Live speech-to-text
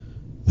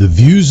The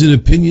views and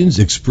opinions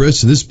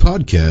expressed in this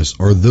podcast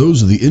are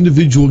those of the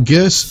individual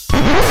guests.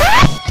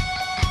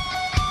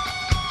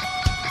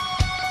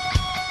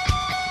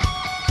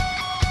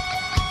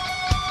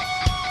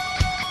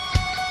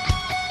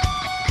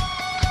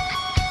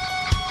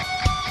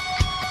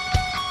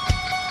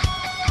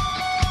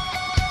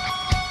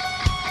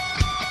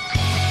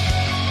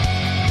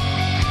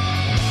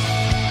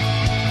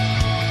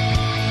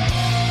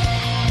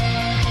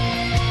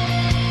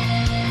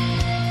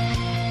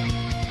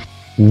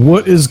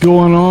 What is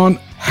going on?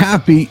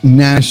 Happy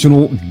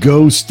National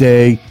Ghost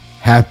Day.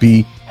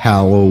 Happy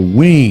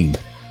Halloween.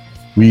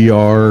 We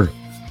are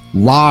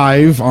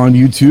live on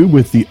YouTube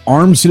with the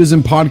Armed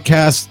Citizen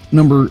Podcast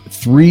number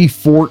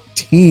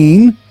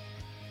 314.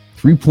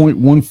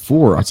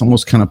 3.14. That's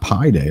almost kind of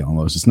Pi Day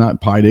almost. It's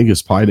not Pi Day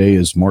because Pi Day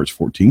is March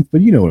 14th,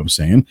 but you know what I'm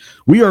saying.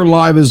 We are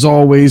live as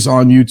always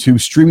on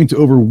YouTube, streaming to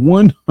over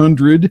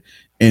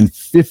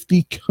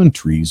 150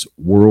 countries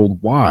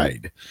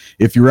worldwide.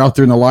 If you're out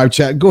there in the live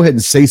chat, go ahead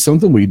and say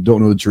something. We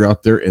don't know that you're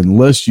out there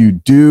unless you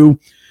do.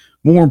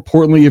 More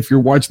importantly, if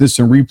you're watching this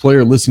in replay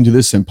or listening to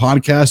this in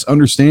podcast,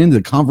 understand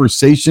the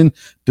conversation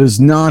does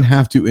not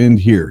have to end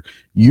here.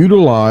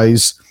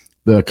 Utilize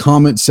the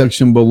comment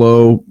section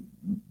below.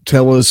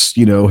 Tell us,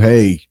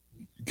 hey,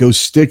 go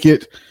stick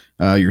it.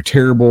 You're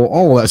terrible.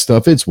 All of that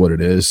stuff. It's what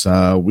it is.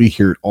 We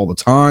hear it all the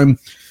time.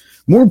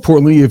 More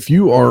importantly, if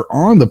you are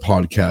on the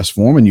podcast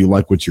form and you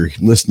like what you're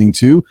listening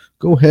to,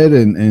 go ahead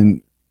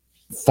and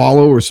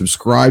follow or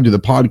subscribe to the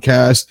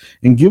podcast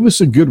and give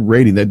us a good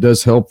rating. That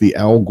does help the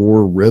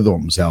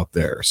algorithms out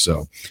there.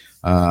 So,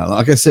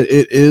 like I said,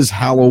 it is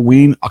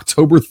Halloween,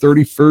 October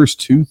 31st,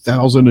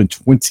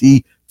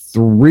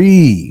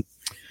 2023.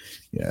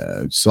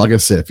 Yeah. So like I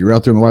said, if you're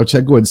out there in the live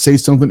chat, go ahead and say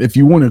something. If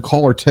you want to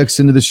call or text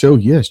into the show,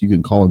 yes, you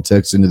can call and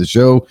text into the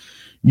show.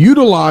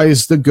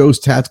 Utilize the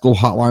Ghost Tactical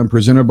Hotline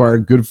presented by our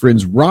good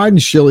friends Rod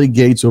and Shelly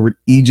Gates over at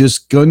Aegis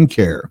Gun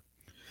Care.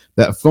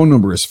 That phone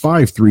number is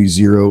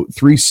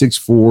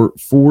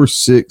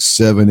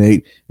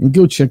 530-364-4678. And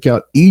go check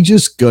out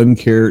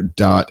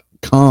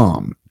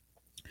aegisguncare.com.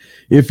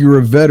 If you're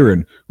a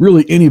veteran,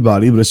 really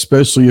anybody, but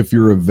especially if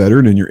you're a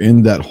veteran and you're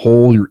in that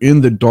hole, you're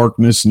in the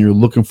darkness and you're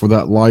looking for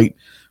that light,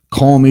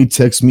 call me,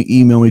 text me,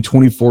 email me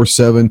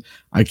 24/7.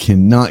 I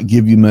cannot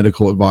give you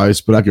medical advice,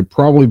 but I could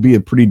probably be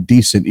a pretty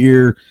decent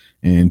ear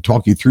and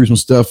talk you through some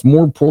stuff.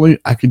 More importantly,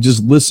 I could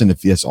just listen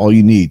if that's all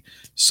you need,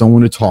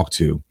 someone to talk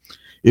to.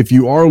 If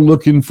you are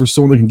looking for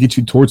someone that can get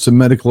you towards some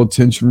medical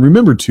attention,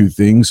 remember two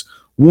things.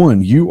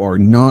 One, you are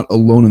not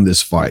alone in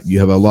this fight. You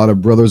have a lot of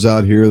brothers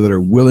out here that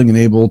are willing and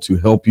able to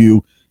help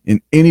you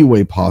in any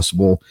way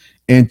possible.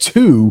 And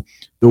two,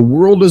 the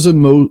world is a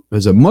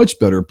much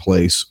better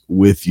place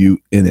with you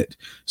in it.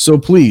 So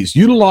please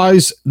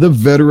utilize the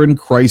Veteran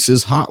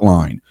Crisis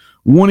Hotline,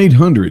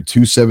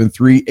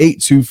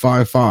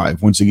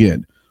 1-800-273-8255. Once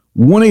again,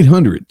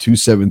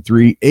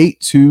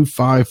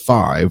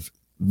 1-800-273-8255.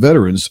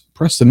 Veterans,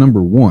 press the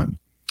number 1.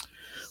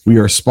 We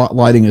are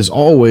spotlighting, as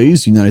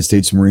always, United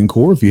States Marine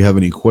Corps. If you have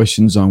any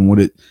questions on what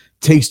it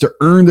takes to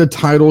earn the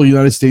title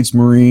United States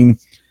Marine,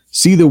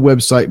 see the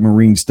website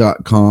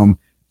marines.com.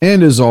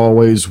 And as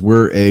always,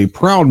 we're a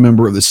proud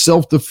member of the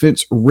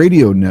Self-Defense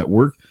Radio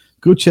Network.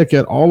 Go check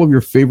out all of your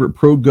favorite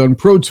pro-gun,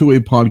 pro-2A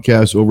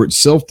podcasts over at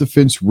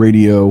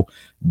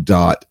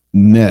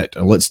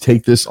selfdefenseradio.net. Let's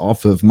take this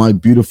off of my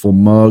beautiful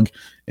mug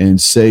and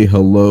say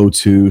hello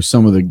to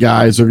some of the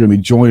guys that are going to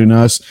be joining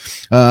us.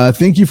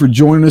 Thank you for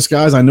joining us,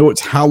 guys. I know it's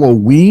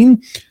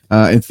Halloween,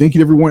 and thank you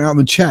to everyone out in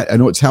the chat. I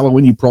know it's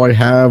Halloween. You probably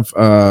have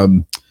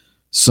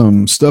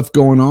some stuff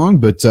going on,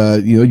 but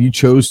you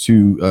chose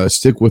to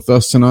stick with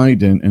us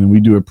tonight, and we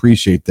do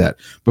appreciate that.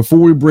 Before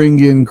we bring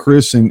in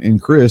Chris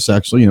and Chris,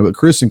 actually, but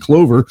Chris and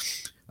Clover,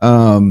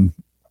 I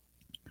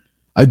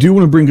do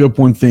want to bring up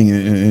one thing,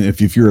 and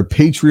if you're a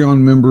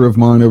Patreon member of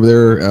mine over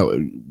there,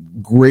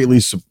 greatly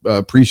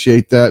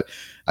appreciate that.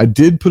 I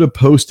did put a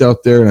post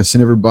out there, and I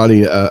sent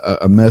everybody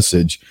a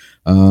message.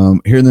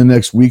 Here in the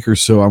next week or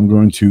so, I'm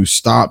going to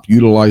stop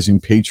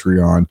utilizing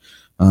Patreon.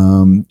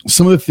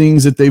 Some of the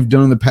things that they've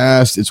done in the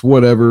past, it's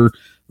whatever.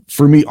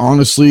 For me,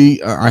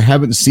 honestly, I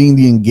haven't seen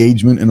the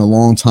engagement in a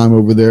long time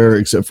over there,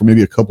 except for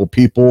maybe a couple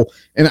people.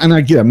 And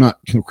I get, I'm not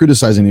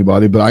criticizing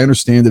anybody, but I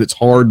understand that it's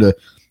hard to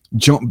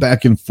jump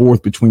back and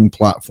forth between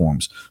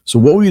platforms. So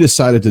what we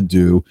decided to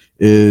do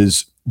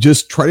is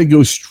just try to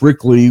go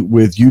strictly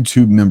with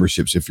YouTube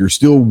memberships. If you're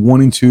still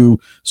wanting to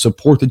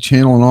support the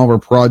channel and all of our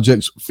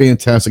projects,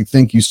 fantastic.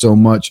 Thank you so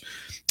much.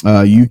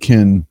 You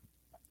can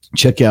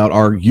check out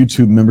our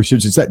YouTube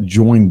memberships. It's that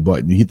join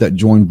button. You hit that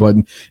join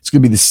button. It's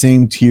going to be the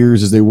same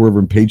tiers as they were over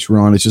in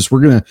Patreon. It's just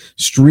we're going to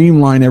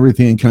streamline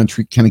everything and kind of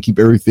keep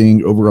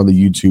everything over on the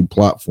YouTube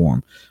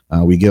platform.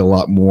 We get a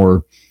lot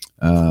more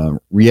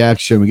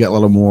reaction. We get a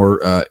lot of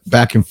more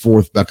back and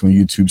forth back on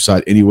the YouTube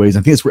side anyways.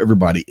 I think it's where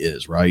everybody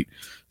is, right?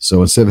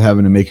 So instead of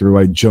having to make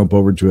everybody jump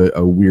over to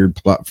a weird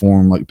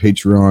platform like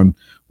Patreon,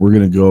 we're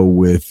going to go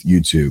with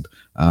YouTube.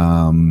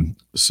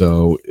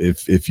 So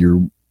if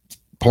you're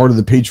part of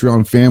the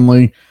Patreon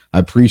family. I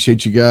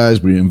appreciate you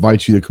guys. We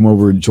invite you to come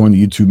over and join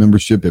the YouTube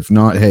membership. If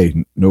not,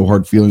 hey, no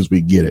hard feelings.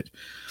 We get it.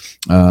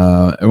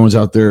 Everyone's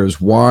out there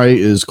is, why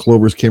is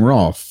Clover's camera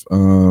off?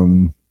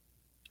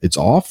 It's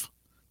off.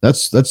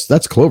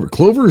 That's Clover.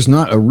 Clover is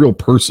not a real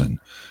person.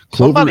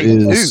 Clover Somebody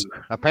is knew,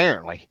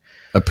 apparently.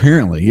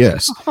 Apparently,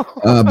 yes.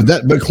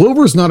 But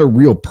Clover is not a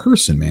real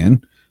person,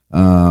 man.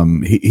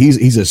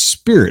 He's a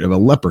spirit of a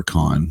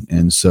leprechaun,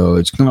 and so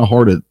it's kind of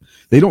hard to.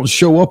 They don't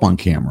show up on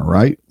camera,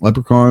 right?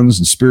 Leprechauns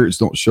and spirits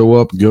don't show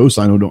up. Ghosts,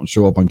 I know, don't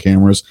show up on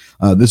cameras.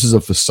 This is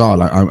a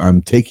facade.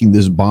 I'm taking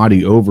this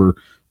body over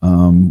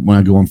when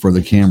I go in for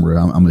the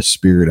camera. I'm a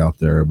spirit out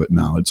there, but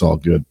no, it's all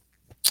good.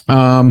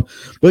 But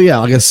yeah,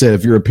 like I said,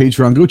 if you're a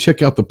Patreon, go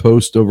check out the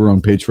post over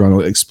on Patreon.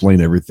 I'll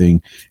explain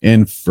everything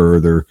in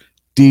further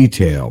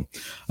detail.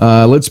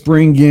 Let's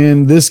bring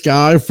in this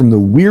guy from the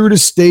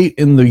weirdest state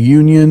in the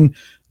union.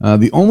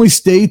 The only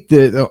state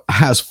that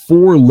has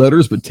 4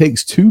 letters but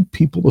takes 2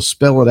 people to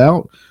spell it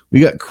out. We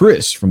got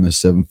Chris from the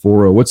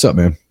 740. What's up,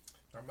 man?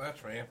 Not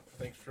much, man.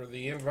 Thanks for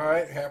the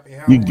invite. Happy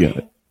Halloween. You got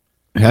it.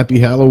 Happy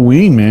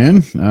Halloween,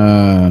 man.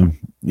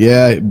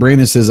 Yeah,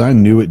 Brandon says, I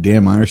knew it.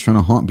 Damn, Irish trying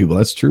to haunt people.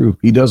 That's true.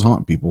 He does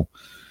haunt people.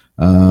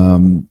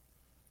 You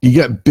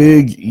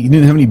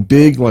didn't have any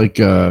big like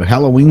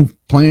Halloween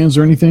plans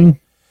or anything?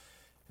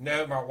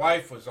 No, my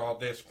wife was all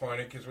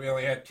disappointed because we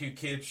only had 2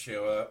 kids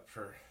show up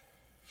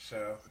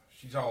so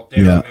she's all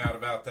down out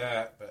about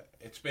that. But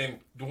it's been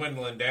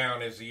dwindling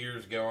down as the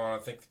years go on.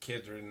 I think the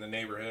kids in the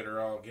neighborhood are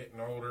all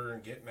getting older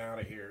and getting out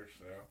of here.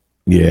 So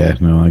yeah,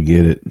 no, I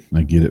get it.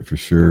 I get it for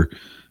sure.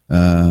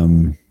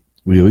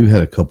 We've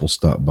had a couple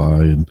stop by,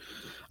 and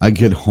I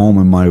get home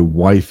and my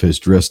wife has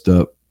dressed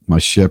up my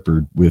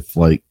shepherd with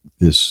like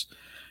this.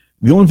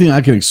 The only thing I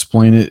can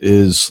explain it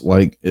is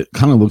like it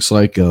kind of looks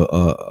like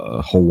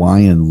a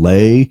Hawaiian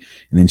lei,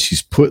 and then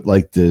she's put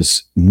like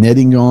this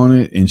netting on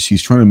it, and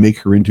she's trying to make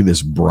her into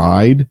this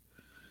bride.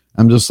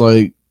 I'm just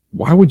like,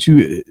 why would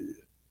you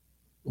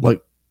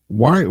like?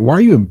 Why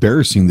are you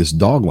embarrassing this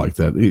dog like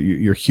that?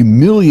 You're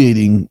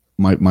humiliating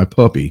my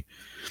puppy.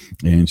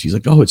 And she's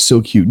like, oh, it's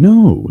so cute.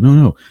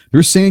 No.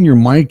 They're saying your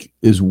mic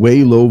is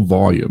way low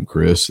volume,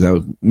 Chris.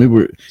 Now,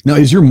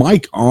 is your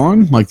mic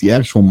on, like the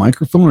actual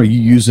microphone, or are you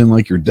using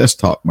like your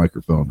desktop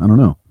microphone? I don't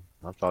know.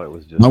 I thought it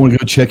was just. I want to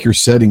go check your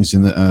settings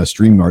in the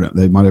StreamYard.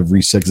 They might have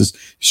reset this.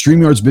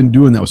 StreamYard's been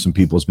doing that with some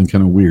people. It's been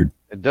kind of weird.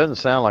 It doesn't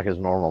sound like his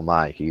normal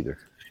mic either.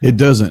 It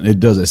doesn't.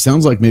 It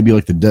sounds like maybe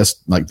like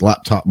like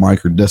laptop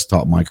mic or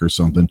desktop mic or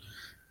something.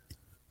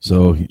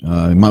 So you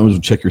might as well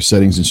check your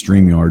settings in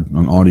StreamYard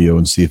on audio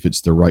and see if it's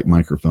the right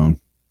microphone.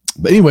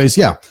 But anyways,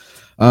 yeah.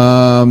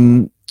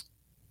 Riding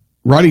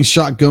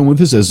shotgun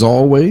with us as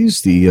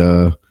always.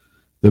 The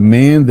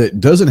man that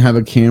doesn't have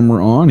a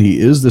camera on. He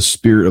is the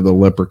spirit of the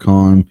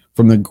leprechaun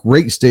from the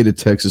great state of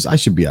Texas. I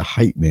should be a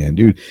hype man,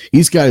 dude.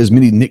 He's got as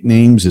many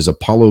nicknames as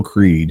Apollo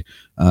Creed.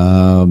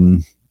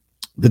 The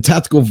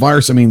tactical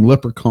virus.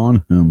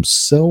 Leprechaun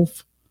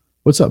himself.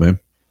 What's up,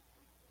 man?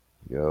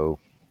 Yo.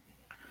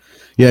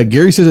 Yeah,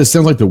 Gary says it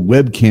sounds like the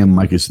webcam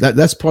mic is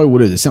that's probably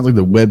what it is. It sounds like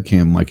the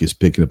webcam mic is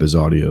picking up his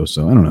audio.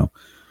 So I don't know.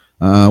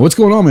 What's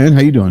going on, man? How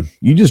you doing?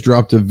 You just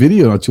dropped a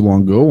video not too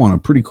long ago on a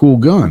pretty cool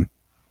gun.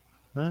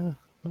 I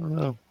don't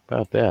know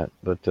about that,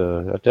 but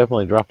I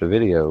definitely dropped a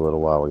video a little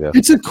while ago.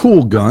 It's a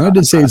cool gun. I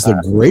didn't say it's a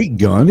great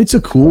gun. It's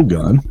a cool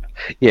gun.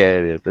 Yeah,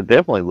 it is. It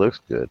definitely looks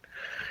good.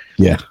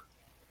 Yeah.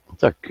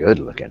 It's a good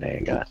looking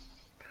handgun.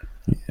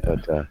 Yeah.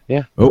 But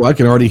yeah. Oh, I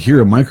can already hear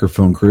a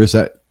microphone, Chris.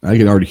 I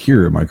can already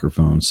hear a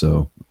microphone.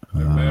 So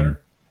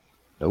better.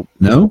 Nope.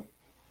 No.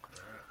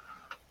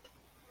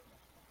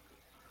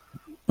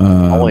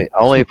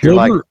 Only if you're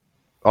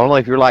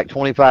like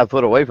 25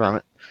 foot away from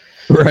it.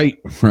 Right.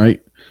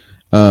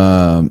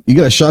 You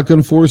got a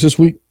shotgun for us this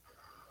week?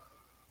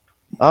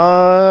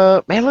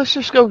 Man, let's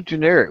just go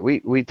generic.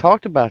 We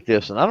talked about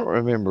this, and I don't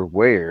remember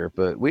where,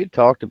 but we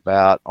talked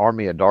about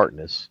Army of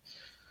Darkness.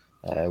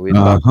 We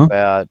talked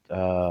about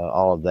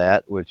all of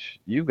that, which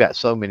you've got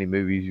so many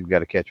movies you've got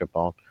to catch up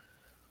on.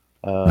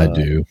 I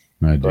do.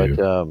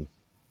 But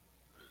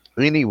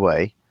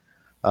anyway,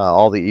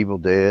 all the Evil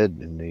Dead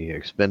and the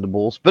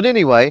Expendables. But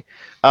anyway,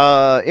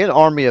 in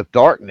Army of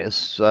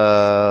Darkness,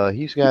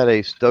 he's got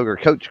a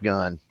Stoger coach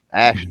gun.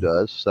 Ash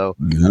does. So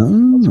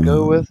let's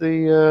go with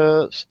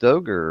the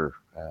Stoger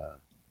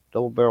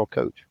double barrel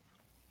coach.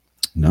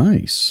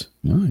 Nice.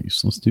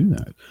 Let's do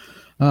that.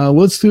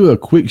 Let's do a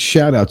quick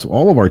shout out to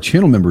all of our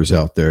channel members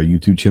out there,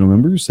 YouTube channel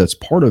members. That's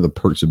part of the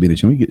perks of being a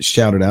channel. We get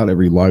shouted out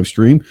every live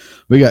stream.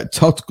 We got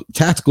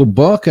Tactical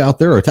Buck out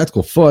there, or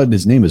Tactical Fud.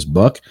 His name is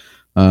Buck.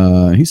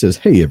 He says,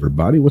 hey,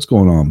 everybody, what's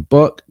going on?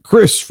 Buck.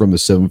 Chris from the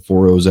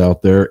 740s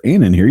out there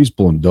and in here. He's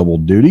pulling double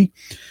duty.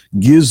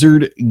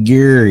 Gizzard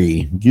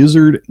Gary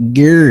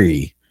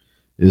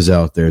is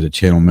out there as a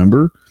channel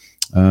member.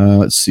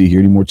 Let's see here.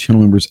 Any more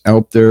channel members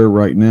out there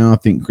right now? I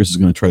think Chris is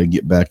going to try to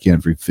get back in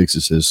after he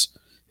fixes his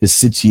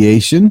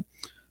situation.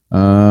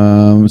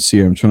 Let's see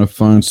here. I'm trying to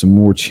find some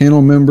more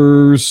channel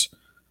members.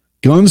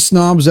 Gun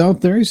Snobs out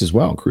there. He says,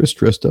 wow, Chris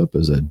dressed up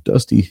as a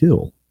Dusty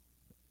Hill.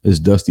 as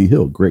Dusty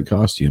Hill. Great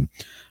costume.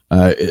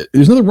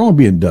 There's nothing wrong with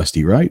being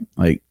Dusty, right?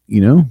 Like,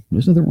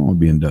 there's nothing wrong with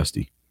being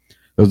Dusty.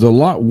 There's a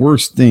lot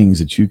worse things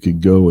that you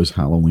could go as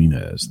Halloween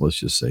as. Let's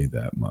just say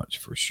that much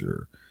for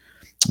sure.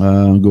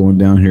 I'm going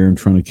down here and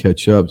trying to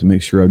catch up to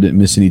make sure I didn't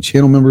miss any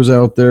channel members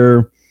out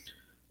there.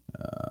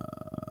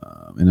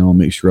 And I'll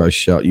make sure I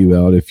shout you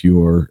out if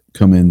you are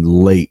coming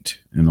late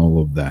and all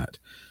of that.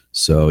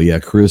 So, yeah,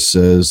 Chris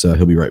says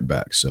he'll be right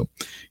back. So,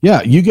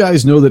 yeah, you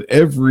guys know that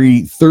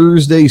every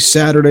Thursday,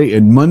 Saturday,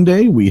 and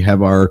Monday we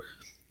have our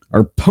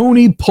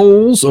pony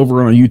polls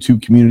over on our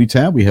YouTube community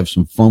tab. We have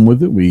some fun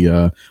with it. We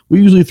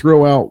usually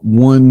throw out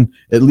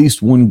at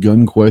least one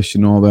gun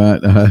question, all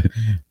that.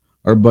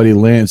 Our buddy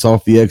Lance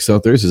off the X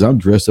out there says, I'm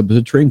dressed up as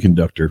a train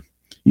conductor.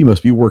 You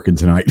must be working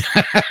tonight.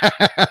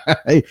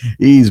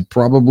 He's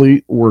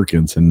probably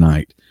working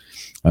tonight.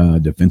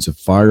 Defensive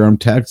firearm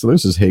tax. So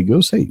this is Hey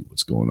Ghost. Hey,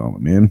 what's going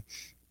on, man?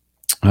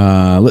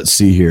 Let's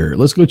see here.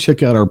 Let's go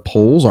check out our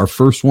polls. Our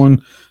first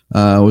one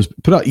was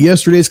put out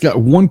yesterday. It's got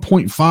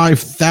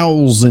 1.5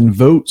 thousand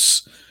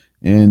votes.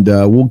 And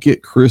we'll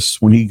get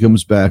Chris when he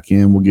comes back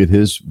in. We'll get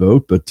his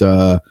vote.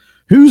 But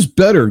who's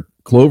better,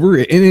 Clover?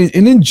 And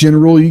in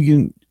general, you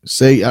can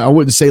say, I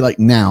wouldn't say like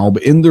now,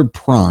 but in their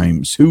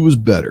primes, who was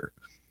better?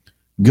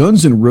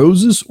 Guns N'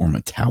 Roses or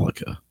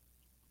Metallica?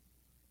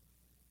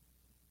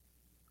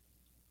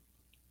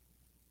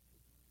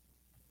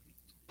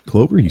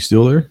 Clover, you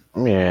still there?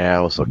 Yeah, I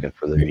was looking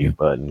for the mute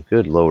button.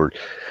 Good Lord.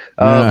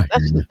 Yeah.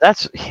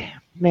 That's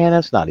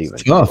not even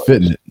tough, close.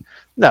 isn't it?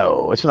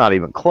 No, it's not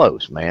even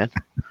close, man.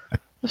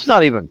 It's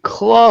not even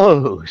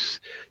close.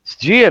 It's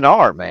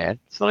GNR, man.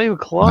 It's not even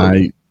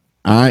close.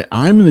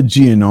 I'm the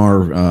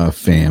GNR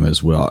fan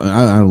as well.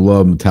 I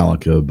love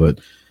Metallica, but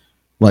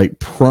like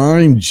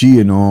prime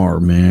GNR,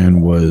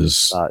 man,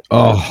 was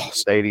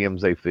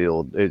stadiums they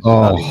filled. It's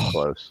not even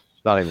close.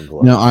 It's not even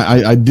close. Now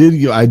I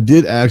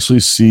did actually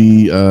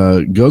see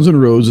Guns N'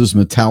 Roses,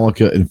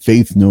 Metallica, and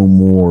Faith No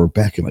More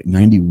back in like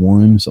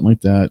 '91, something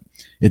like that,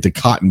 at the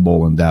Cotton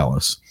Bowl in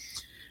Dallas.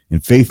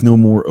 And Faith No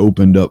More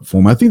opened up for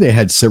them. I think they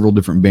had several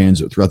different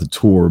bands throughout the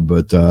tour,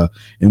 but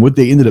and what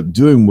they ended up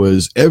doing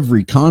was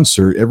every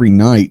concert, every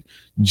night,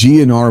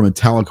 GNR and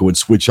Metallica would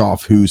switch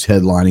off who's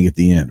headlining at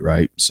the end,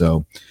 right?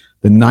 So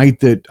the night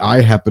that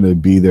I happened to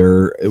be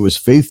there, it was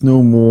Faith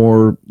No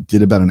More,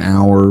 did about an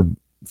hour,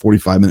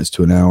 45 minutes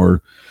to an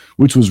hour,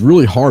 which was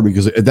really hard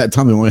because at that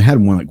time they only had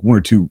one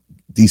or two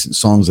decent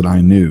songs that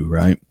I knew,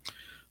 right?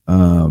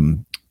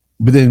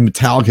 But then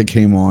Metallica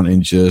came on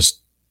and just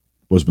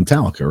was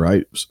Metallica,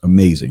 right? It was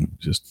amazing.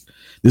 Just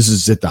this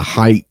is at the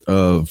height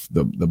of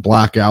the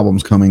Black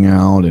albums coming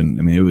out, and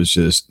I mean it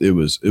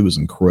was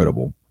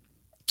incredible.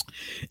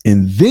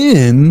 And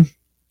then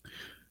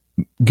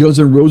Guns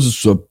N' Roses was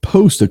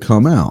supposed to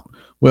come out.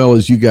 Well,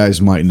 as you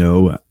guys might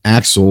know,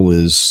 Axl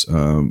is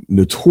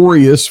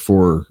notorious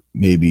for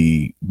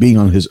maybe being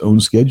on his own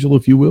schedule,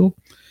 if you will,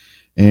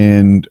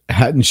 and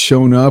hadn't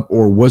shown up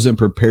or wasn't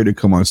prepared to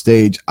come on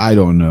stage. I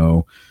don't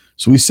know.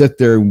 So we sat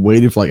there and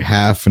waited for like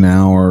half an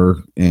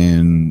hour,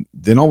 and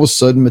then all of a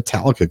sudden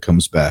Metallica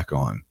comes back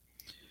on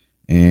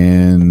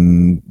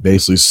and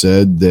basically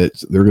said that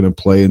they're going to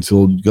play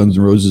until Guns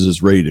N' Roses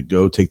is ready to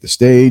go take the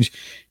stage.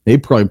 They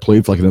probably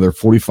played for like another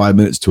 45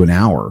 minutes to an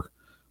hour.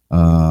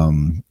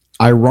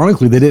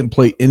 Ironically, they didn't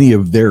play any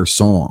of their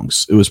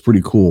songs. It was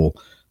pretty cool.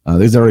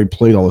 They've already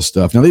played all this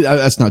stuff. Now,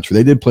 that's not true.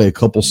 They did play a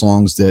couple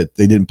songs that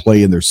they didn't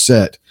play in their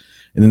set.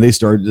 And then they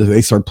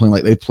started playing,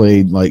 like they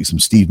played like some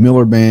Steve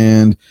Miller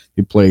Band.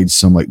 They played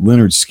some like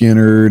Leonard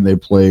Skinner. They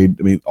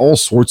played, I mean, all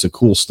sorts of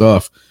cool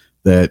stuff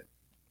that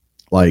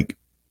like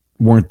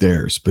weren't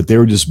theirs, but they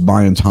were just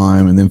buying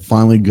time. And then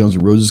finally Guns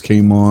N' Roses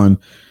came on,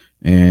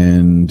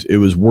 and it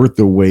was worth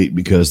the wait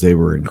because they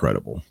were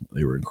incredible.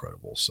 They were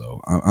incredible. So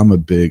I'm a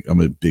big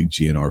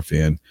GNR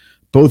fan.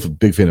 Both a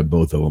big fan of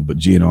both of them, but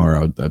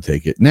GNR, I'll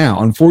take it.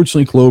 Now,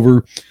 unfortunately,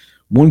 Clover,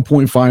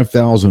 1.5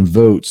 thousand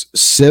votes,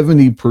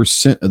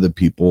 70% of the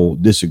people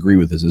disagree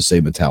with us and say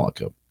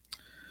Metallica.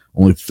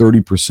 Only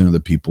 30% of the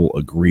people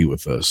agree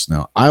with us.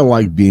 Now, I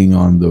like being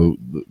on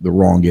the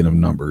wrong end of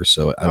numbers,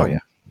 so I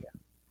don't.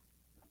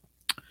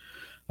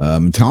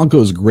 Metallica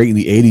was great in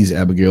the 80s,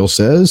 Abigail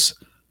says.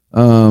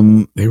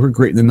 They were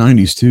great in the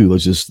 90s too.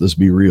 Let's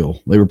be real.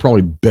 They were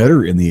probably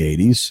better in the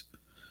 80s,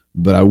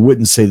 but I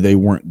wouldn't say they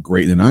weren't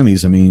great in the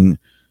 90s. I mean,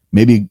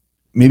 maybe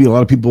a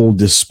lot of people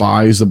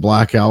despise the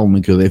Black Album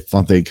because they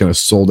thought they kind of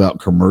sold out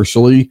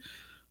commercially.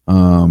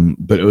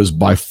 But it was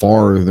by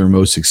far their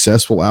most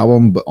successful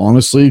album. But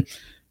honestly,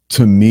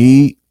 to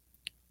me,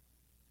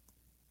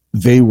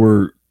 they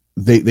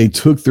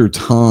took their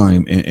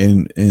time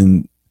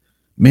and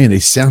man, they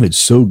sounded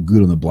so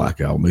good on the Black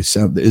Album. As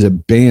a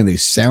band, they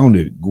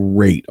sounded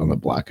great on the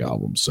Black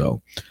Album. So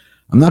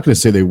I'm not going to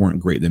say they weren't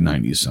great in the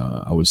 90s.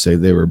 I would say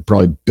they were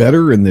probably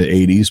better in the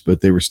 80s,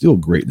 but they were still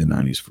great in the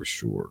 90s for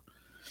sure.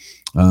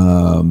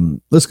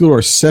 Let's go to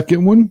our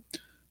second one.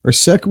 Our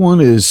second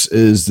one is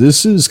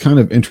this is kind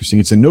of interesting.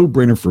 It's a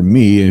no-brainer for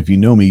me, and if you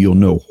know me, you'll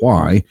know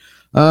why.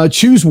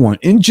 Choose one.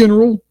 In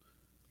general,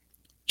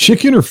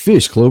 chicken or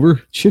fish,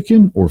 Clover?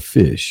 Chicken or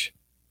fish?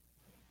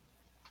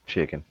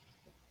 chicken.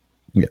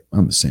 Yeah,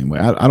 I'm the same way.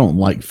 I don't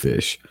like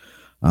fish.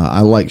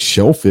 I like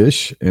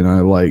shellfish, and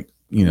I like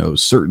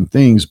certain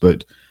things,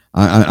 but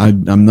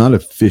I'm not a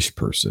fish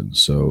person.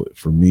 So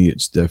for me,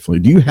 it's definitely.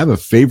 Do you have a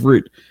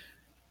favorite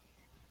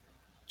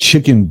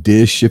chicken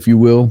dish, if you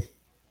will?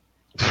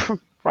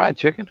 Fried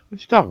chicken?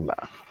 What you talking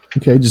about?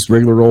 Okay, just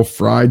regular old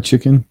fried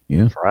chicken.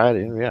 Yeah, Fry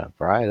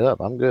it up.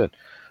 I'm good.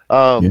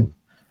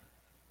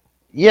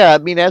 Yeah, I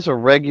mean, as a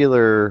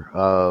regular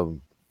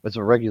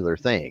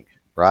thing,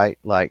 right?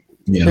 Like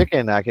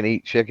chicken, I can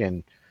eat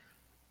chicken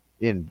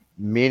in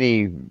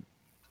many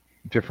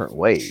different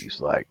ways.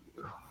 Like,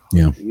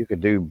 you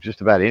could do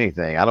just about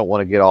anything. I don't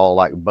want to get all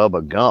like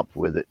Bubba Gump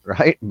with it,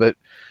 right? But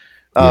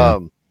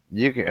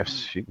you can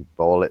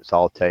boil it,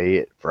 saute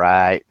it,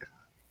 fry it.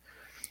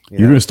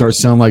 You're going to start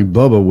sounding like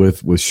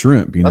Bubba with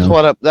shrimp.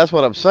 That's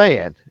what I'm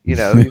saying. You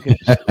can.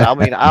 I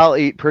mean, I'll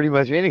eat pretty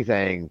much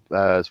anything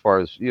as far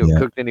as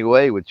cooked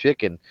anyway with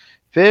chicken.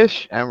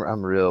 Fish,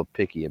 I'm real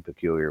picky and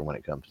peculiar when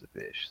it comes to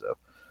fish. So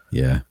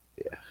the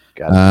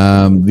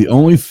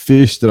only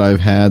fish that I've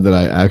had that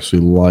I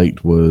actually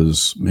liked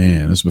was,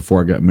 this is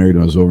before I got married.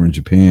 I was over in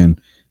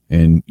Japan,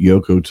 and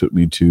Yoko took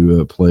me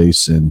to a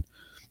place, and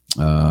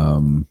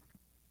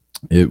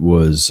it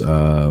was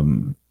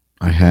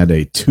I had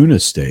a tuna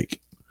steak.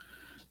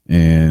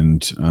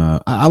 And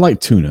I like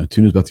tuna.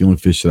 Tuna is about the only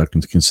fish that I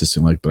can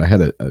consistently like. But I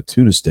had a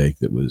tuna steak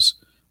that was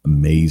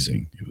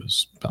amazing. It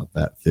was about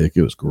that thick.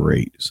 It was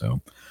great.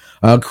 So,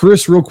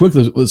 Chris, real quick,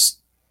 let's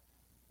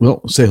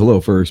say hello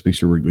first. Make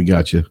sure we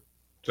got you.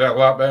 Is that a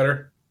lot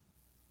better?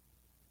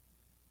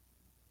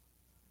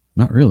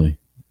 Not really.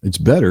 It's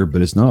better,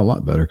 but it's not a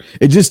lot better.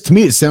 It just, to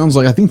me, it sounds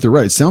like, I think they're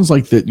right. It sounds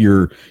like that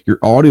your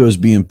audio is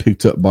being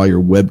picked up by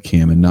your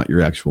webcam and not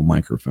your actual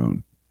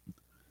microphone.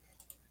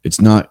 It's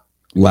not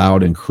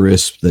loud and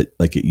crisp that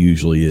like it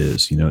usually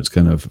is. It's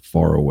kind of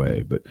far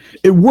away, but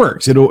it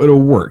works. It'll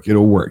work.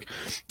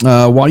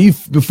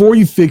 Before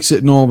you fix it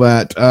and all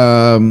that,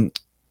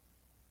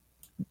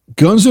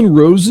 Guns N'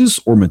 Roses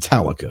or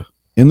Metallica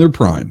in their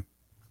prime?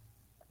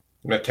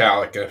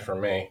 Metallica for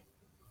me.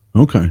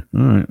 Okay,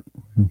 all right.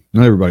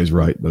 Not everybody's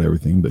right about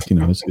everything, but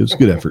it's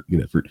good effort.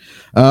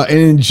 And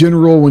in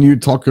general, when you're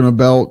talking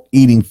about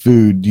eating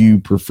food, do you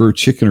prefer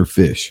chicken or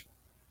fish?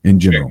 In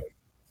general,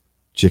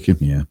 chicken.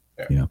 Yeah.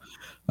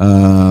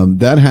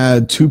 That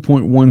had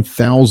 2.1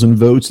 thousand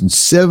votes, and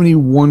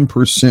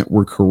 71%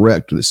 were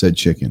correct that said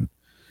chicken.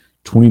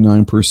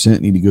 29%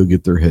 need to go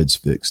get their heads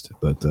fixed,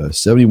 but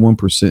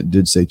 71%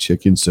 did say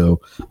chicken, so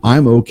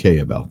I'm okay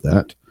about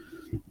that.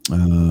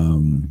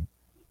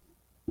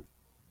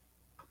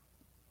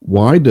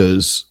 Why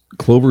does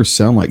Clover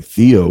sound like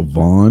Theo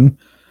Vaughn?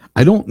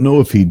 I don't know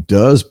if he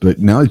does, but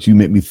now that you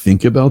make me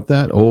think about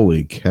that,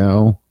 holy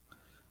cow.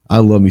 I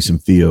love me some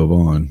Theo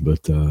Vaughn,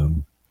 but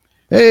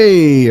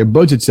hey,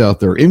 budget's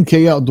out there.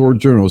 MK Outdoor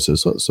Journal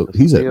says so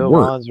he's at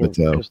work.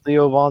 Because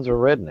Theo Vaughn's a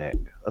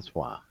redneck. That's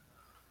why.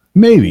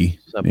 Maybe.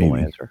 Simple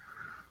answer.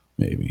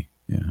 Maybe.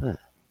 Yeah. Huh.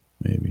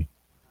 Maybe.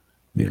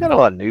 You've got a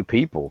lot of new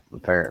people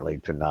apparently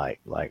tonight.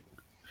 Like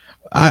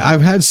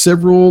I've had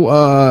several.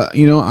 I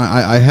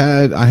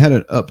had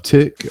an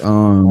uptick.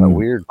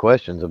 Weird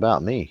questions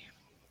about me.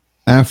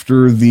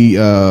 After the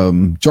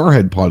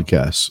Jarhead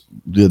podcast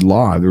did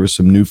live, there were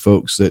some new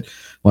folks that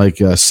like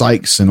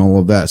Sykes and all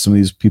of that. Some of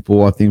these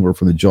people I think were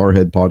from the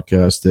Jarhead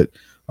podcast that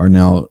are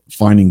now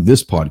finding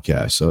this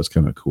podcast. So it's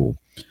kind of cool.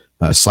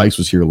 Sykes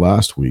was here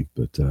last week,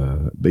 but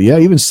yeah,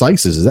 even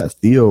Sykes is that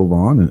Theo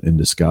Vaughn in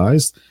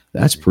disguise?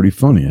 That's pretty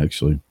funny,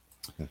 actually.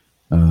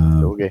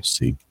 Okay. Let's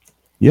see.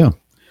 Yeah.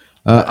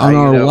 On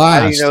our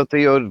last, how do you know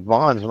Theo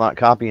Vaughn's not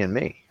copying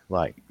me?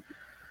 Like,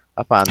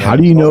 I find that. How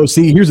do you know?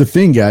 See, here's the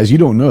thing, guys. You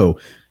don't know.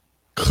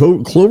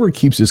 Clover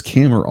keeps his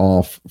camera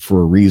off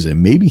for a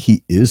reason. Maybe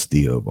he is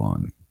Theo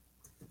Vaughn.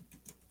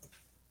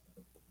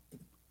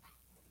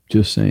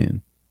 Just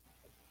saying.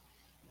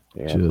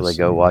 Yeah, so they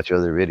go watch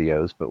other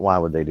videos, but why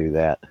would they do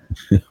that?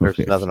 There's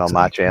nothing on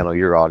my channel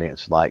your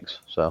audience likes.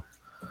 So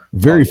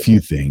very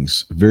few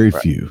things. Very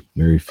few.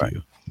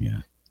 Yeah.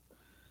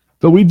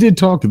 But we did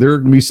talk. There are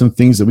going to be some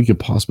things that we could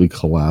possibly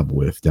collab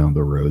with down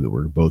the road that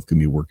we're both going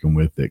to be working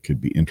with that could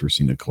be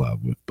interesting to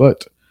collab with.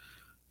 But,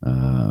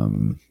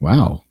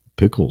 wow.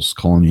 Pickles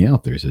calling me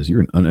out there. Says,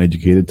 you're an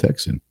uneducated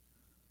Texan.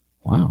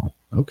 Wow.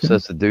 Okay.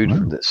 Says the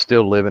dude that's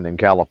still living in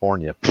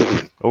California.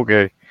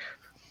 Okay.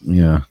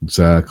 Yeah,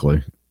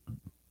 exactly.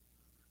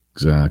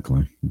 Our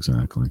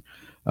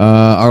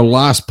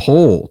last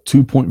poll,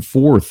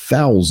 2.4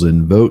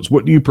 thousand votes.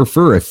 What do you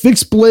prefer, a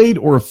fixed blade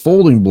or a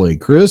folding blade,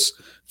 Chris?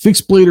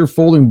 Fixed blade or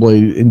folding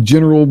blade? In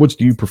general, which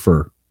do you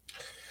prefer?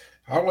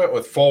 I went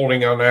with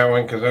folding on that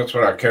one because that's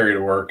what I carry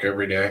to work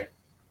every day.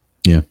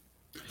 Yeah.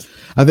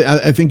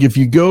 I think if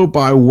you go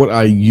by what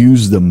I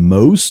use the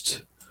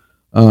most,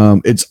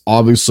 it's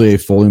obviously a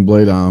folding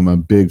blade. I'm a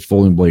big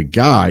folding blade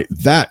guy.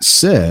 That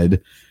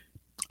said,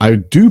 I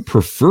do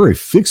prefer a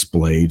fixed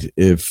blade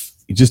if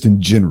just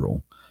in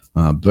general.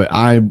 But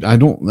I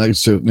don't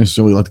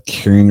necessarily like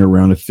carrying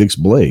around a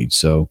fixed blade.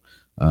 So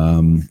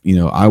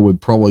I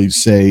would probably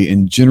say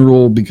in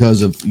general,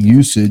 because of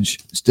usage,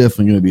 it's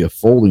definitely going to be a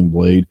folding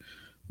blade,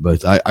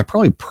 but I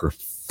probably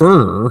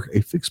prefer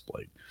a fixed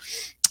blade.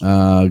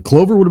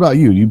 Clover, what about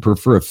you? Do you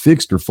prefer a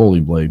fixed or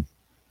folding blade?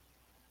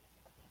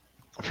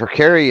 For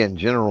carry and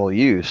general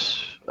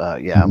use,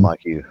 I'm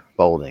like you,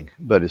 folding.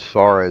 But as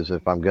far as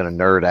if I'm going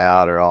to nerd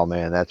out or, oh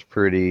man, that's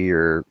pretty,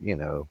 or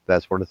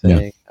that sort of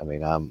thing, I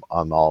mean, I'm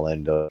all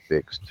into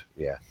fixed,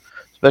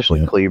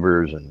 especially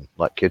cleavers and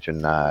like kitchen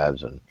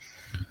knives and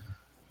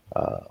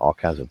all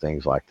kinds of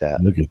things like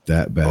that. Look at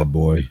that bad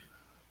boy.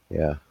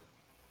 Yeah,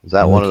 is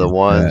that one of the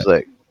ones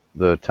that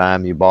the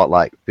time you bought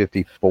like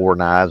 54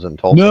 knives in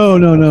Tulsa? No.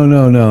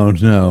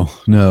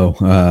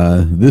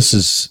 This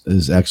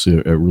is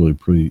actually a really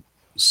pretty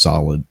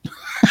solid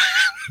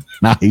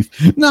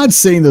knife. Not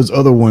saying those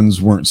other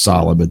ones weren't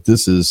solid, but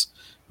this was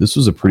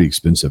a pretty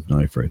expensive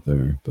knife right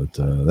there. But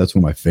that's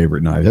one of my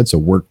favorite knives. That's a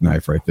work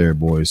knife right there,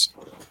 boys.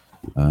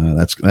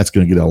 That's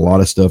going to get a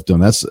lot of stuff done.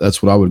 That's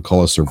what I would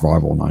call a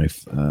survival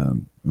knife.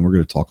 And we're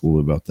going to talk a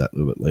little bit about that a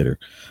little bit later.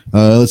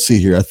 Let's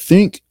see here. I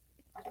think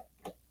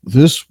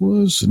this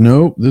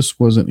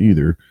wasn't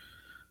either.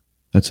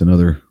 That's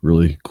another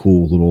really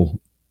cool little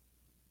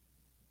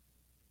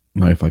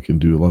knife I can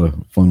do a lot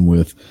of fun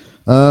with.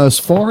 As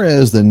far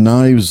as the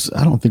knives,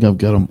 I don't think I've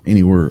got them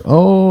anywhere.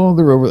 Oh,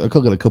 they're over. I've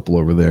got a couple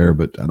over there,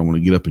 but I don't want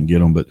to get up and get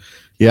them. But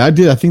yeah, I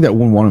did. I think that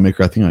one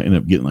Wanamaker, I think I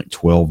ended up getting like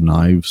 12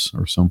 knives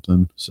or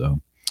something.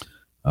 So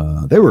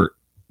they were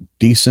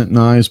decent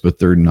knives, but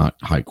they're not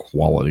high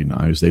quality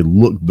knives. They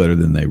look better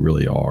than they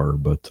really are.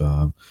 But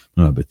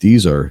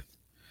these are,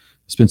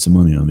 spent some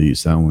money on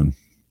these. That one,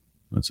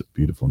 that's a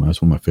beautiful knife.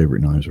 That's one of my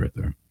favorite knives right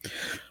there.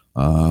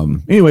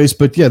 Anyways,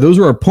 but yeah, those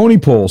are our pony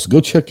poles. Go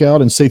check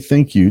out and say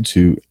thank you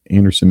to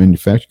Anderson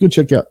Manufacturing. Go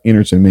check out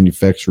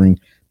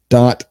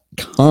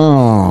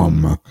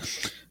AndersonManufacturing.com.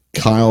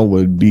 Kyle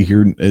would be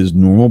here as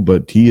normal,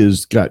 but he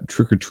has got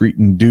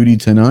trick-or-treating duty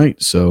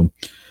tonight. So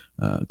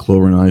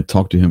Clover and I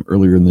talked to him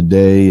earlier in the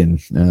day, and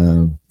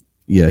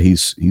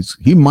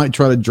he might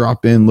try to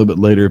drop in a little bit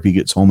later if he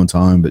gets home in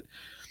time. But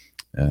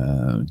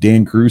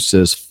Dan Cruz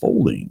says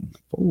folding.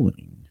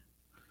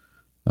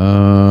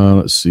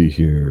 Let's see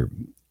here.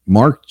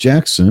 Mark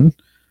Jackson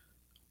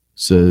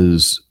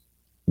says,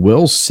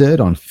 well said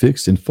on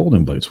fixed and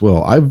folding blades.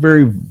 Well, I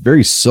very,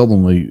 very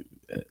seldomly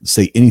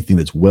say anything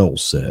that's well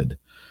said,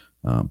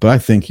 but I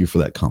thank you for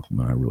that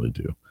compliment. I really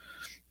do.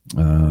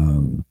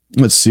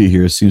 Let's see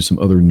here. I've seen some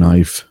other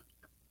knife.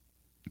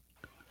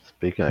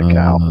 Speaking of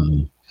Kyle,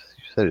 you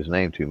said his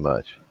name too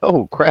much.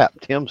 Oh, crap.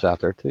 Tim's out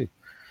there, too.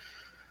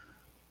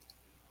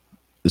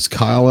 Is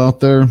Kyle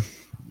out there?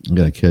 I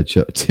got to catch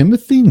up.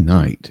 Timothy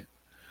Knight.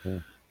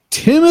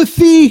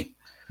 Timothy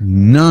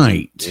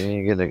Knight.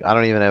 I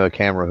don't even have a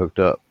camera hooked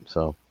up,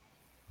 so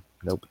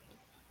nope,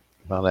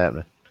 not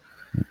happening.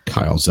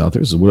 Kyle's out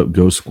there. So what up,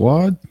 Ghost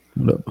Squad?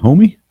 What up,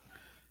 homie?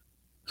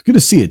 It's good to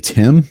see you,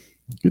 Tim.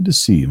 Good to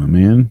see you, my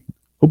man.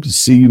 Hope to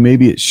see you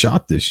maybe at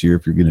SHOT this year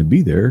if you're going to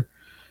be there.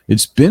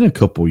 It's been a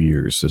couple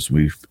years since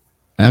we've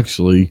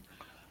actually,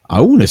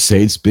 I want to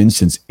say it's been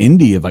since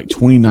Indy of like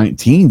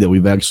 2019 that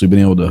we've actually been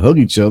able to hug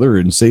each other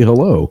and say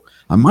hello.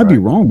 I might be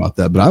wrong about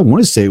that, but I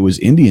want to say it was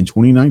Indy in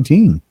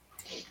 2019.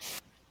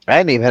 I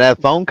hadn't even had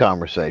phone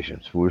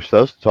conversations. We were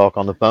supposed to talk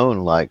on the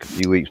phone like a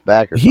few weeks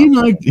back or He and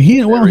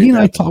something.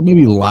 I talked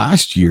maybe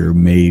last year,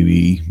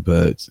 maybe,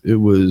 but it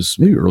was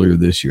maybe earlier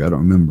this year. I don't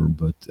remember,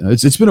 but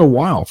it's been a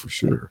while for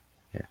sure.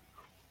 Yeah.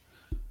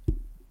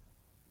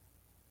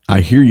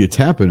 I hear you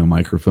tapping a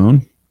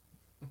microphone.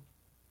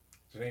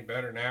 Is it any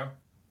better now?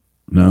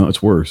 No,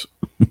 it's worse.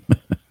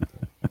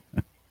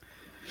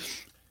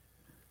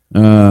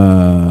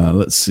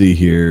 Let's see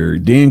here.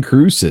 Dan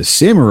Cruz says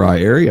samurai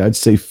area. I'd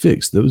say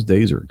fixed. Those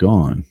days are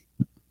gone.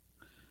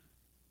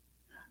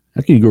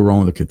 How can you go wrong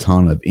with a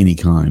katana of any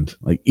kind?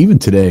 Like even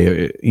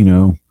today, I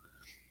think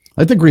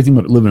the great thing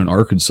about living in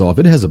Arkansas, if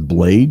it has a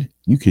blade,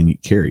 you can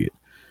carry it.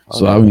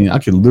 So I mean, I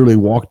could literally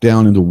walk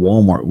down into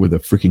Walmart with a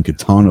freaking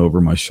katana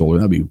over my shoulder.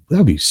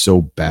 That'd be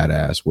so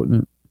badass,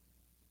 wouldn't it?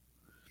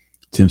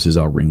 Tim says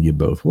I'll ring you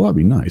both. Well, that'd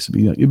be nice.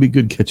 It'd be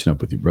good catching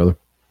up with you, brother.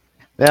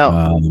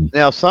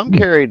 Now some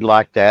carried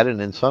like that, and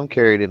then some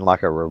carried in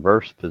like a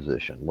reverse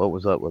position. What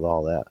was up with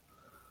all that?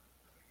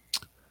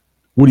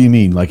 What do you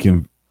mean? Like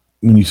when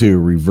you say a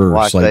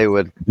reverse? Like they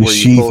would, where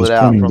you pull it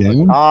out from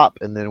the top,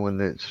 and then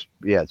when it's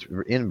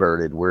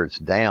inverted where it's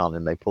down,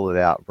 and they pull it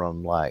out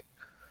from like,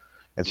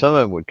 and some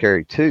of them would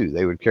carry two.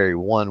 They would carry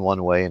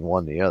one way and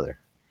one the other.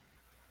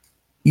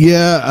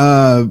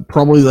 Yeah,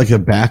 probably like a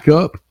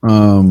backup.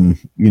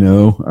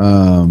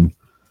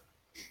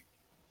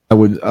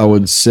 I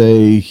would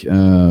say.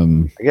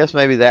 I guess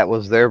maybe that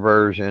was their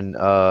version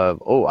of.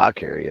 Oh, I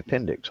carry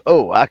appendix.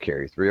 Oh, I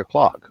carry 3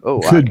 o'clock. Oh,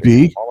 could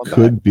be.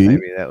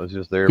 Maybe that was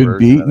just their. Could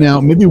be. Now,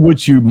 maybe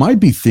what you might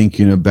be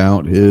thinking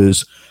about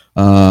is,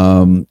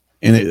 a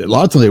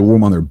lot of times they wore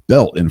them on their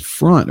belt in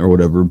front or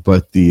whatever.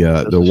 But the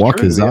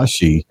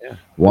wakizashi,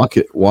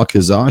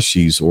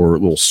 wakizashis, or a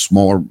little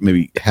smaller,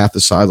 maybe half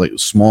the size, like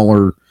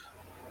smaller,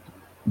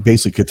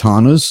 basic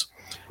katanas.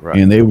 Right.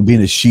 and they would be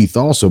in a sheath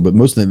also, but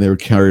most of them they were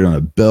carried on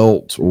a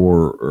belt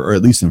or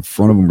at least in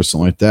front of them or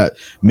something like that.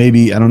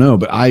 Maybe, I don't know,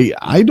 but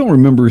I don't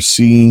remember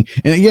seeing,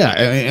 and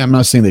yeah, I'm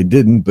not saying they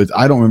didn't, but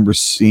I don't remember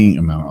seeing,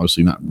 I mean,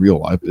 obviously not in real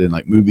life, but in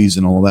like movies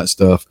and all that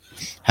stuff,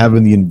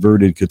 having the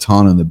inverted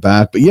katana in the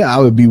back. But yeah, I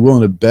would be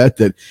willing to bet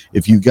that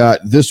if you got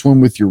this one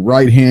with your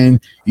right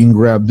hand, you can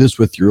grab this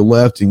with your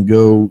left and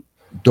go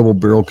double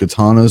barrel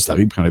katanas.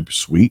 That'd be kind of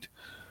sweet.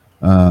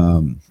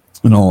 And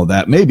all of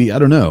that. Maybe, I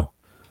don't know.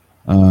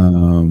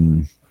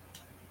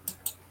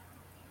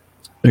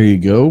 There you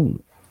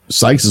go.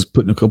 Sykes is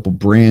putting a couple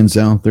brands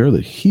out there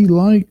that he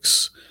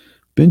likes.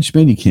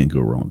 Benchmade, you can't go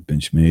wrong with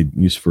Benchmade.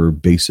 Used for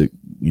basic,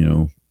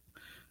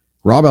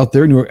 Rob out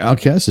there, New York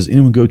Outcast, says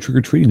anyone go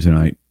trick-or-treating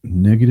tonight?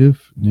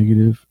 Negative.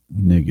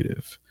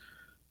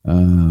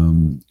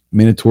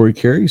 Mandatory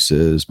Carry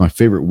says, my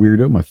favorite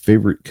weirdo, my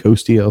favorite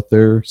coastie out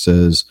there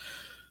says,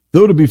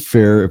 though to be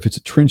fair, if it's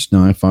a trench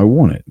knife, I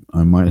want it.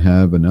 I might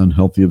have an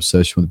unhealthy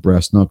obsession with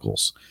brass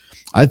knuckles.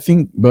 I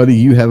think, buddy,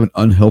 you have an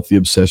unhealthy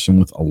obsession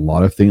with a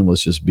lot of things.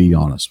 Let's just be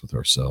honest with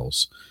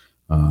ourselves.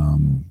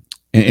 And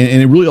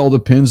it really all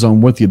depends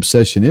on what the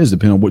obsession is,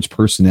 depending on which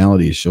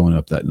personality is showing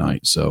up that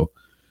night. So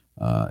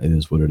it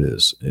is what it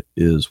is. It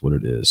is what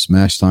it is.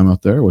 Smash Time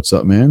out there. What's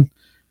up, man?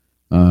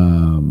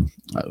 I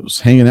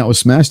was hanging out with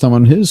Smash Time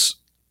on his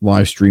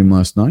live stream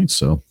last night.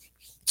 So,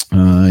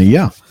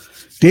 yeah.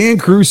 Dan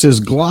Cruz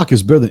says Glock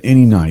is better than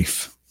any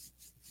knife.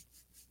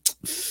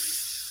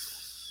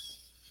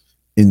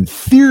 In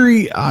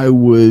theory, I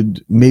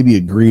would maybe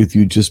agree with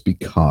you just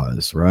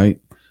because,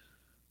 right?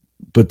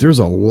 But there's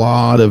a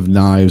lot of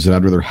knives that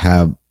I'd rather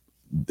have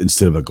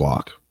instead of a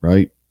Glock,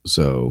 right?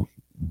 So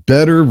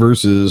better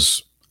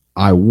versus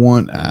I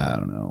don't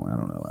know.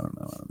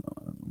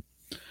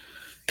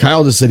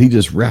 Kyle just said he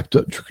just wrapped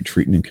up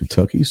trick-or-treating in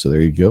Kentucky, so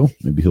there you go.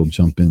 Maybe he'll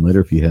jump in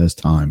later if he has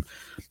time.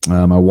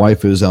 My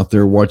wife is out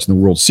there watching the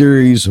World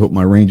Series. Hope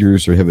my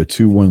Rangers have a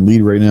 2-1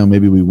 lead right now.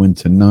 Maybe we win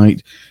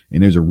tonight.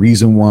 And there's a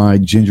reason why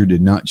Ginger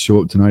did not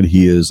show up tonight.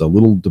 He is a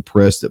little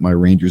depressed that my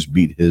Rangers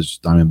beat his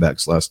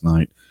Diamondbacks last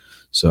night.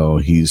 So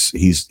he's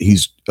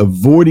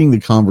avoiding the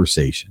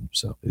conversation.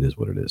 So it is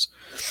what it is.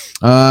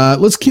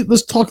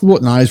 Let's talk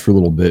about knives for a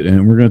little bit,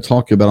 and we're going to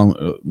talk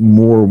about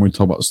more when we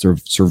talk about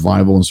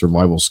survival and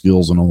survival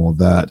skills and all of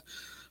that.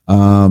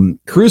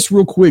 Chris,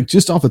 real quick,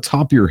 just off the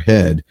top of your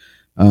head,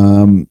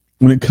 when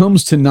it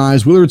comes to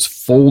knives, whether it's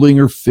folding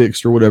or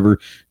fixed or whatever,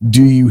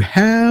 do you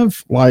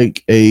have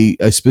like a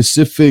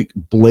specific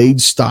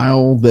blade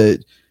style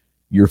that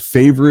your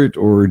favorite,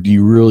 or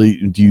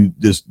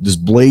does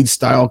blade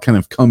style kind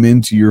of come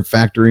into your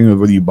factoring of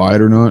whether you buy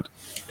it or not?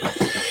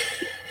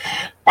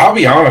 I'll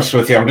be honest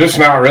with you, I'm just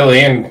not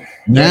really in.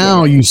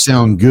 Now you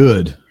sound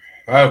good.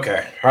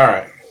 Okay, all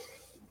right.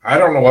 I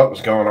don't know what was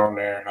going on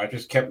there. I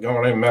just kept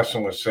going in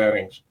messing with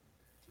settings.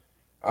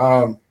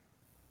 I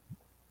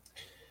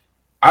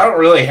don't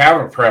really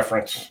have a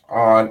preference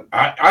on.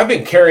 I've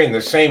been carrying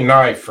the same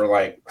knife for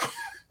like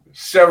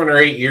 7 or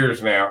 8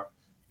 years now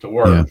to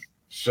work. Yeah.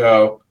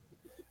 So,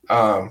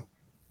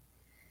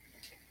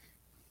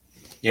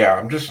 yeah,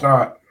 I'm just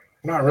not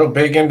real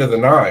big into the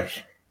knives.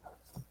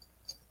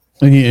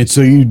 And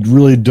so you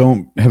really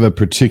don't have a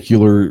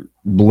particular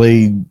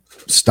blade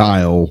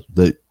style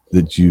that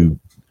you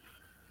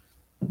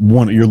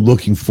want, you're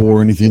looking for,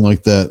 or anything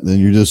like that. Then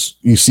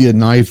you see a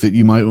knife that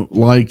you might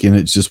like, and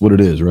it's just what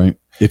it is, right?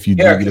 If you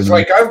because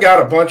like I've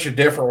got a bunch of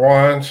different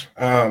ones.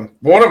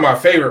 One of my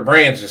favorite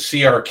brands is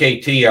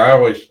CRKT.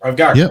 I've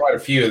got quite a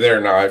few of their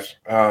knives.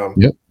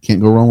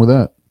 Can't go wrong with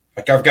that.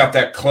 Like I've got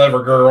that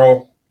Clever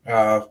Girl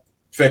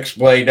fixed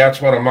blade.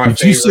 That's one of my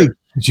favorites.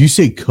 Did you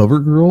say Cover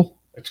Girl?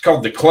 It's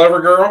called the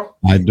Clever Girl.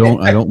 I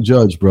don't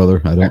judge,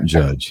 brother. I don't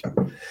judge.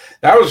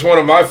 That was one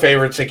of my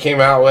favorites they came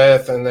out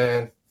with, and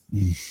then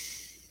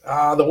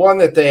the one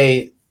that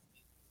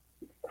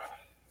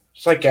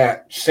it's like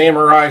that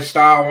samurai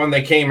style one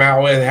they came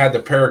out with. It had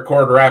the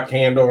paracord wrapped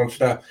handle and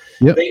stuff.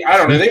 Yep. I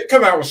don't know. They've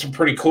come out with some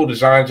pretty cool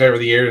designs over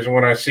the years, and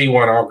when I see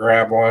one, I'll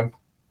grab one.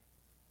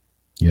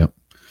 Yep.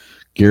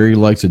 Gary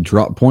likes a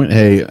drop point.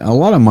 Hey, a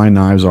lot of my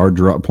knives are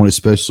drop point,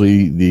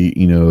 especially the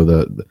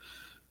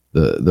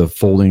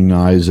folding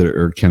knives that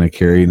are kind of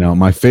carry. Now,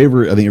 my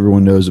favorite, I think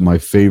everyone knows that my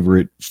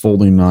favorite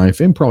folding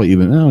knife, and probably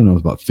even, I don't know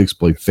about fixed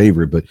blade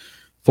favorite, but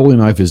folding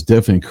knife is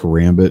definitely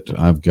Karambit.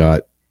 I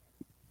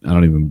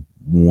don't even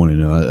want to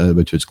know. I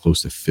bet you it's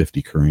close to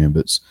 50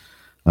 Karambits.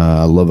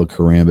 I love a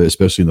Karambit,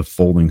 especially in the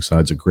folding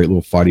side. It's a great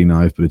little fighting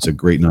knife, but it's a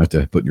great knife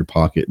to put in your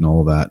pocket and all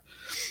of that.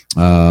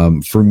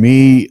 For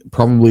me,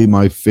 probably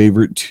my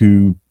favorite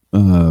two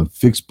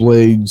fixed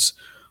blades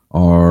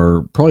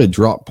are probably a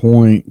drop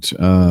point,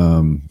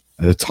 a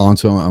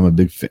Tonto. I'm a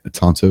big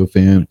Tonto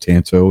fan,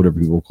 Tanto, whatever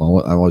people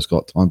call it. I always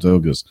call it Tonto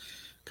because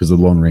of the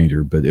Lone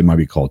Ranger, but it might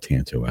be called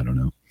Tanto. I don't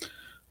know.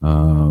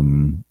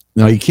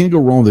 Now, you can't go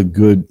wrong with a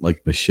good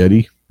like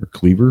machete or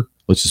cleaver.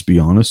 Let's just be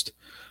honest.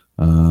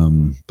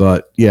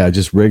 But yeah,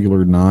 just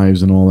regular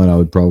knives and all that, I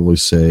would probably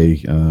say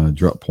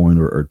drop point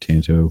or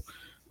Tanto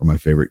are my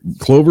favorite.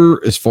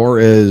 Clover, as far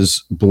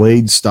as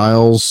blade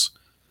styles,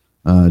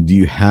 Do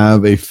you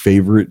have a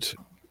favorite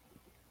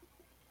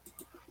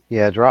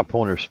Yeah, drop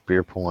point or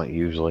spear point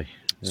usually.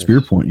 spear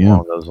It's point? Yeah,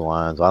 along those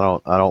lines. I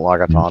don't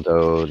like a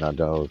tonto, and I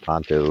don't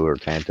tanto or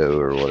tanto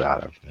or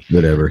whatever.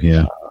 whatever.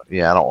 Yeah,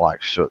 Yeah, I don't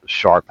like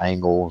sharp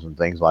angles and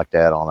things like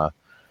that on a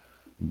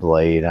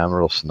blade. I'm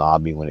real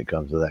snobby when it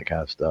comes to that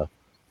kind of stuff.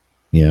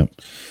 yeah.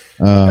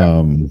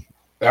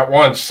 That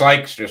one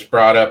Sykes just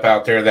brought up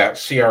out there, that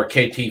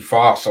CRKT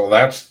Fossil.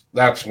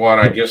 That's one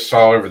I just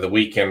saw over the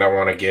weekend. I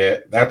want to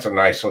get. That's a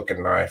nice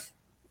looking knife.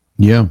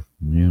 Yeah,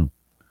 yeah.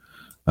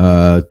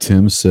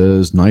 Tim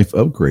says knife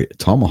upgrade,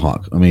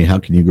 tomahawk. I mean, how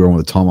can you go wrong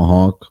with a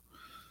tomahawk?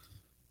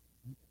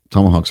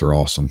 Tomahawks are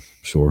awesome.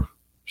 Sure.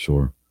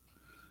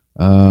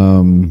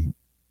 But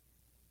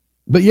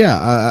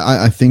yeah,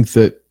 I think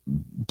that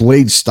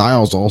blade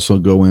styles also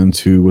go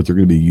into what they're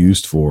going to be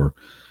used for.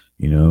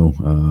 You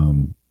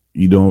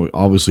don't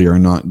obviously are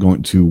not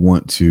going to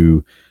want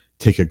to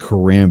take a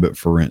karambit,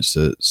 for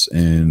instance,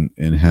 and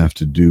have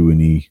to do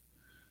any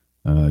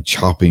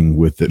chopping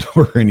with it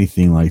or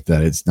anything like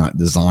that. It's not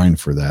designed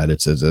for that.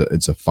 It's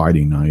a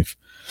fighting knife,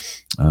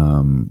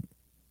 and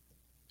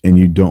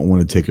you don't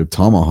want to take a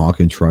tomahawk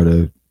and try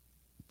to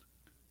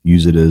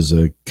use it as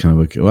a kind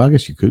of a. Well, I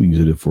guess you could use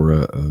it for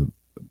a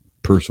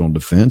personal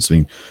defense. I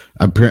mean,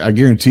 I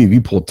guarantee if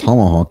you pull a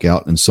tomahawk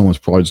out, and someone's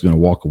probably just going to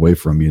walk away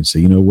from you and say,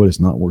 you know what, it's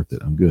not worth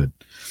it. I'm good.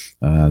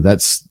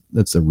 That's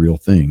a real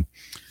thing.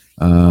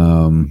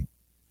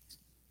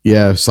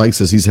 Yeah, Sykes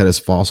says he's had his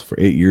Fossil for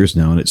 8 years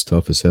now, and it's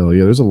tough as hell.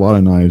 Yeah, there's a lot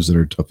of knives that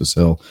are tough as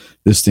hell.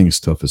 This thing's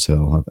tough as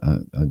hell.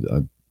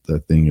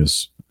 That thing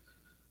it's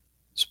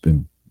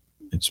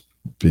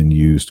been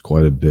used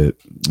quite a bit.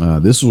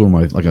 This is one of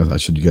my, like I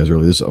showed you guys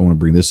earlier. I want to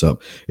bring this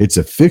up. It's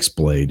a fixed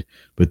blade,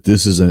 but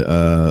this is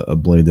a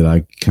blade that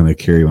I kind of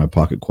carry in my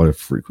pocket quite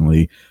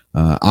frequently.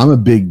 I'm a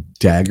big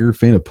dagger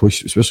fan of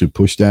especially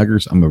push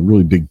daggers. I'm a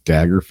really big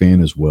dagger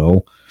fan as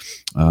well.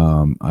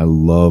 I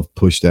love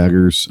push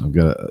daggers. I've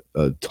got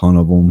a ton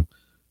of them,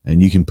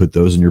 and you can put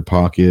those in your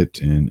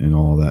pocket and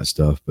all that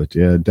stuff. But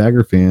yeah,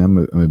 dagger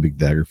fan. I'm a big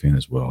dagger fan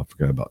as well. I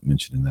forgot about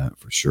mentioning that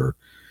for sure.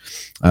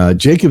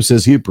 Jacob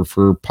says he would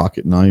prefer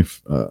pocket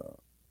knife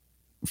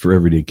for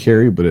everyday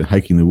carry, but at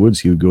hiking the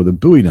woods, he would go with a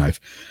Bowie knife.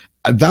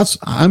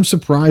 I'm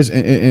surprised,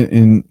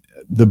 and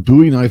the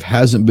Bowie knife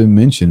hasn't been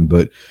mentioned,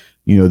 but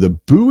the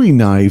Bowie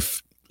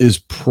knife is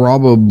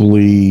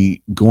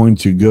probably going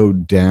to go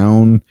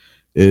down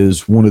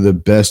as one of the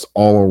best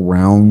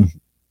all-around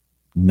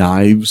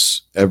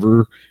knives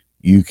ever.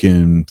 You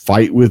can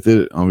fight with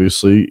it,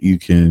 obviously. You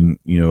can,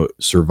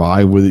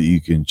 survive with it. You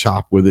can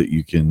chop with it.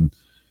 You can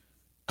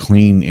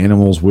clean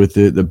animals with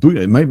it. The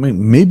Bowie,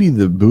 maybe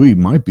the Bowie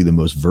might be the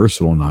most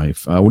versatile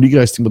knife. What do you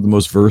guys think about the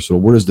most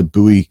versatile? Where does the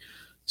Bowie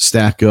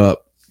stack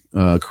up,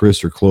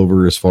 Chris or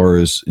Clover, as far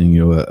as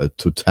a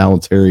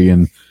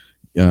totalitarian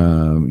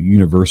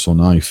universal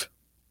knife?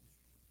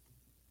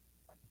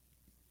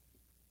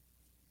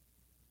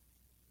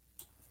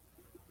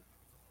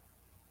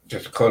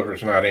 Just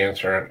Clover's not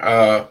answering.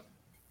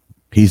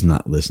 He's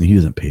not listening. He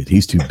doesn't pay.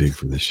 He's too big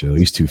for this show.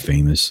 He's too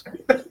famous.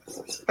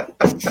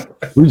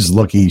 We're just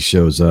lucky he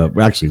shows up.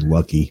 We're actually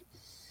lucky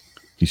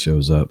he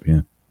shows up.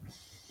 Yeah.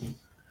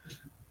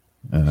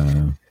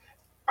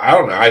 I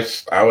don't know.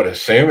 I would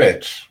assume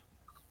it's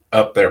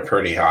up there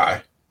pretty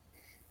high.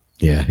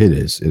 Yeah, it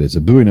is. It is.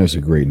 A Bowie knife's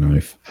a great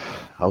knife.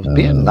 I was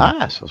being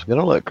nice. I was going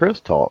to let Chris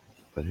talk,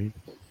 but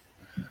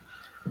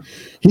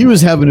he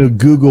was having to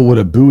Google what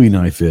a Bowie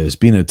knife is.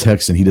 Being a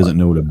Texan, he doesn't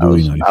know what a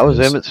Bowie knife is. I was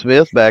Emmett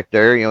Smith back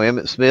there,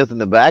 Emmett Smith in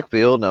the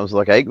backfield, and I was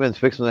like, Aikman's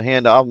fixing to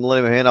hand off and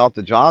let him hand off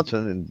to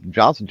Johnson, and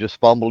Johnson just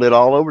fumbled it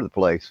all over the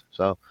place.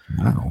 So,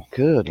 wow.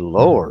 Good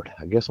Lord.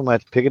 I guess I'm going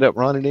to have to pick it up,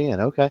 run it in.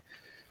 Okay.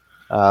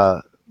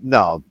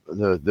 No,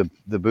 the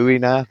Bowie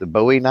knife, the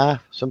Bowie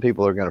knife, some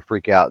people are going to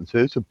freak out and say,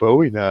 it's a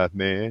Bowie knife,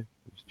 man.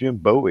 It's Jim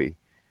Bowie.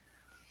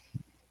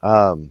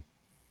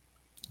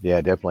 Yeah,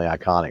 definitely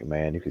iconic,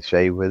 man. You could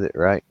shave with it,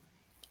 right?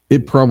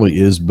 It probably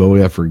is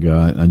Bowie. I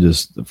forgot. I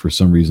just, for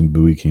some reason,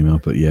 Bowie came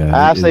up, but yeah.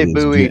 I say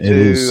Bowie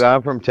too.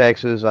 I'm from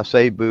Texas. I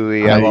say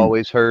Bowie. I've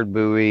always heard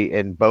Bowie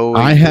and Bowie.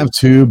 I have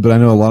too, but I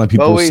know a lot of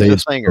people Bowie's say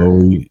it's singer.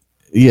 Bowie.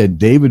 Yeah,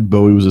 David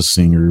Bowie was a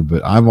singer,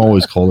 but I've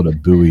always called it a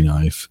Bowie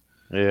knife.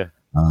 Yeah.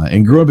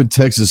 And growing up in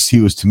Texas,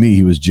 he was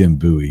Jim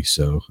Bowie.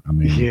 So, I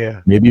mean, yeah,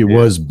 maybe it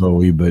was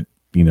Bowie, but,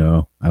 I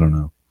don't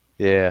know.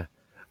 Yeah.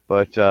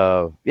 But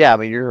yeah, I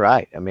mean, you're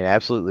right. I mean,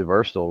 absolutely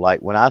versatile.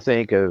 Like when I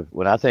think of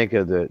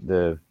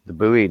the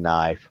Bowie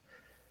knife,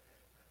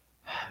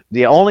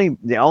 the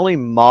only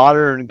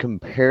modern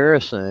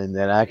comparison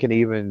that I can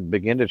even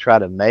begin to try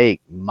to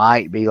make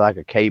might be like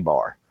a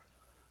K-bar,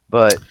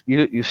 but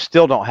you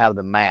still don't have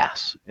the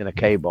mass in a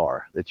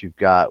K-bar that you've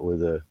got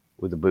with a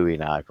Bowie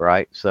knife,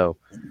 right? So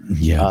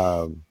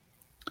yeah,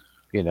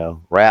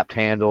 wrapped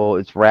handle.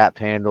 It's wrapped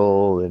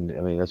handle, and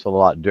I mean that's a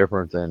lot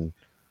different than.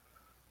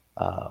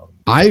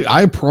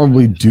 I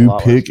probably do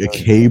pick a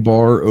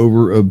K-bar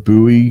over a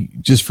Bowie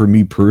just for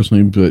me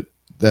personally, but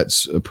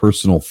that's a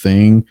personal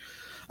thing.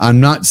 I'm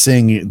not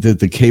saying that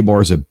the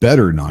K-bar is a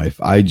better knife.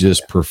 I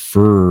just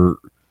prefer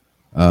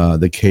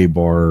the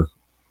K-bar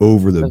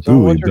over the Depends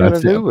on what Bowie. you're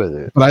going to do with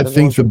it. But I Depends on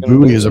think what the you're gonna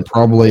Bowie do is with it.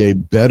 probably a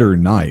better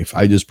knife.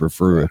 I just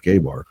prefer a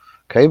K-bar.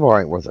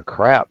 K-bar ain't worth a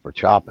crap for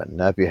chopping.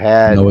 Now,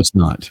 No, it's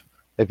not.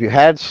 if you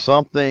had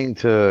something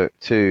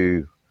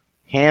to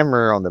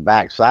hammer on the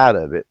back side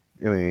of it,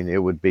 I mean, it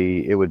would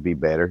be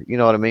better. You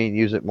know what I mean?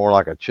 Use it more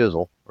like a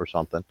chisel or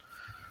something.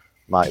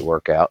 Might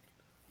work out.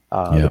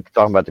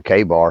 Talking about the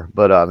K-bar,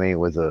 but I mean,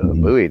 with a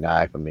Bowie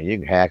knife, I mean, you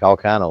can hack all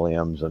kind of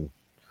limbs and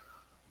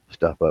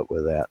stuff up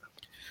with that.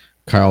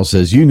 Kyle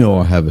says,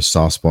 I have a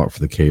soft spot for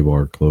the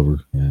K-bar,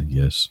 Clover. Yeah,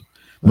 yes.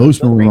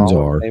 Most Marines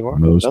are.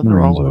 Most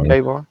Marines are.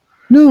 K-bar?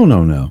 No.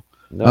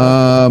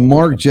 No.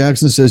 Mark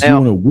Jackson says you Now-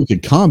 want a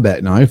wicked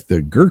combat knife,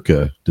 the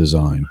Gurkha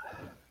design.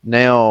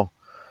 Now,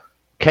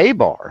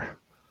 K-bar,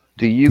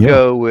 do you Yeah.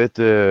 go with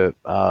the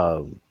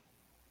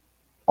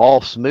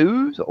all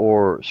smooth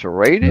or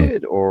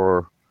serrated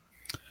or?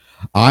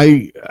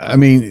 I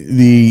mean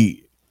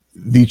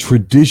the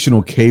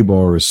traditional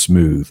K-bar is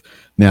smooth.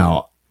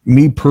 Now,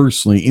 me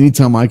personally,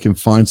 anytime I can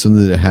find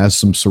something that has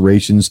some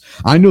serrations,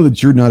 I know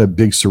that you're not a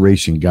big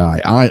serration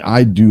guy.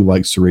 I do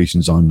like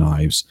serrations on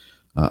knives.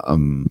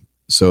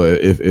 So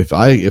if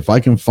I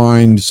can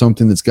find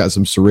something that's got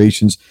some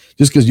serrations,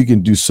 just because you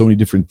can do so many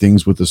different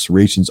things with the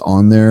serrations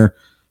on there.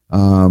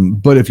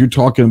 But if you're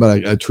talking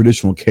about a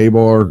traditional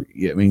K-bar,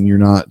 I mean, you're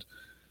not,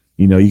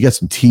 you got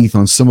some teeth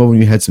on some of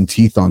them. You had some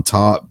teeth on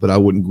top, but I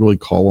wouldn't really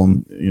call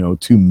them,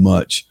 too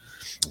much.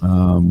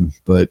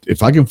 But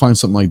if I can find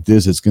something like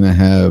this, it's going to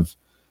have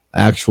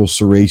actual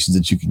serrations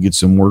that you can get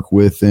some work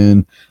with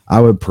in,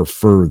 I would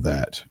prefer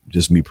that,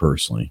 just me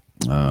personally.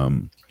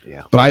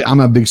 But I'm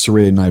a big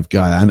serrated knife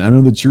guy. I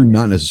know that you're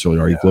not necessarily,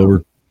 are you,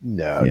 Clover?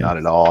 No, not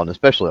at all. And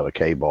especially on a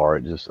K-bar,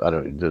 it just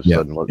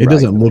doesn't look. It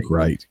doesn't look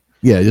right.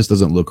 Yeah, it just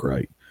doesn't look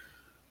right.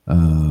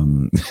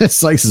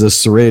 Sykes says a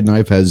serrated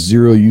knife has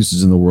 0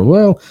 uses in the world.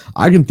 Well,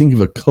 I can think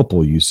of a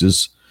couple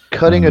uses.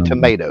 Cutting a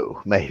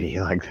tomato, maybe,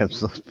 like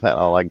that's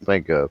all I can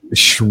think of.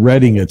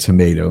 Shredding a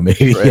tomato,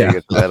 maybe. Shredding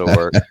a tomato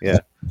work. Yeah,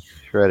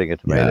 shredding a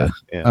tomato.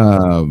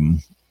 Yeah.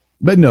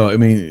 But no, I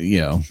mean,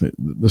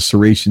 the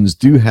serrations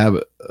do have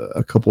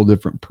a couple of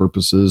different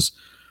purposes,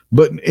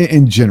 but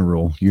in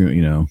general,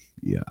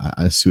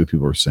 I see what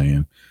people are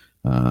saying.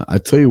 I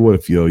tell you what,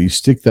 if you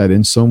stick that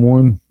in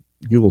someone,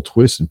 give a little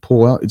twist and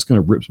pull out, it's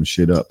going to rip some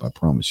shit up. I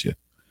promise you.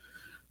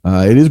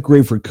 It is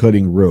great for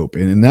cutting rope,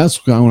 and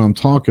that's what I'm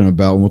talking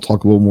about. And we'll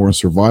talk a little more on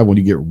survival. When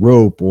you get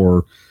rope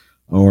or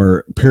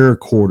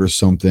paracord or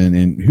something,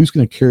 and who's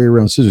going to carry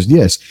around scissors?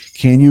 Yes,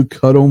 can you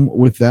cut them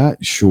with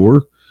that?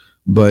 Sure,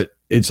 but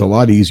it's a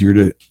lot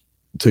easier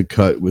to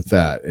cut with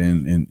that,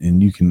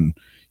 and you can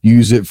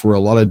use it for a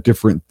lot of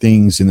different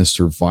things in the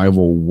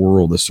survival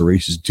world. The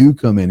serrations do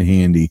come in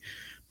handy.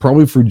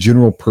 Probably for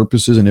general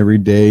purposes and every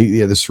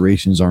day, the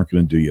serrations aren't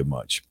going to do you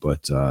much.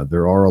 But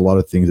there are a lot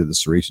of things that the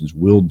serrations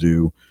will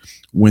do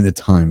when the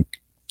time,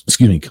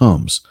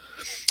 comes.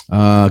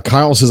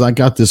 Kyle says, I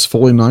got this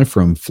Foley knife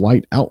from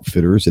Flight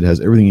Outfitters. It has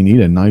everything you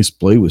need: a nice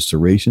blade with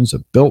serrations, a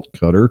belt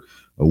cutter,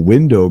 a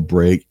window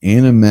brake,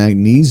 and a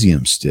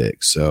magnesium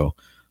stick. So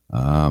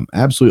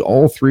absolutely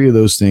all 3 of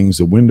those things,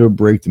 the window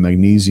brake, the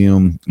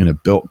magnesium, and a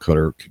belt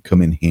cutter, could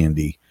come in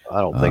handy.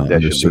 I don't think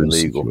that should be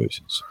legal.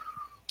 Situations.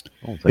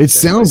 It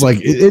sounds like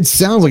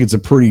it's a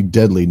pretty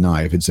deadly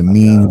knife. It's a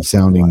mean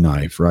sounding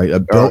knife, right? A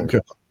belt.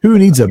 Who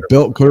needs a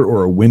belt cutter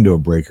or a window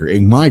breaker?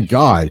 And my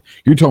God,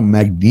 you're talking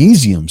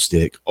magnesium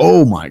stick.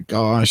 Oh my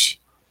gosh!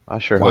 I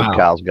sure hope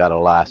Kyle's got a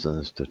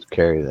license to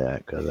carry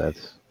that, because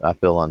I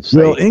feel unsafe.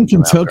 Well, in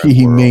Kentucky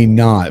he may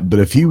not, but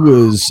if he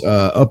was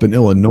up in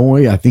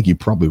Illinois, I think he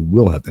probably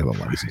will have to have a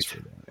license for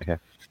that. Yeah.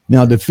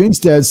 Now, Defense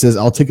Dad says,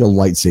 "I'll take a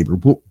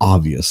lightsaber." Well,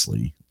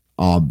 obviously.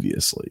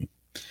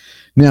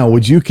 Now,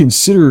 would you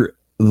consider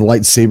the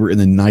lightsaber in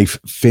the knife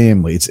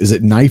family? Is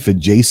it knife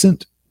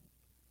adjacent?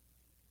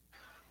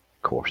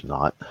 Of course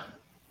not.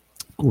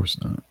 Of course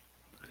not.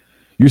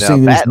 You're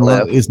saying that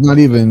it's not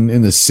even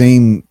in the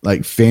same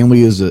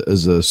family as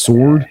a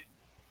sword?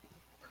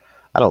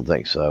 I don't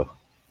think so.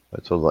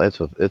 It's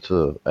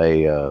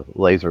a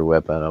laser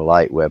weapon, a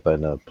light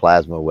weapon, a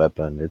plasma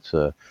weapon. It's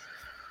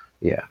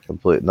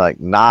complete. Like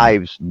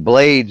knives,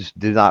 blades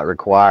do not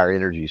require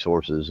energy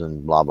sources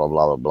and blah blah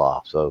blah blah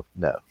blah. So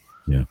no.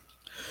 Yeah.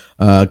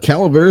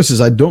 Calavera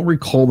says, I don't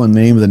recall the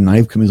name of the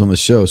knife companies on the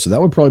show, so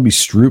that would probably be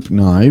Stroop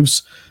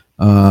Knives.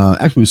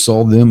 Actually, we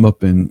saw them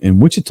up in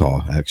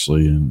Wichita,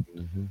 actually. And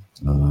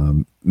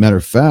matter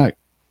of fact,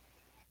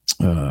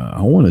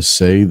 I want to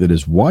say that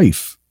his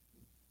wife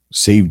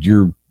saved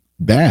your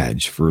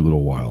badge for a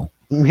little while.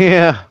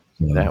 Yeah,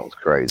 that was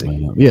crazy.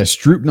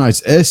 Stroop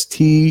Knives,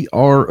 STROUP.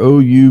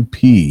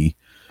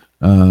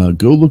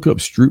 Go look up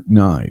Stroop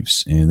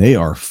Knives, and they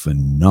are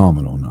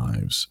phenomenal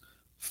knives.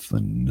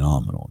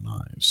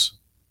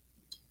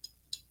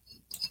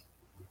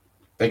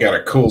 They got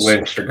a cool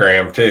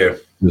Instagram too.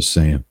 Just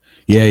saying.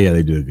 Yeah,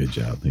 they do a good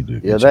job.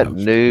 That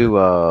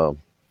new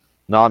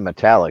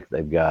non-metallic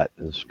they've got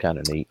is kind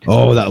of neat.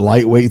 Oh, that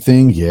lightweight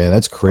thing? Yeah,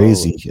 that's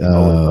crazy.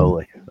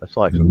 Holy. That's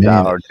like some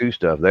Die Hard 2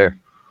 stuff there.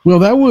 Well,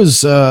 that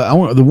was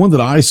the one that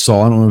I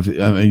saw. I don't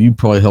know if you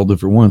probably held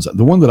different ones.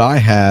 The one that I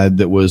had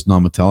that was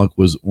non-metallic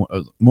was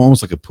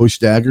almost like a push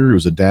dagger. It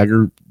was a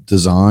dagger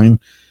design.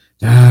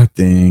 That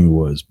thing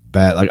was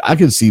bad. Like I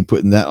could see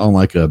putting that on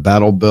like a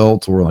battle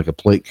belt or like a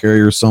plate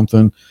carrier or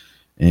something.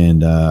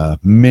 And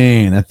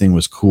man, that thing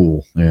was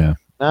cool. Yeah.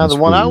 Now the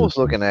one I was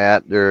looking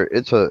at,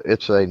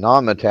 it's a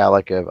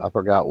non-metallic. I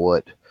forgot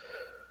what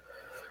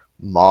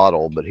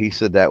model, but he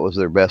said that was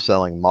their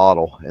best-selling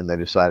model, and they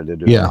decided to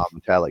do a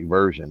non-metallic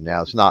version.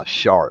 Now it's not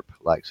sharp,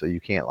 like so you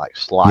can't like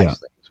slice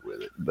things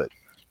with it. But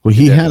well,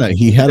 he had a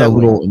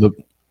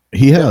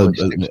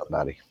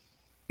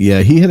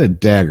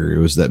dagger. It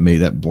was that made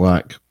that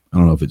black. I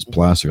don't know if it's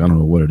plastic. I don't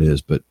know what it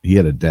is, but he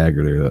had a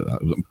dagger there.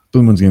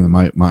 Boomman's game.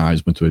 My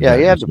eyes went to a dagger.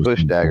 He had the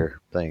push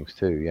dagger things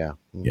too. Yeah.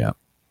 Yeah.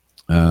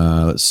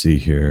 Let's see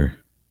here.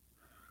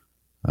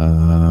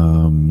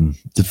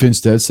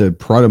 Defense Dad said,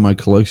 pride of my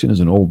collection is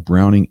an old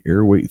Browning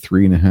Airweight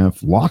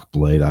 3.5 lock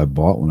blade I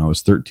bought when I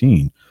was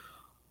 13.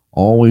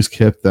 Always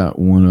kept that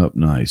one up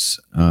nice.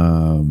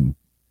 Rob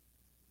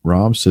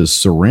says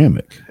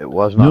ceramic. It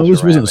was not. No,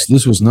 this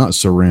was not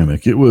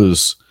ceramic. It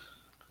was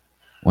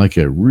like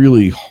a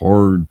really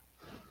hard.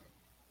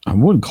 I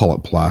wouldn't call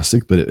it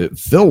plastic, but it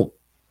felt.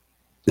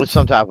 With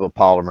some type of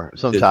polymer, I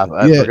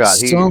forgot.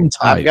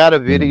 I've got a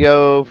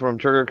video from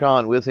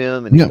TriggerCon with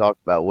him, and he talked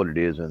about what it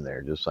is in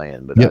there. Just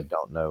saying, but I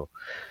don't know.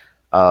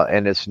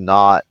 And it's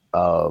not.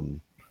 I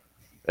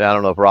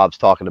don't know if Rob's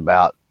talking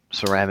about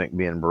ceramic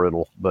being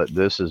brittle, but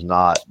this is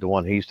not the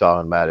one he's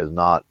talking about. Is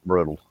not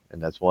brittle,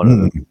 and that's one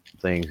of the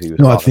things he was.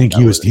 No, I think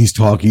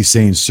he's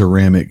saying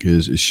ceramic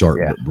is sharp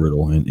but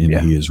brittle, and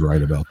he is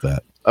right about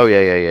that. Oh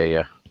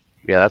yeah.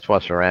 That's why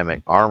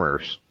ceramic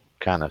armor's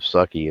kind of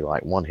sucky.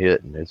 Like one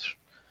hit, and it's.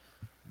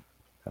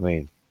 I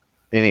mean,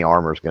 any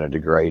armor is going to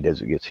degrade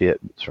as it gets hit.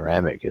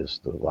 Ceramic is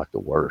like the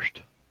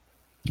worst.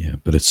 Yeah,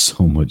 but it's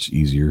so much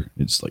easier.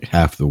 It's like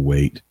half the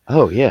weight.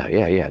 Oh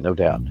yeah, no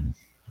doubt.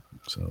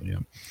 So yeah.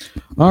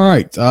 All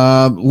right,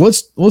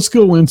 let's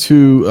go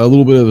into a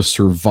little bit of a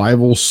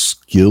survival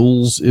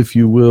skills, if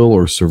you will,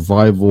 or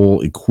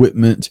survival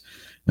equipment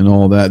and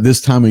all that.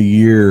 This time of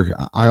year,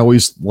 I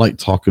always like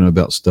talking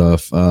about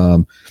stuff,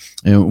 and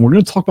we're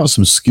going to talk about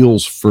some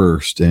skills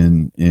first.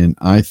 And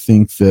I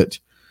think that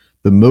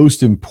the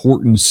most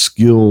important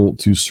skill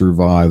to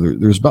survive,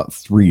 there's about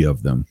 3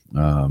 of them.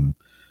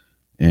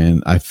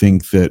 And I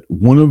think that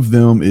one of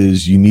them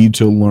is you need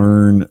to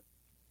learn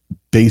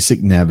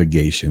basic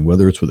navigation,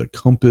 whether it's with a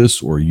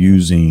compass or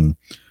using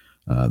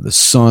the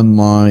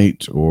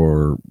sunlight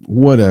or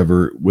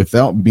whatever,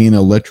 without being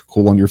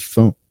electrical on your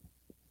phone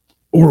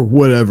or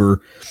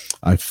whatever.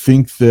 I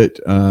think that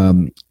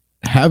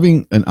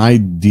having an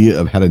idea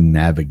of how to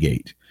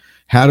navigate,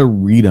 how to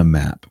read a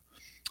map,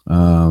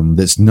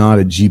 that's not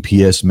a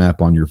GPS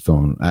map on your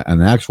phone,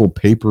 an actual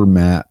paper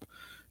map,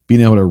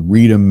 being able to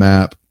read a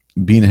map,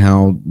 being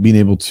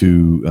able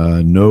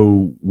to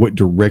know what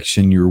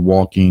direction you're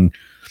walking.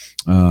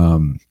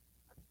 And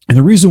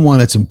the reason why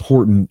that's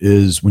important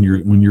is when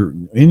you're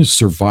in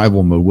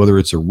survival mode, whether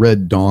it's a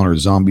Red Dawn or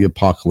zombie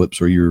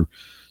apocalypse, or you're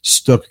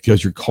stuck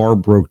because your car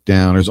broke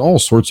down, there's all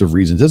sorts of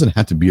reasons. It doesn't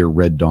have to be a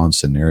Red Dawn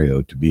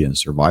scenario to be in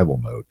survival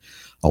mode.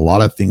 A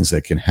lot of things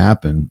that can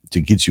happen to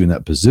get you in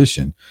that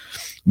position.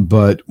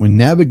 But when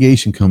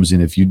navigation comes in,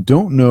 if you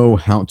don't know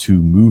how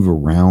to move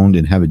around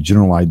and have a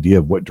general idea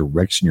of what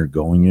direction you're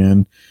going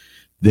in,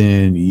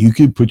 then you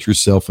could put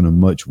yourself in a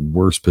much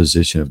worse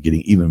position of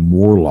getting even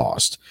more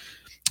lost.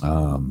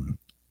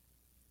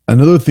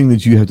 Another thing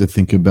that you have to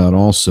think about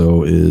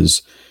also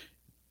is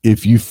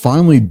if you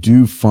finally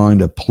do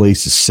find a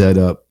place to set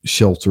up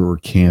shelter or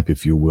camp,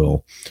 if you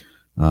will,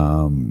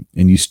 and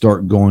you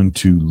start going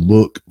to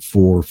look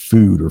for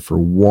food or for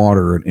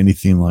water and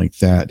anything like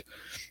that,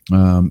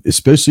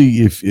 especially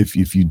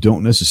if you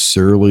don't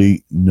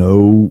necessarily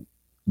know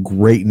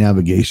great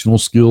navigational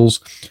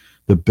skills,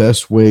 the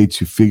best way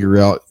to figure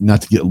out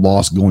not to get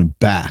lost going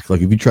back,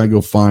 like if you try to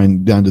go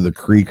find down to the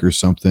creek or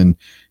something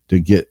to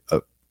get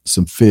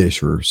some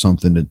fish or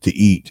something to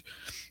eat,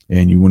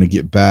 and you want to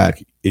get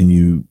back and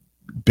you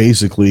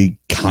basically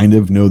kind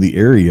of know the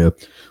area,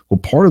 well,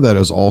 part of that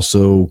is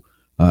also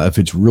if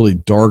it's really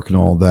dark and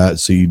all that,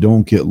 so you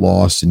don't get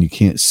lost and you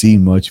can't see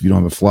much if you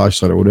don't have a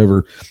flashlight or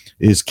whatever,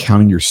 is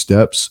counting your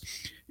steps.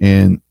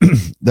 And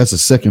that's the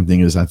second thing,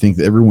 is I think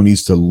that everyone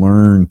needs to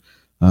learn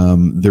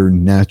their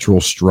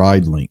natural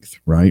stride length,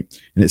 right?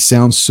 And it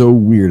sounds so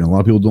weird, and a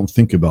lot of people don't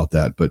think about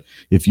that, but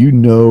if you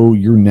know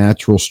your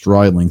natural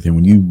stride length, and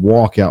when you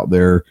walk out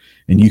there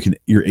and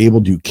you're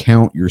able to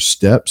count your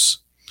steps,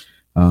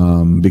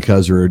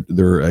 because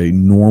they're a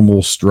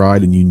normal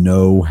stride, and you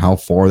know how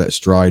far that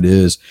stride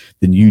is,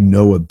 then you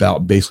know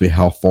about basically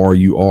how far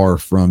you are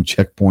from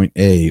checkpoint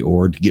A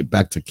or to get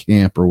back to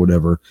camp or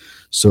whatever.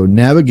 So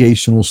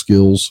navigational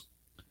skills,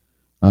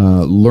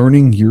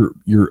 learning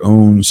your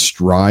own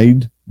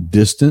stride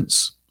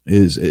distance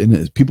is,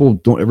 and people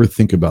don't ever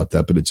think about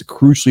that, but it's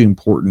crucially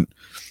important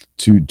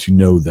to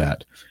know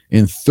that.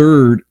 And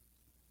third,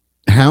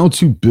 how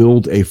to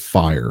build a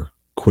fire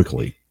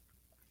quickly.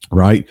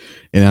 right?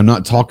 And I'm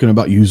not talking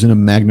about using a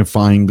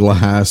magnifying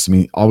glass. I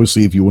mean,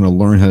 obviously, if you want to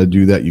learn how to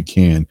do that, you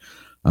can.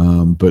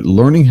 But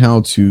learning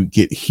how to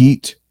get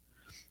heat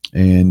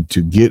and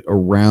to get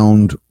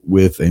around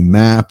with a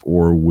map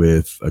or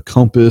with a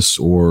compass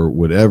or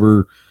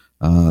whatever,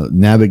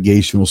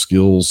 navigational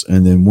skills.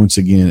 And then once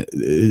again,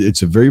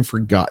 it's a very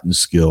forgotten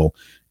skill,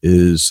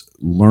 is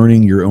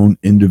learning your own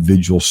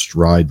individual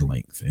stride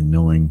length and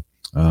knowing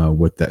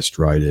what that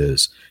stride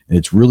is. And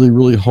it's really,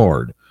 really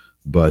hard,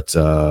 but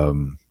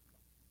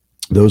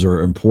those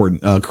are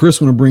important. Chris,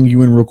 I want to bring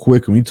you in real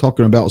quick. When we're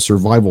talking about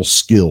survival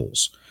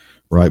skills,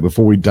 right,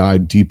 before we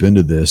dive deep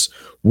into this,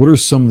 what are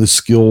some of the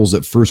skills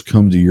that first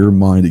come to your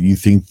mind that you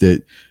think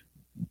that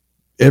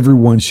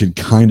everyone should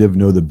kind of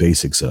know the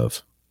basics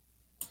of?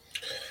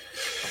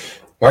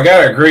 Well, I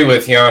got to agree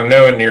with you on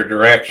knowing your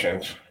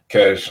directions,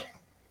 because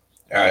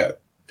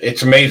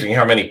it's amazing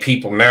how many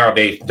people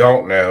nowadays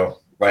don't know,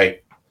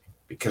 like,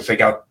 because they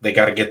got to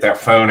get that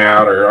phone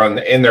out or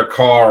in their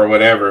car or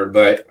whatever.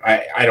 But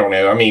I don't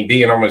know. I mean,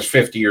 being almost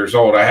 50 years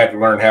old, I had to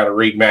learn how to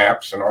read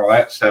maps and all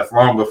that stuff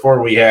long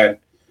before we had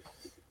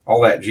all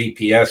that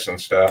GPS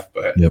and stuff.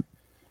 But yep.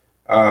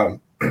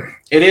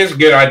 It is a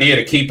good idea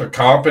to keep a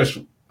compass,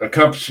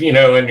 you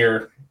know, in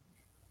your.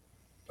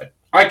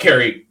 I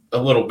carry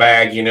a little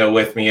bag, you know,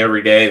 with me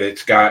every day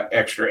that's got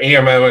extra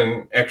ammo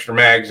and extra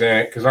mags in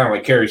it, because I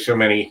only carry so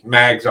many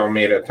mags on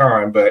me at a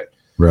time. But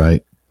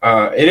right.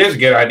 It is a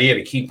good idea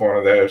to keep one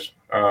of those.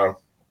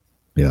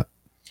 Yeah.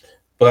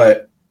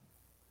 But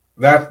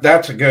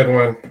that's a good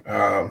one.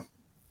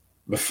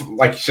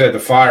 Like you said, the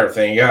fire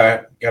thing, you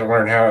got to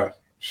learn how to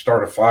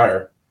start a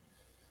fire.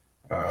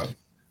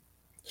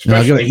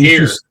 Especially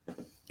here.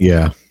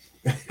 Yeah.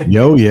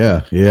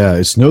 Yeah.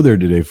 It snowed there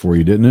today for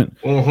you, didn't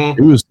it?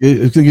 Mm-hmm. It's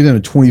going to get down to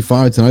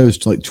 25 tonight. It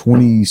was like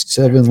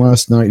 27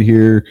 last night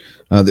here.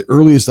 The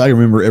earliest I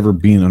remember ever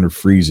being under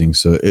freezing.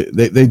 So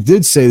they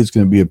did say it's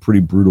going to be a pretty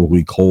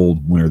brutally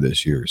cold winter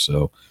this year.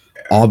 So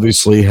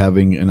obviously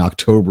having an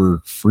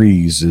October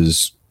freeze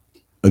is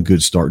a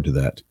good start to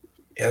that.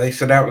 Yeah, they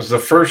said that was the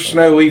first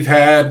snow we've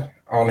had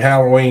on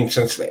Halloween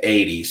since the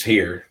 80s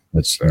here.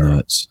 That's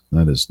nuts.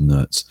 That is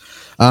nuts.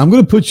 I'm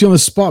going to put you on the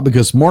spot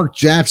because Mark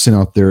Jackson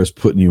out there is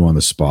putting you on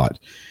the spot.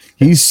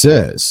 He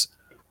says,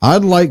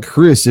 I'd like,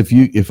 Chris,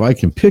 if I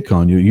can pick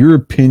on you, your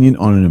opinion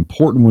on an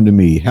important one to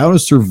me: how to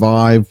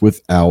survive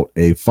without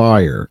a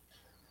fire.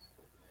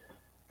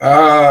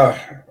 I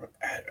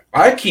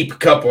keep a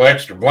couple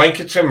extra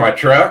blankets in my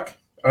truck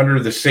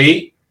under the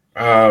seat.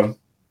 I've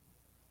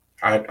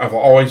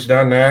always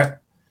done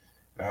that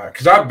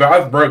because I've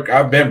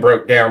been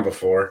broke down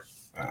before.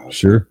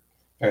 Sure.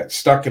 I got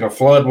stuck in a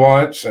flood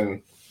once,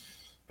 and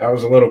that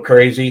was a little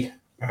crazy.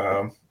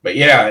 But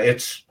yeah,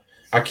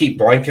 I keep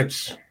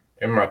blankets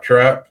in my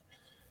truck.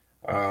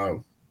 I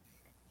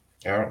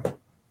don't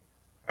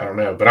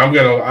know, but I'm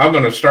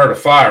gonna start a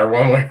fire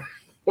one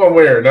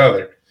way or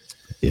another.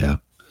 Yeah.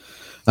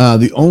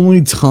 The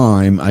only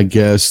time I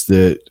guess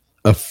that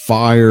a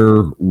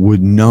fire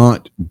would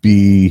not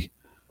be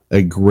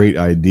a great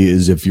idea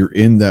is if you're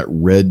in that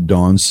Red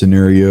Dawn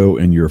scenario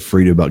and you're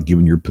afraid about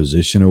giving your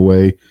position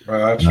away.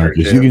 That's true,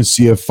 because you can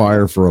see a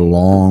fire for a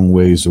long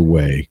ways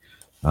away.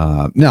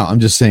 Now, I'm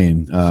just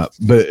saying,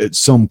 but at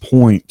some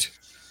point,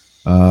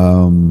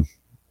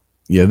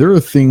 there are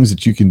things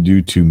that you can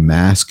do to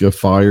mask a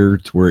fire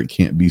to where it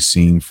can't be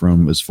seen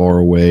from as far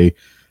away.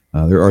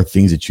 There are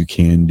things that you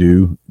can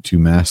do to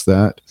mask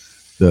that.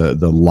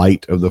 The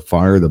light of the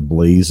fire, the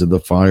blaze of the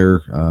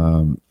fire,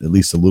 at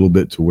least a little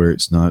bit to where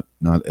it's not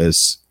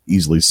as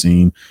easily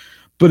seen.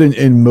 But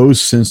in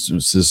most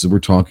instances, we're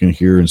talking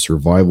here in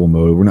survival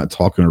mode. We're not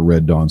talking a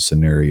Red Dawn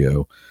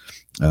scenario.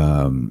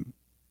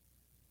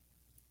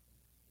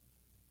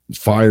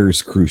 Fire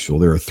is crucial.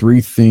 There are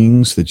three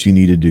things that you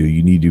need to do.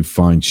 You need to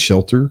find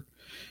shelter,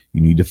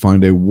 you need to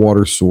find a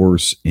water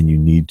source, and you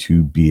need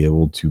to be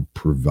able to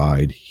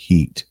provide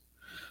heat.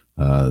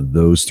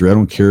 Those three, I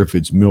don't care if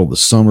it's middle of the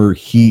summer,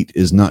 heat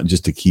is not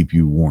just to keep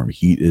you warm.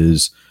 Heat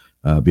is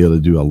be able to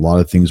do a lot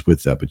of things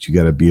with that, but you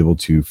got to be able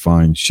to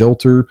find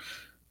shelter,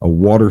 a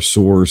water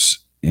source,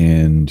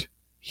 and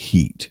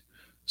heat.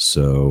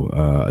 So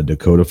a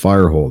Dakota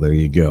fire hole, there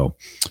you go.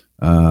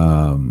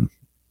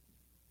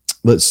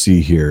 Let's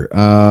see here.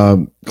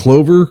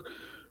 Clover,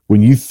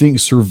 when you think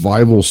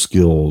survival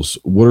skills,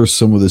 what are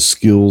some of the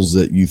skills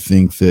that you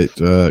think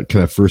that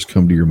kind of first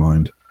come to your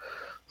mind?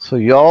 So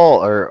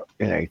y'all are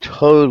in a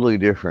totally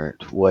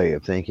different way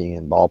of thinking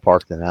and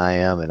ballpark than I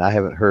am, and I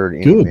haven't heard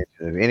any mention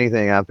of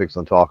anything I'm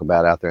fixing to talk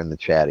about out there in the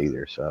chat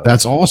either. So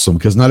that's awesome,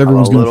 because not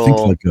everyone's going to think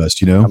like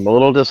us, you know. I'm a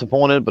little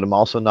disappointed, but I'm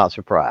also not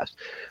surprised.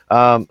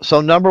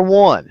 So number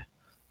one,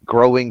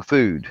 growing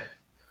food.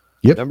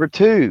 Yep. Number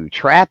two,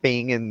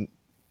 trapping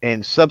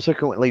and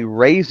subsequently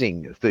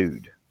raising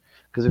food.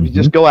 Because if you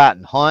just go out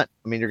and hunt,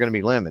 I mean, you're going to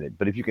be limited.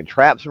 But if you can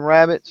trap some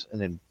rabbits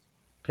and then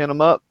pin them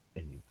up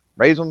and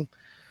raise them,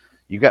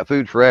 you got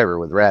food forever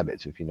with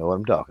rabbits, if you know what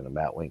I'm talking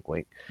about. Wink,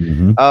 wink.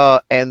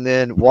 And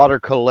then water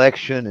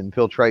collection and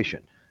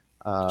filtration.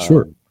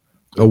 Sure.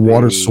 A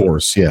water be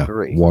source, yeah.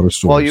 3. Water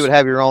source. Well, you would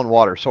have your own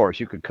water source.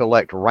 You could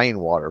collect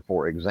rainwater,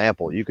 for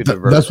example. You could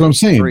divert That's what I'm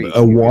saying. creek.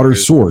 A water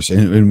source,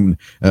 and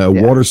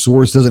water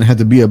source doesn't have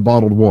to be a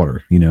bottled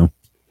water.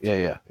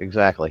 Yeah,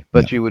 exactly.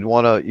 But you would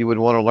want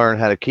to learn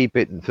how to keep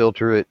it and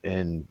filter it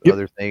and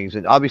other things.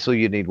 And obviously,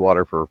 you need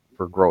water for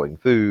growing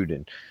food,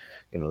 and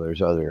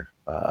there's other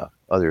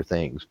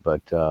things.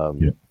 But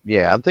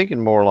I'm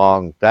thinking more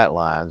along that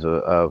lines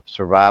of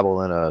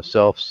survival in a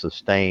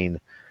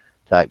self-sustained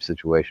type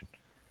situation.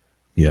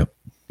 Yep.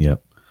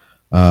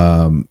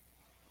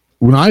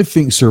 When I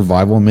think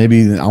survival,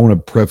 maybe I want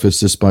to preface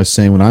this by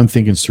saying when I'm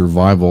thinking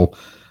survival,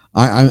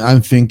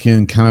 I'm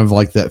thinking kind of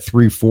like that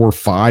 3, 4,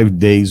 5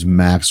 days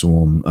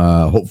maximum.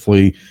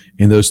 Hopefully,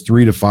 in those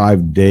 3 to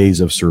 5 days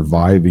of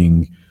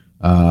surviving,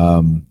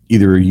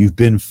 either you've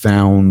been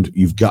found,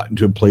 you've gotten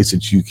to a place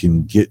that you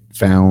can get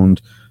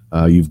found,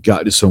 you've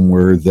got to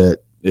somewhere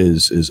that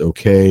is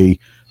okay.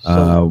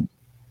 And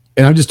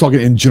I'm just talking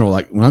in general,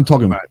 like when I'm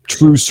talking about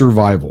true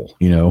survival,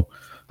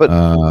 But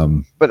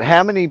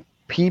how many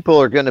people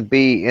are going to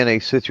be in a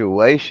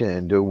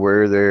situation to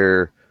where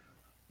they're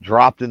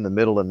dropped in the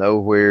middle of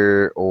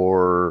nowhere,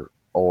 or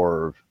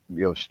what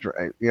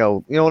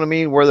I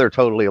mean, where they're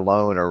totally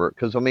alone? Or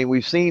because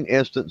we've seen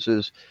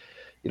instances.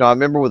 I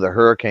remember with a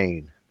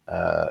hurricane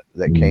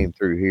that came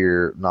through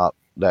here not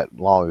that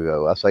long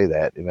ago. I say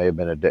that it may have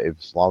been it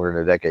was longer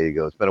than a decade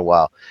ago. It's been a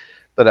while,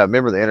 but I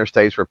remember the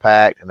interstates were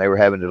packed and they were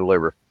having to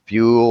deliver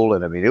fuel,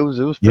 and it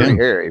was pretty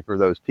hairy for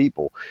those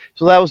people.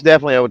 So that was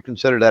definitely, I would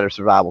consider that a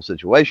survival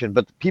situation.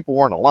 But the people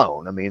weren't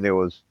alone. There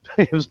was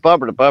it was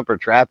bumper to bumper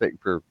traffic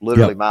for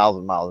literally miles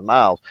and miles and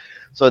miles.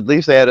 So at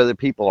least they had other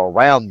people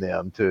around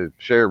them to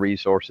share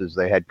resources.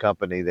 They had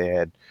company. They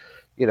had,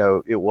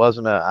 it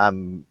wasn't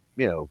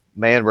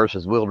man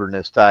versus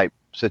wilderness type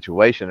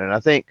situation. And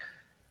I think,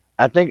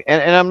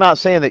 and I'm not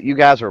saying that you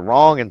guys are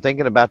wrong, and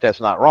thinking about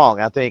that's not wrong.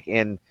 I think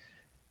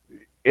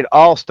it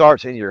all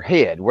starts in your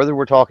head, whether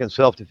we're talking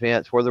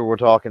self-defense, whether we're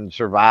talking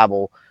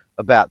survival,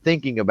 about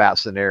thinking about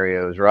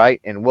scenarios,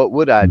 right? And what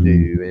would I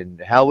do,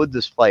 and how would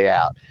this play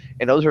out?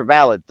 And those are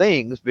valid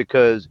things,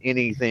 because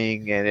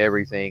anything and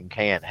everything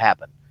can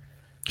happen.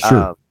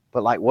 Sure.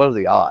 But like, what are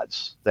the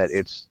odds that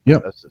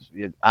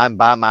I'm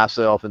by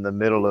myself in the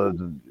middle of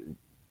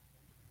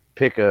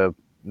pick a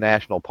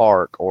national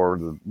park or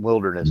the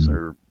wilderness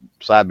or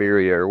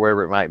Siberia or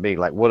wherever it might be?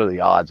 Like, what are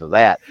the odds of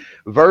that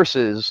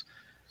versus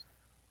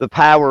the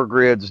power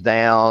grid's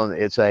down?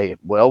 With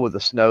the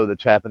snow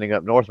that's happening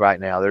up north right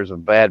now, there's a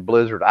bad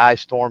blizzard, ice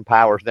storm,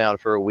 power's down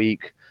for a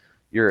week.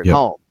 You're at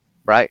home,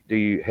 right?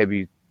 Have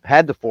you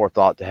had the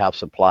forethought to have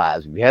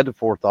supplies? Have you had the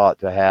forethought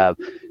to have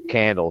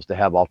candles, to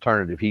have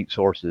alternative heat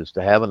sources,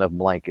 to have enough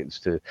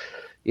blankets, to,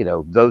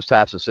 those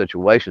types of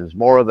situations?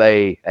 More of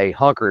a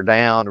hunker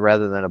down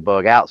rather than a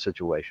bug out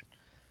situation.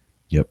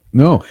 Yep.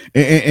 No.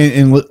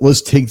 And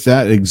let's take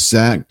that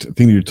exact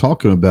thing you're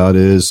talking about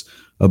is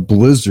a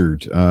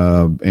blizzard,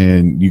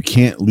 and you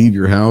can't leave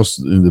your house,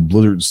 and the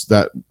blizzard's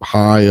that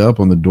high up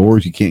on the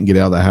doors, you can't get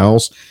out of the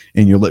house,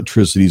 and your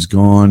electricity's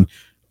gone.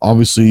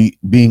 Obviously,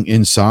 being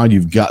inside,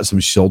 you've got some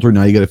shelter.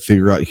 Now you got to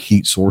figure out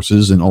heat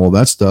sources and all of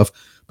that stuff.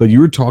 But you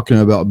were talking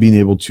about being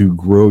able to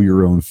grow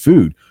your own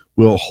food.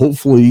 Well,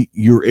 hopefully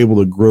you're able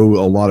to grow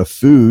a lot of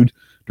food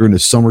during the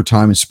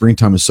summertime and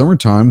springtime and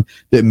summertime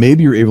that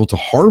maybe you're able to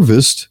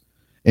harvest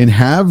and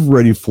have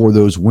ready for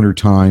those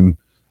wintertime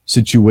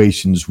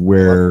situations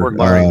where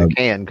the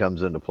can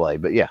comes into play.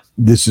 But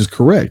this is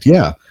correct.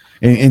 Yeah.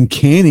 And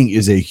canning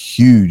is a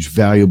huge,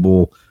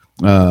 valuable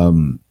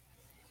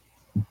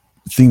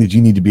thing that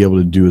you need to be able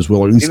to do as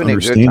well, or at least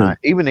understand.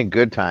 Even in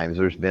good times,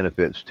 there's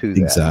benefits to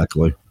that.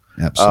 Exactly.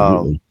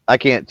 Absolutely. I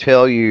can't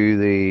tell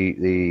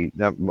you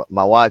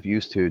my wife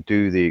used to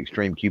do the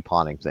extreme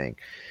couponing thing,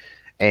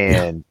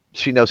 and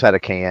she knows how to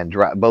can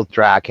both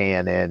dry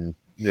can and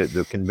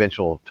the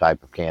conventional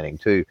type of canning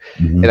too.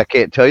 And I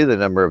can't tell you the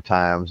number of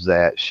times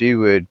that she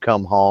would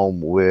come home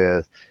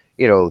with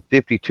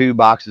 52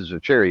 boxes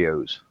of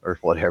Cheerios or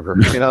whatever,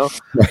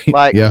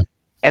 Right.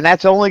 And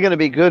that's only going to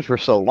be good for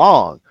so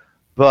long,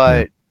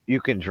 but you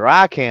can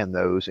dry can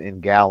those in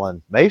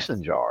gallon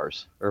mason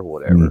jars or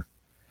whatever.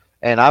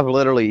 And I've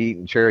literally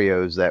eaten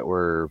Cheerios that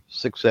were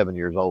 6-7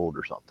 years old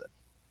or something,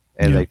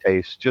 and they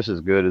taste just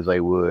as good as they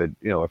would,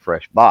 a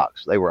fresh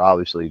box. They were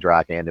obviously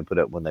dry canned and put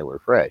up when they were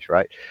fresh,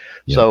 right?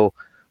 So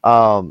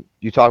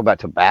you talk about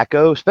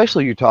tobacco,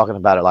 especially you're talking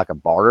about it like a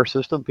barter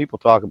system. People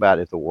talk about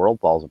if the world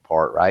falls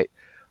apart, right?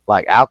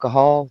 Like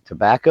alcohol,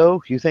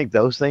 tobacco, you think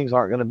those things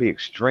aren't going to be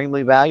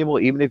extremely valuable,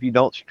 even if you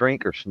don't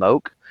drink or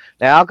smoke?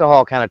 Now,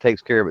 alcohol kind of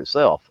takes care of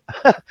itself,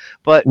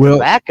 but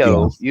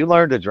tobacco, you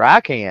learn to dry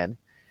can,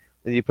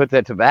 and you put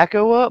that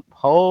tobacco up.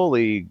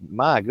 Holy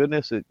my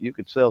goodness! You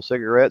could sell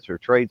cigarettes or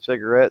trade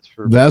cigarettes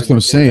for. That's what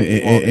I'm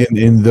saying. And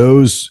in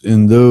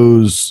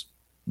those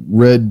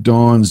Red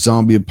Dawn,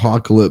 zombie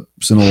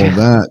apocalypse, and all of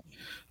that,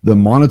 the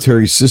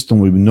monetary system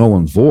would be null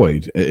and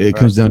void. It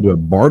comes down to a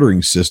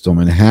bartering system,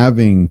 and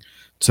having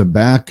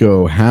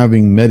tobacco,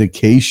 having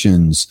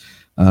medications,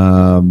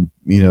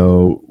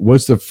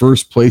 What's the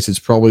first place it's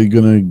probably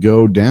going to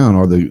go down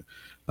are the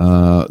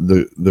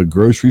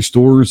grocery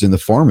stores and the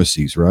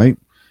pharmacies, right?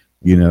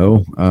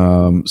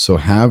 So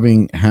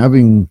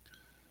having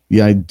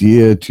the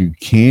idea to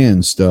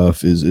can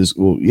stuff is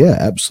well, yeah,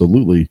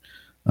 absolutely.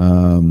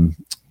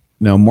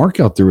 Now, Mark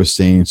out there was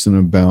saying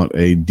something about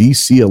a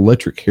DC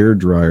electric hair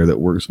dryer that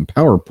works in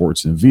power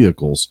ports in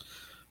vehicles,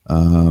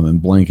 and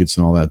blankets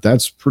and all that.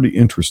 That's pretty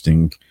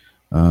interesting.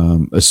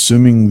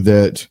 Assuming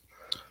that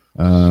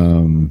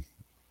you're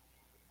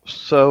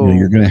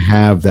going to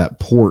have that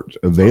port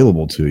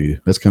available to you.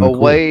 That's kind of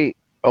cool.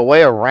 A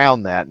way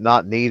around that,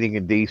 not needing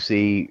a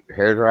DC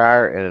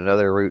hairdryer, and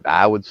another route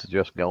I would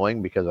suggest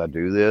going, because I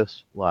do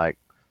this, like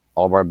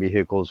all of our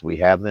vehicles, we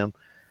have them,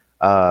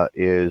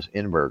 is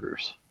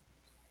inverters.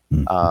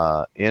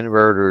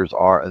 Inverters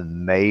are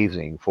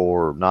amazing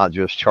for not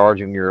just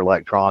charging your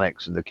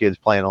electronics and the kids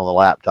playing on the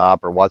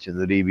laptop or watching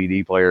the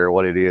DVD player or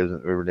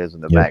whatever it is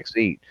in the back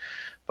seat,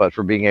 but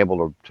for being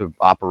able to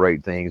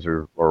operate things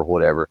or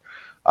whatever.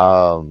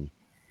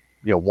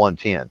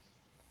 110,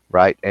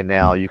 right? And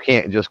now you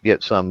can't just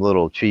get some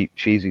little cheap,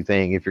 cheesy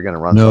thing if you're going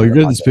to run. No, you're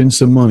going to spend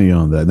some money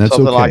on that. That's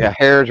something okay. Like a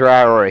hair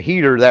dryer or a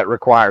heater that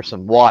requires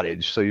some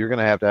wattage. So you're going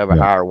to have a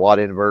higher watt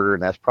inverter,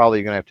 and that's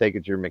probably going to have to take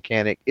it to your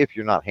mechanic if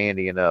you're not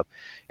handy enough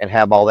and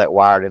have all that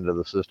wired into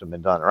the system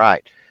and done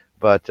right.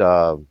 But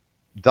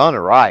done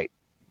right,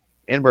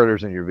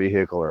 inverters in your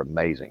vehicle are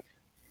amazing.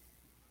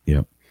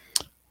 Yep.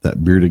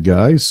 That bearded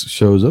guy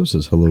shows up,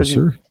 says, hello,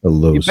 sir.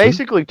 Hello, you sir.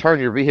 Basically turn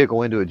your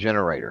vehicle into a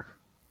generator.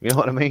 You know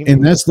what I mean?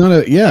 And that's not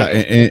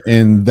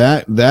and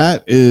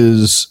that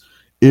is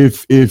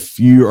if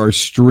you are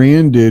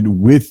stranded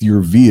with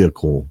your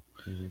vehicle,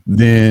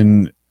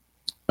 then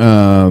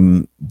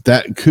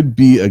that could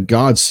be a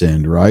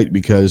godsend, right?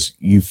 Because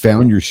you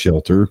found your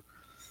shelter.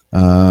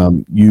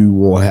 You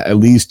will at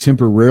least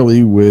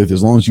temporarily, with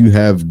as long as you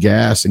have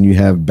gas and you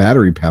have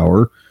battery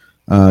power,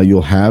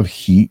 you'll have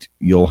heat,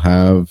 you'll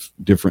have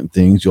different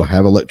things, you'll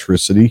have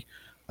electricity,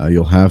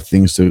 you'll have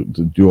things to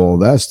do all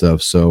that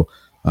stuff. So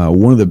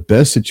one of the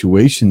best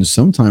situations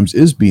sometimes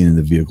is being in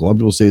the vehicle. A lot of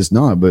people say it's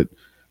not, but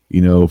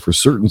for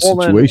certain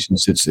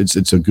situations,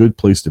 it's a good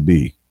place to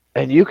be.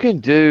 And you can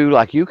do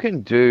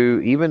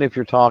even if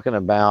you're talking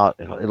about,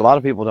 a lot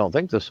of people don't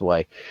think this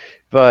way,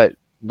 but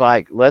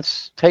like,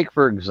 let's take,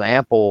 for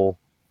example,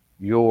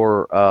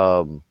 your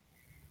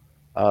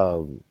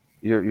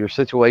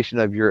situation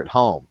of you're at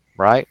home,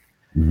 right?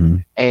 Mm-hmm.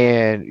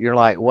 And you're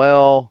like,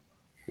 well,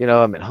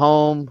 I'm at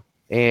home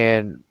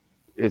and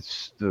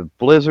it's the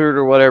blizzard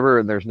or whatever,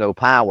 and there's no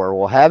power.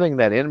 Well, having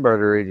that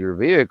inverter in your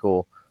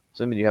vehicle,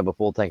 assuming you have a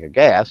full tank of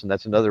gas, and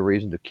that's another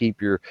reason to keep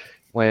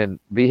when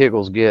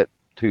vehicles get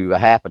to a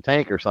half a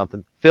tank or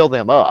something, fill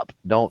them up.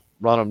 Don't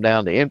run them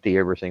down to empty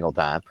every single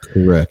time.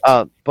 Correct.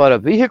 But a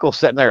vehicle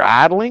sitting there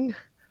idling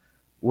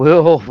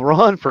will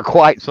run for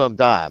quite some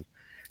time.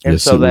 And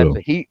yes, so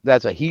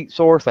that's a heat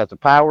source, that's a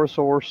power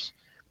source.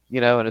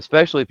 And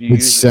especially if you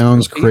it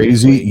sounds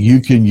crazy. You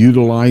can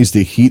utilize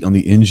the heat on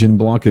the engine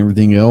block and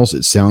everything else.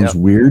 It sounds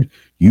weird.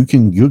 You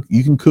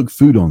can cook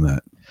food on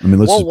that. I mean,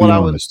 let's just be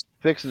honest.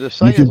 Fixing to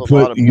say you can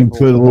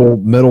put a little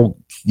metal,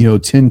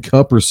 tin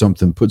cup or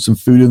something, put some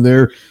food in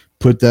there,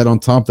 put that on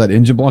top of that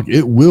engine block.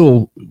 It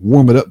will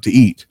warm it up to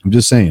eat. I'm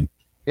just saying.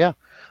 Yeah.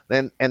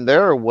 And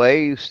there are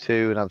ways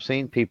to, and I've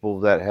seen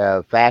people that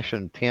have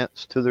fashioned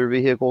tents to their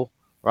vehicle,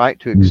 right,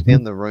 to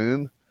extend the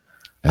room.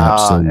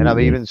 Absolutely. And I've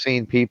even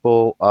seen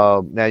people,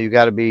 now you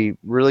got to be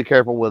really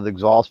careful with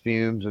exhaust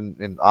fumes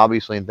and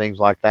obviously and things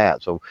like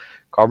that. So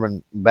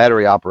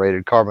battery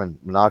operated carbon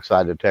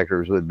monoxide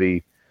detectors would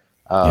be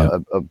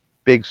a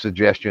big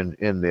suggestion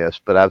in this.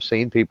 But I've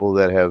seen people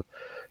that have,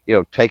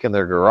 taken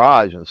their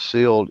garage and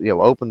sealed,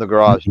 opened the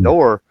garage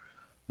door,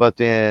 but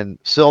then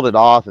sealed it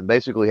off and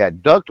basically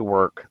had duct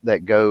work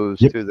that goes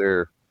to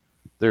their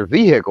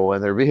vehicle,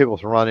 and their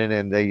vehicle's running,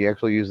 and they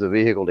actually use the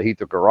vehicle to heat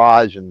the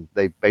garage, and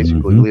they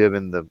basically live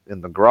in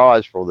the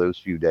garage for those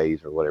few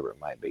days or whatever it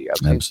might be.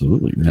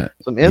 Absolutely.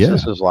 Some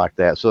instances like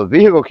that. So a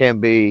vehicle can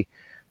be,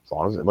 as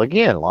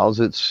long as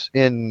it's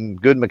in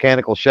good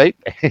mechanical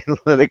shape, and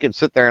they can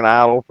sit there and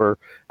idle for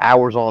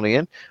hours on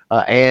end,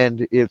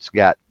 and it's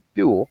got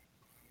fuel.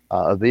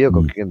 A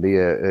vehicle can be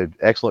an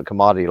excellent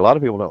commodity. A lot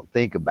of people don't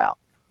think about.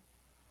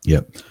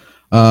 Yep.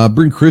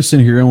 Bring Chris in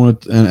here. I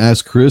want to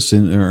ask Chris,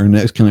 and our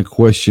next kind of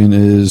question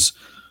is,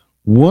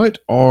 what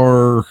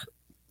are,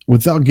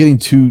 without getting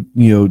too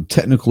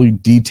technically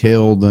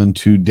detailed and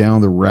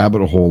down the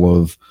rabbit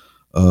hole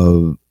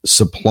of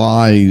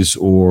supplies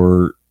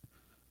or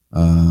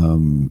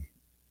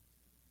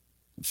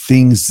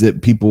things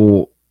that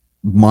people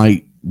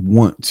might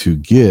want to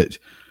get,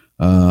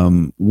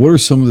 what are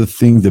some of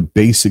the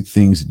basic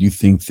things that you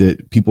think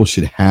that people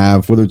should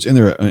have, whether it's in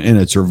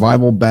a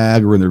survival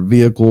bag or in their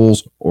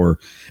vehicles or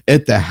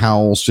at the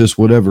house, just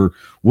whatever?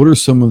 What are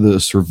some of the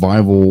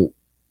survival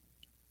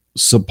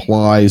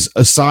supplies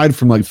aside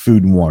from like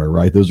food and water,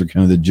 right? Those are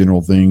kind of the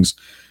general things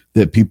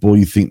that people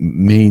you think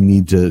may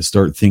need to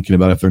start thinking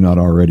about if they're not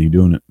already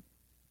doing it.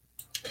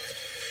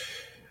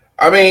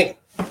 I mean,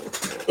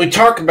 we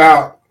talk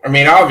about, I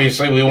mean,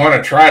 obviously we want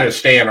to try to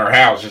stay in our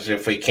houses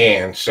if we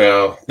can.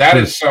 So that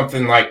is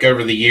something like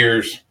over the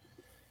years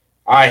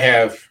I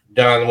have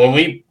done. When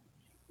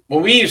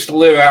we used to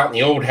live out in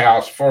the old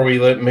house before we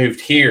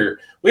moved here,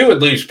 we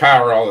would lose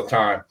power all the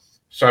time.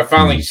 So I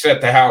finally set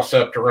the house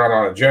up to run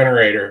on a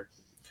generator.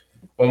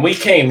 When we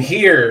came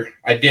here,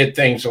 I did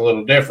things a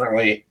little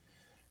differently.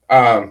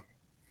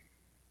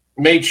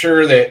 Made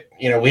sure that,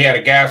 we had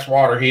a gas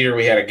water heater,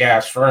 we had a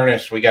gas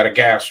furnace, we got a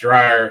gas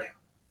dryer.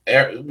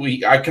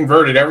 I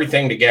converted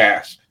everything to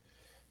gas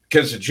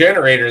because the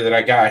generator that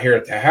I got here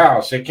at the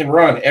house, it can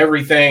run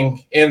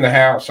everything in the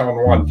house on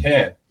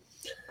 110.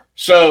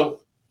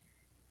 So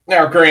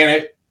now,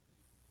 granted,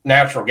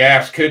 natural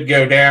gas could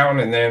go down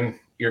and then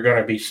you're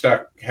going to be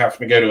stuck having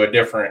to go to a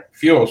different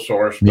fuel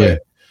source.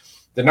 But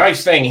the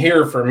nice thing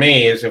here for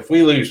me is if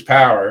we lose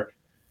power,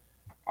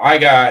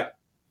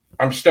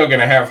 I'm still going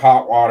to have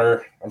hot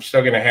water. I'm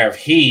still going to have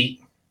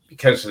heat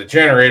because the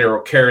generator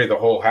will carry the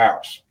whole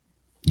house.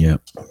 Yeah.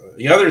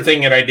 The other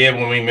thing that I did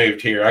when we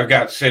moved here, I've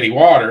got city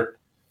water,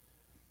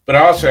 but I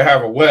also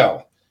have a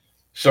well.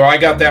 So I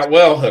got that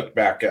well hooked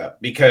back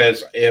up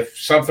because if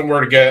something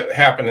were to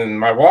happen and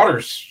my water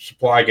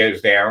supply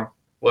goes down,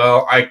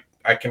 well, I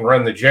can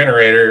run the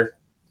generator,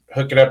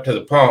 hook it up to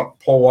the pump,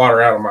 pull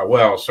water out of my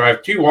well. So I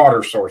have 2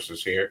 water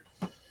sources here.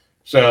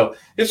 So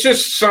it's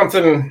just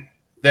something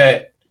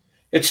that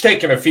it's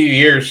taken a few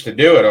years to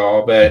do it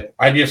all, but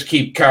I just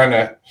keep kind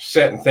of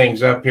setting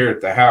things up here at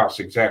the house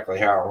exactly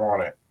how I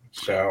want it.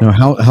 So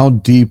now, how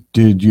deep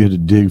did you have to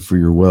dig for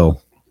your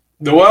well?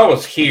 The well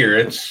was here.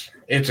 It's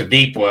a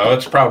deep well.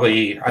 It's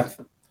probably I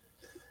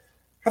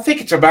think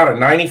it's about a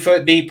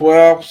 90-foot deep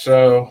well,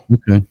 so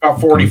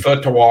about 40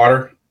 foot to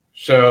water.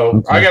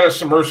 So I got a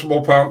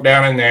submersible pump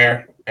down in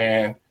there,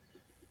 and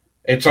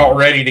it's all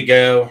ready to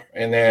go.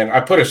 And then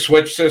I put a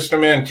switch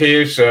system in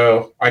too,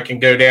 so I can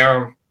go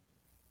down,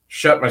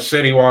 shut my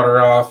city water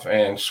off,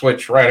 and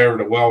switch right over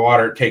to well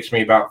water. It takes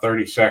me about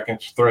 30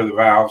 seconds, throw the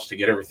valves to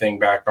get everything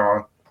back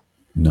on.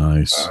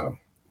 Nice.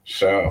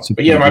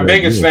 But yeah, my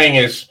biggest thing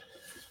is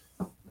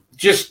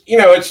just,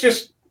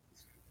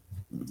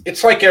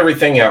 it's like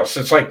everything else.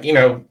 It's like,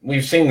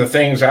 we've seen the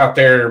things out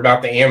there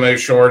about the ammo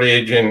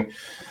shortage, and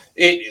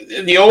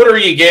the older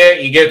you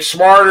get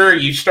smarter.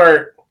 You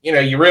start,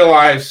 you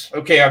realize,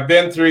 okay, I've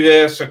been through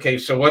this. Okay,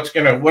 so what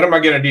am I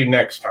going to do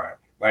next time?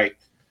 Like,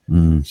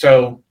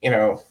 so,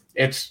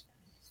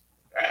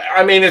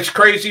 it's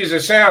crazy as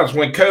it sounds.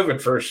 When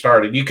COVID first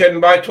started, you couldn't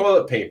buy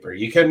toilet paper.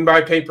 You couldn't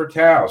buy paper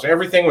towels.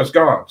 Everything was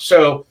gone.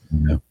 So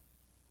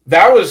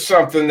that was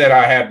something that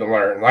I had to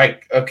learn.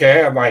 Like,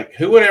 okay, I'm like,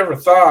 who would ever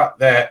thought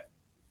that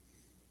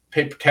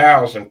paper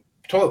towels and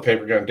toilet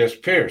paper are going to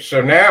disappear?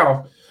 So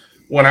now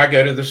when I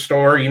go to the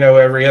store,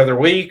 every other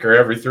week or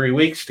every 3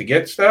 weeks to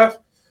get stuff,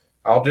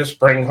 I'll just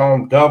bring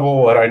home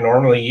double what I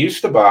normally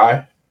used to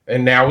buy.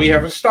 And now we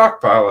have a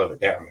stockpile of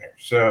it down there.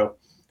 So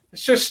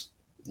it's just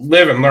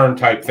live and learn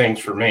type things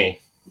for me.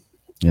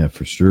 Yeah,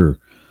 for sure.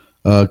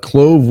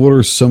 Clove, what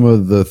are some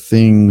of the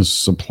things,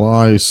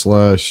 supply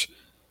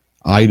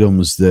 /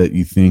 items that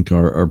you think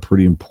are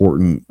pretty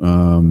important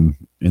in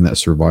that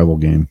survival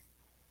game?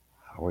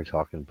 Are we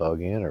talking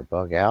bug in or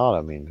bug out?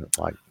 I mean,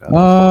 like,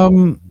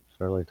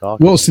 really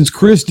talking. Well, since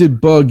Chris did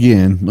bug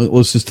in,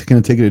 let's just kind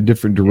of take it a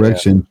different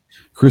direction. Yeah.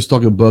 Chris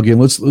talking bug in.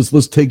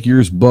 Let's take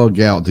yours bug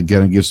out to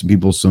kind of give some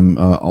people some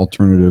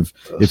alternative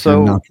if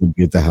you're not going to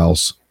be at the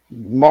house.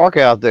 Mark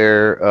out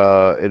there,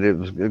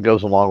 it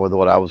goes along with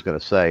what I was going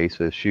to say. He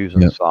says shoes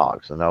and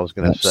socks, and I was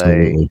going to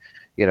say,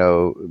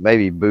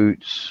 maybe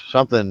boots,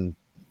 something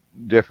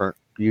different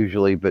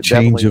usually, but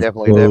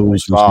definitely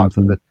socks.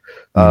 But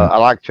I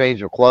like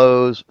change of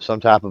clothes,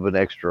 some type of an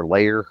extra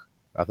layer,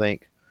 I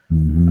think.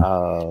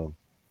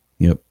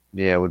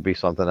 Yeah, it would be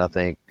something I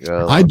think.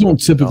 I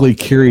don't typically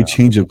carry a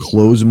change of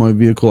clothes in my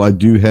vehicle. I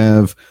do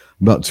have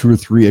about 2 or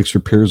 3 extra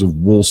pairs of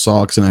wool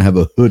socks, and I have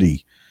a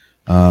hoodie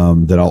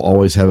that I'll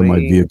always have in my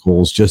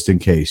vehicles just in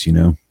case,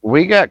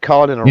 We got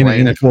caught in a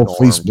rainstorm.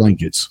 Fleece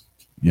blankets.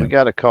 Yeah. We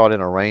got caught in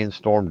a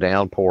rainstorm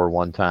downpour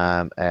one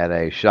time at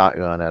a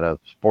shotgun at a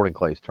sporting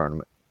clays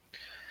tournament.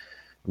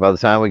 By the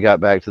time we got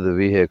back to the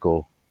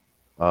vehicle,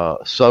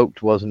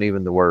 soaked wasn't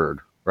even the word,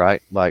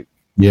 right? Like,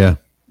 yeah.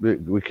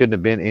 We couldn't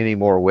have been any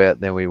more wet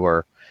than we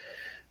were.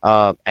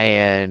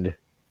 And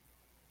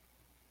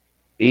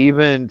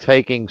even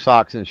taking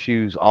socks and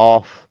shoes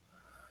off,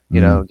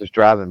 just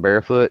driving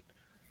barefoot,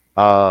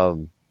 by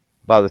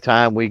the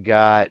time we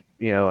got,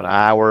 an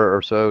hour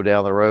or so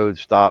down the road,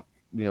 stopped,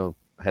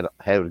 had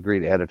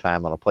agreed ahead of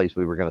time on a place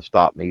we were going to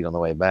stop and eat on the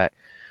way back.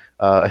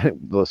 It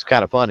was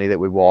kind of funny that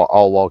we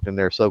all walked in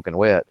there soaking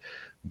wet.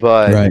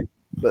 But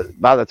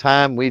by the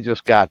time we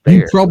just got there,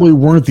 you probably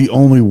weren't the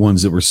only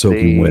ones that were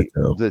soaking wet,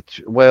 though.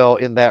 Well,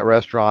 in that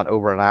restaurant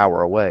over an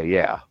hour away,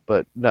 yeah.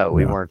 But no,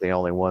 we weren't the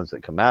only ones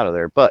that come out of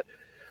there. But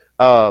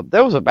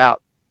there was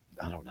about,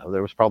 I don't know,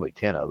 there was probably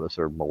 10 of us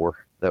or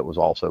more that was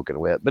all soaking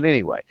wet. But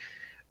anyway,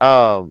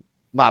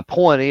 my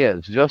point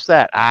is just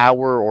that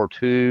hour or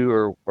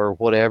two or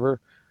whatever,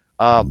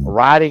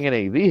 riding in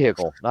a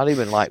vehicle, not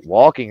even like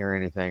walking or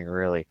anything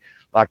really,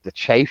 like the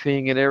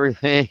chafing and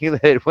everything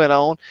that went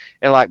on.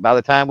 And like by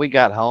the time we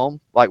got home,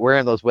 like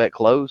wearing those wet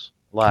clothes,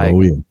 like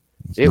Oh yeah,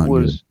 it's it not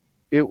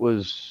good.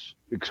 was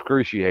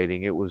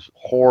excruciating. It was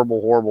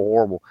horrible, horrible,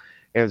 horrible.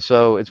 And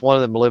so it's one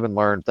of them live and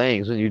learn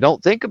things. And you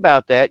don't think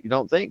about that. You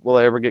don't think we'll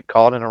ever get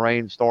caught in a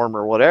rainstorm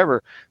or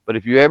whatever. But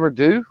if you ever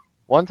do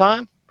one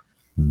time,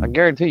 I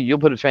guarantee you'll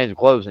put a change of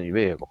clothes in your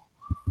vehicle.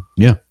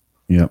 Yeah.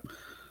 Yeah,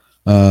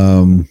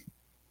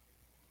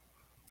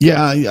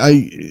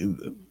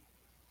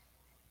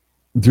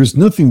 there's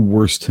nothing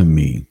worse to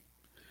me,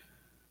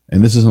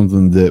 and this is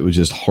something that was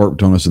just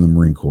harped on us in the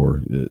Marine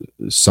Corps: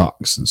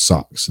 socks and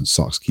socks and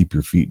socks. Keep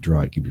your feet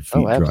dry. Keep your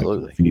feet dry. Keep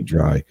your feet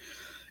dry.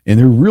 And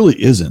there really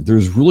isn't.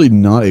 There's really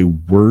not a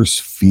worse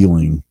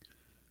feeling.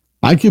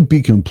 I could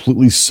be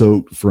completely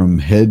soaked from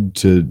head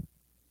to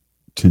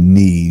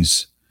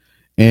knees,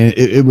 and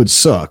it would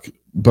suck,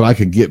 but I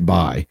could get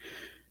by.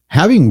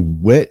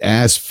 Having wet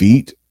ass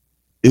feet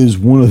is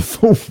one of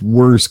the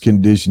worst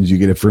conditions you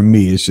get. For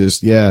me, it's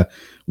just,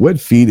 wet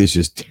feet is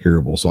just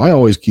terrible. So I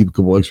always keep a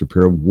couple extra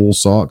pair of wool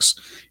socks,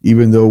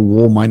 even though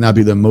wool might not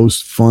be the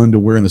most fun to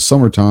wear in the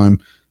summertime.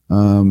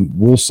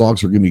 Wool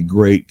socks are going to be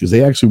great because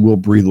they actually will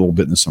breathe a little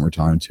bit in the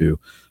summertime too.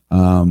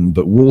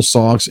 But wool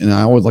socks, and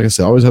I always, like I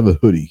said, I always have a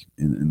hoodie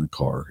in the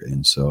car.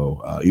 And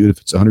so even if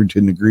it's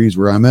 110 degrees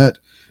where I'm at,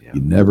 you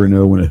never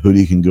know when a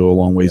hoodie can go a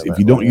long ways. If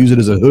you don't use it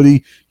as a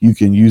hoodie, you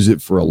can use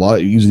it for a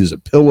lot. You use it as a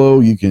pillow.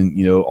 You can,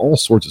 all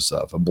sorts of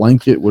stuff, a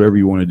blanket, whatever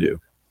you want to do.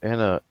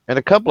 And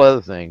a couple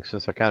other things,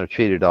 since I kind of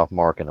cheated off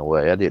Mark in a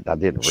way. I didn't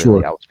really.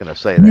 Sure. I was going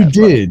to say that. You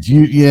did.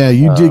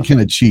 You did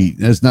kind of cheat.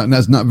 That's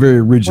not very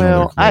original.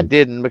 Well, I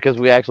didn't, because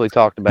we actually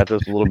talked about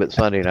this a little bit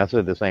Sunday, and I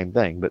said the same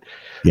thing. But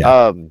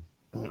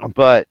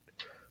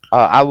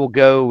I will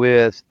go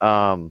with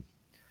a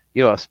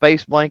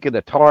space blanket,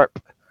 a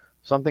tarp,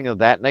 something of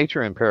that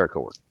nature, and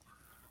paracord.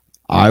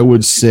 I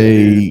would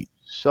say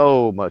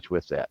so much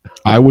with that.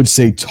 I would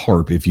say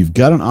tarp. If you've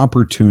got an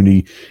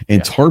opportunity,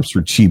 and tarps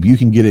are cheap, you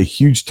can get a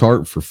huge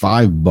tarp for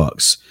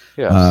 $5.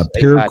 Yeah,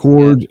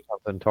 paracord,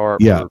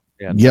 tarp.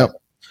 Yep.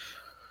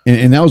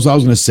 And that was what I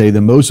was going to say. The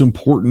most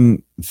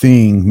important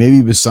thing,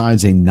 maybe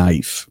besides a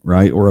knife,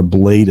 right, or a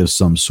blade of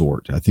some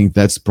sort, I think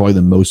that's probably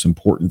the most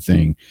important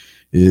thing,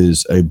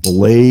 is a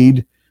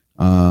blade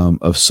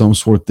of some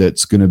sort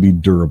that's going to be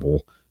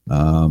durable.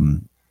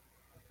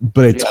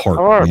 But a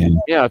tarp, man.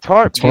 Yeah, a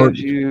tarp gives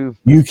you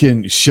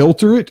can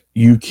shelter it.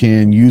 You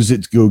can use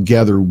it to go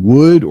gather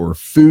wood or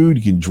food.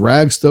 You can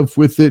drag stuff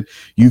with it.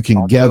 You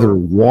can gather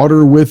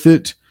water with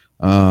it.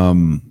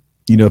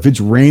 If it's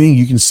raining,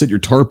 you can set your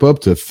tarp up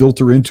to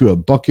filter into a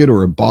bucket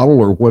or a bottle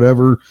or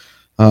whatever.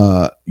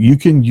 You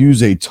can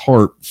use a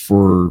tarp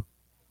for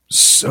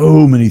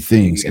so many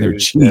things, and they're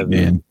cheap,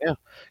 man. Yeah,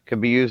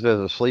 can be used as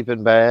a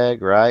sleeping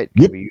bag, right?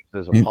 Yep. Can be used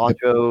as a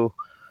poncho.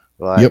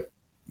 Yep.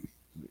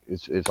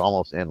 It's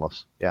almost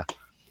endless. Yeah.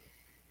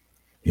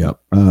 Yep.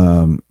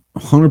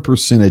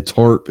 100% a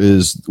tarp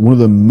is one of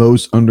the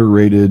most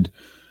underrated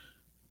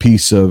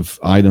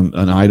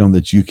an item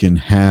that you can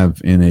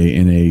have in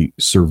a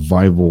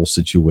survival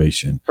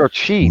situation. For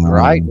cheap,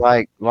 right?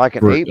 Like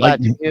an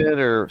 8x10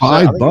 or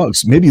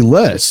 $5, maybe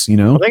less, I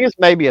think it's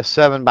maybe a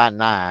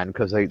 7x9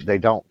 because they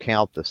don't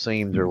count the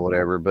seams or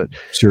whatever, but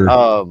sure.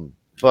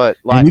 But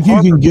like, and if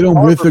you can get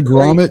them with the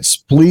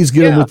grommets, please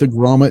get them with the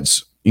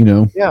grommets.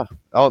 Yeah.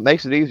 Oh, it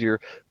makes it easier.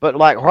 But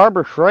like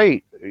Harbor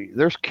Freight,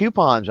 there's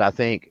coupons, I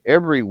think,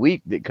 every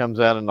week that comes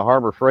out in the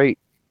Harbor Freight,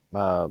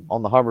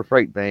 on the Harbor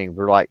Freight thing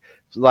for like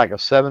a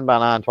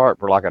 7x9 tarp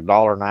for like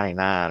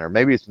 $1.99, or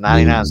maybe it's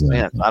 99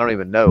 cents. I don't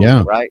even know.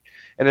 Yeah. Right.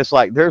 And it's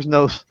like, there's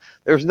no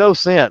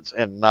sense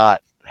in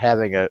not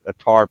having a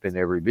tarp in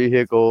every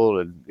vehicle,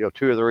 and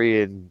 2 or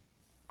 3 in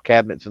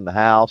cabinets in the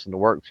house and the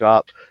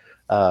workshop.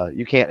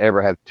 You can't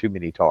ever have too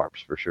many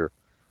tarps, for sure.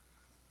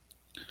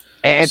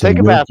 And think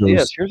about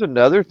this. Here's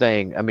another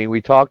thing. I mean,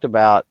 you talk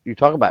about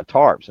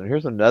tarps, and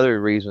here's another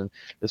reason.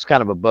 It's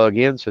kind of a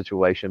bug-in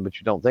situation, but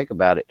you don't think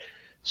about it.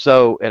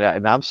 So,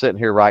 and I'm sitting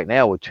here right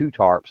now with 2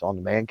 tarps on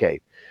the man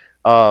cave.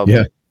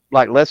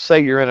 Like, let's say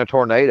you're in a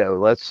tornado.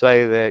 Let's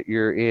say that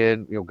you're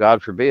in,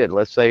 God forbid,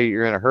 let's say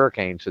you're in a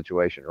hurricane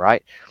situation,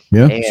 right?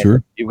 Yeah, and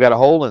sure. You've got a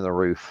hole in the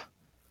roof.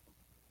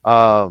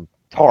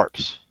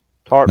 Tarps.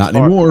 Not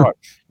anymore.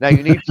 Now,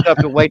 you need stuff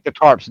to weight the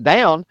tarps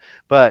down,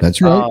 but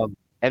that's right.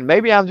 And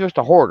maybe I'm just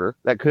a hoarder.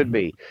 That could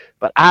be,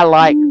 but I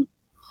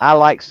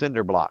like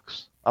cinder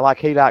blocks. I like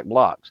haydock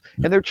blocks,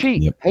 and they're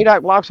cheap. Yep.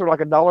 Haydock blocks are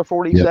like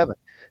 $1.47. Yep.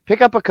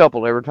 Pick up a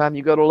couple every time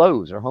you go to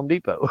Lowe's or Home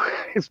Depot.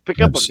 Just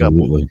pick up a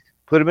couple,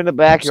 put them in the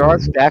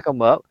backyard, stack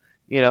them up,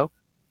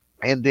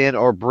 and then,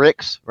 or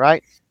bricks,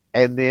 right?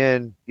 And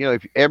then,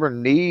 if you ever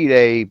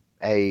need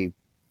a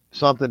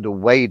something to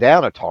weigh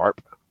down a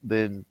tarp,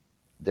 then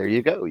there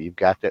you go. You've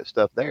got that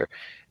stuff there.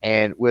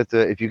 And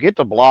if you get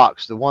the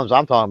blocks, the ones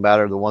I'm talking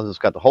about are the ones that's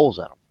got the holes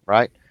in them,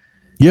 right?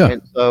 Yeah.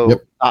 And so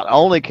not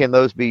only can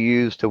those be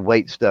used to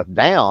weight stuff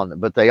down,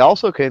 but they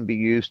also can be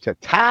used to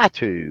tie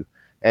to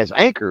as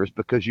anchors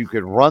because you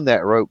can run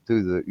that rope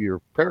through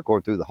your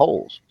paracord through the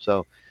holes.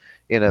 So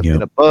in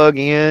a bug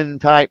in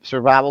type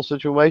survival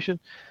situation,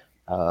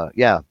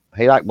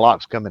 haylock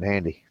blocks come in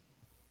handy.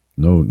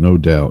 No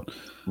doubt.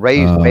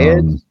 Raised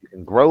beds, you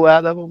can grow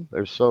out of them.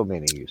 There's so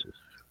many uses.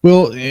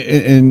 Well,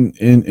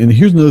 and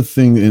here's another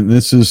thing, and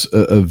this is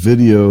a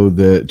video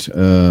that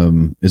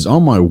is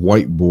on my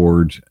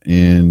whiteboard,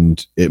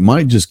 and it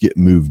might just get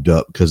moved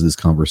up because of this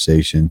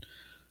conversation.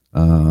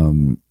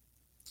 Being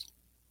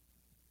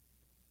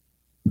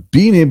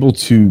able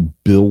to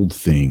build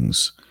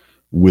things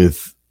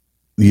with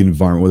the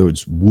environment, whether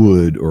it's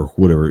wood or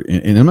whatever,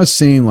 and I'm not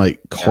saying like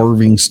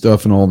carving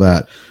stuff and all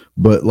that,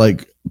 but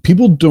like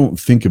people don't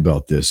think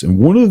about this. And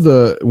one of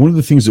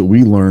the things that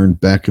we learned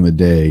back in the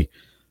day,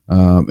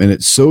 and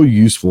it's so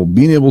useful,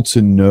 being able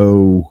to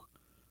know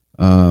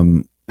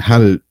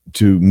how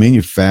to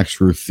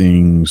manufacture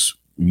things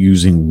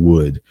using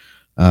wood.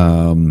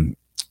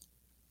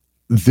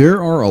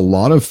 There are a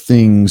lot of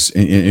things,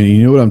 and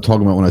you know what I'm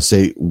talking about when I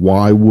say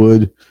Y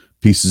wood,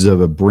 pieces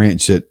of a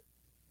branch that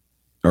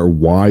are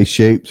Y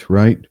shaped,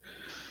 right?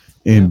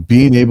 And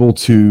being able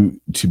to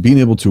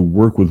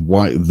work with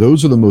Y,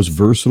 those are the most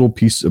versatile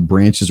pieces of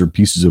branches or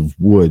pieces of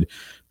wood,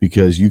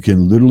 because you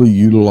can literally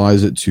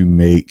utilize it to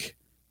make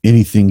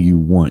anything you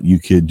want. You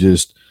could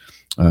just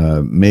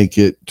make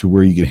it to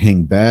where you can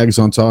hang bags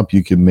on top.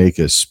 You can make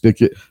a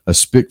spigot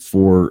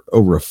for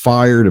over a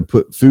fire to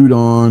put food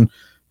on.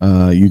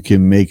 You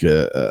can make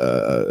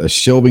a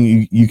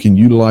shelving. You can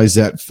utilize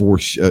that for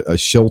a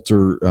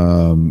shelter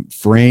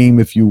frame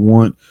if you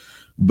want.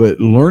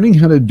 But learning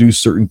how to do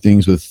certain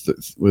things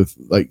with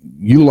like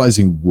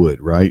utilizing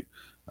wood, right?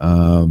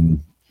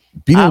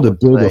 Being able to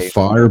build a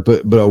fire,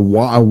 but a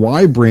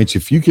Y branch.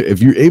 If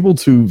you're able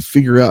to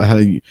figure out how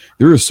to,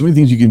 there are so many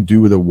things you can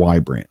do with a Y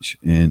branch,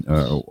 and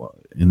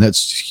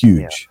that's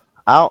huge.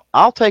 Yeah.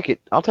 I'll take it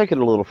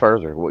a little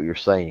further. What you're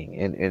saying,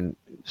 and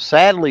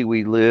sadly,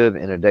 we live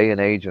in a day and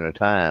age and a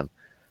time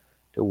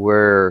to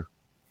where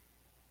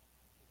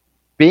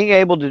being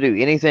able to do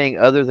anything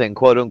other than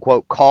quote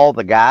unquote call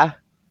the guy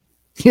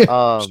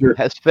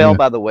has fell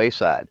by the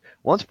wayside.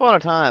 Once upon a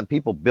time,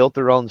 people built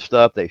their own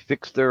stuff. They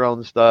fixed their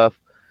own stuff.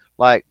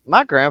 Like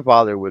my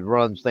grandfather would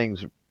run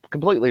things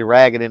completely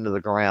ragged into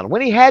the ground.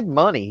 When he had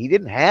money, he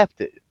didn't have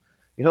to.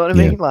 You know what I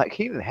mean? Like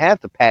he didn't have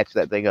to patch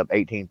that thing up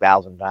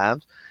 18,000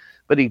 times,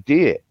 but he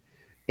did.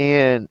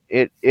 And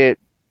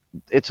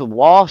it's a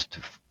lost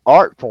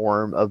art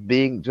form of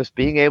being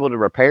able to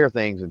repair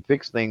things and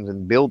fix things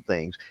and build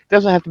things. It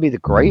doesn't have to be the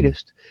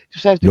greatest. It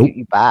just has to get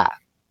you by.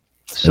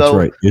 So that's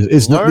right.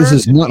 It's not. This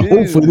is not.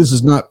 Hopefully, this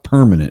is not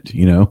permanent.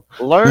 You know.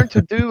 Learn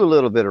to do a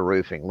little bit of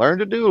roofing. Learn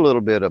to do a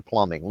little bit of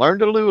plumbing. Learn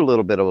to do a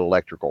little bit of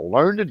electrical.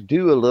 Learn to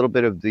do a little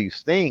bit of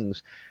these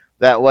things.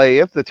 That way,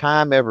 if the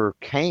time ever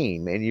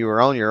came and you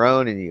were on your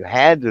own and you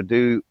had to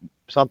do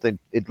something,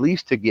 at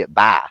least to get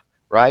by,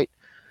 right?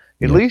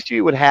 At least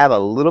you would have a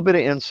little bit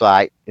of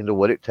insight into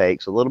what it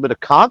takes, a little bit of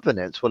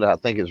confidence, what I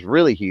think is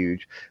really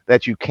huge,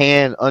 that you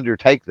can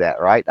undertake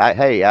that, right?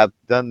 I've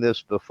done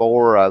this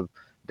before. I've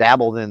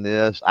dabbled in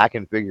this. I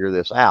can figure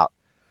this out.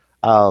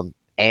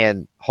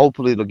 And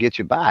hopefully it'll get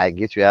you by and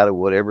get you out of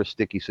whatever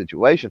sticky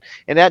situation.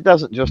 And that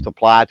doesn't just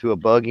apply to a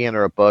bug in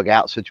or a bug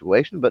out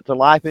situation, but to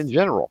life in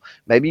general.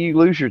 Maybe you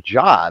lose your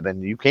job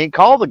and you can't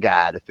call the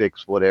guy to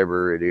fix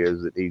whatever it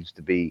is that needs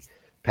to be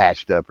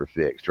patched up or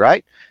fixed,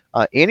 right?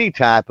 Any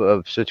type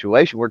of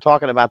situation, we're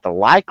talking about the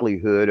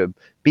likelihood of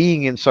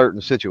being in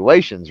certain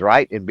situations,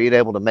 right? And being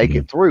able to make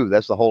it through.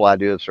 That's the whole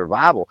idea of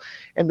survival.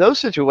 And those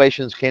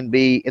situations can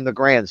be, in the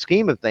grand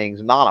scheme of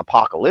things,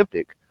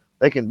 non-apocalyptic.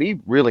 They can be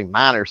really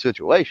minor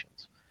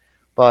situations.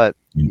 But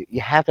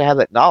you have to have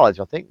that knowledge.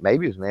 I think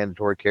maybe it was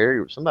Mandatory Carry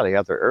or somebody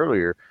out there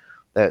earlier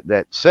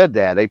that said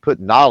that. They put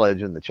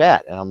knowledge in the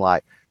chat. And I'm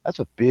like, that's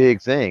a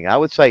big thing. I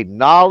would say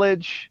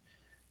knowledge,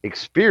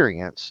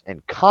 experience,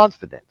 and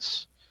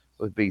confidence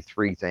would be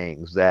three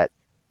things that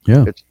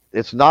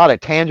it's not a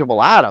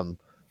tangible item,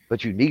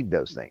 but you need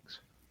those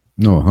things.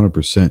 No,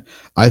 100%.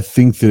 I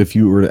think that if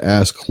you were to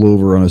ask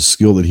Clover on a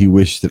skill that he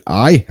wished that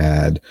I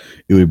had,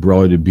 it would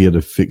probably to be able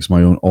to fix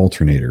my own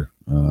alternator.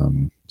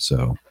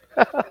 So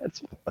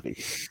that's funny.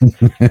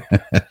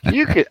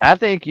 I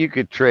think you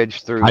could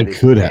trudge through. I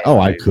could have. Oh,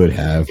 I could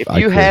have. If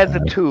you had the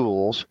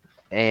tools,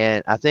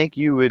 and I think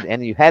you would,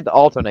 and you had the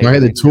alternator. If I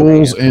had the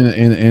tools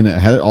and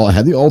I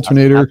had the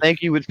alternator. I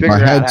think you would figure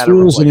out. If I had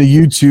tools in a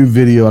YouTube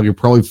video, I could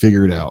probably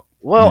figure it out.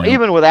 Well,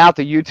 even without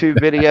the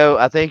YouTube video,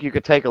 I think you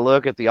could take a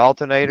look at the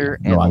alternator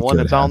and the one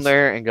that's on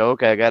there and go,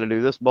 okay, I got to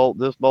do this bolt,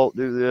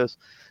 do this.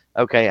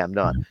 Okay, I'm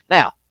done.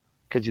 Now,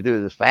 could you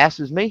do it as fast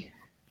as me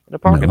in a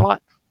parking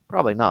lot?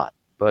 Probably not.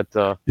 But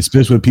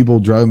especially with people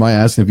driving by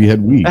asking if you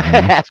had weed.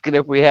 Asking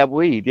if we have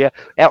weed,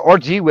 yeah. Or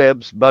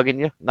G-Webs bugging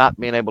you, not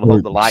being able to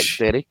hold the light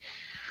steady.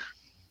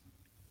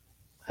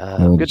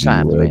 Good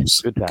times, man.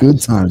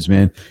 Good times,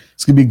 man.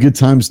 It's going to be good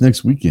times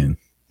next weekend.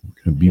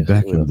 We're going to be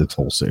back in the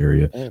Tulsa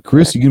area.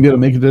 Chris, you going to be able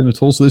to make it into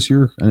Tulsa this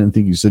year? I didn't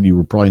think you said you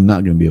were probably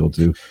not going to be able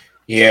to.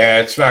 Yeah,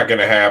 it's not going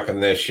to happen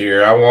this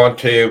year. I want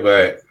to,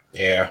 but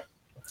yeah.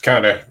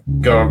 kind of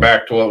going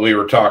back to what we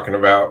were talking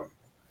about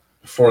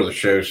before the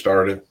show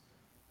started.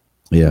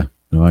 Yeah,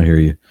 no, I hear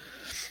you.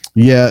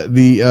 Yeah,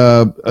 the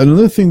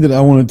another thing that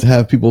I wanted to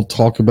have people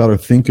talk about or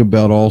think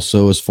about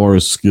also as far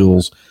as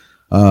skills,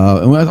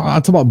 and when I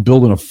talk about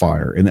building a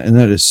fire, and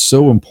that is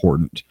so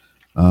important.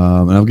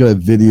 And I've got a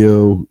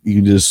video. You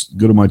can just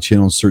go to my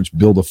channel and search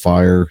 "Build a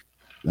Fire."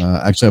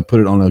 Actually, I put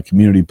it on a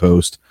community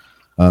post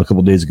a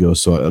couple days ago.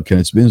 So, okay,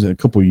 it's been a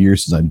couple of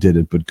years since I did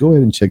it, but go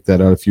ahead and check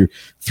that out. If you're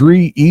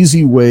 3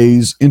 easy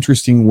ways,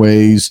 interesting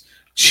ways,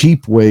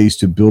 cheap ways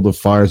to build a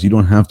fire, so you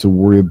don't have to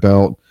worry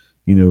about,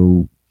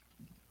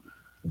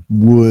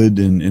 wood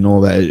and all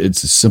that.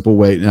 It's a simple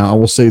way. Now, I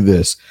will say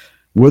this: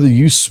 whether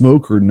you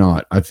smoke or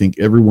not, I think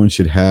everyone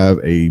should have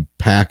a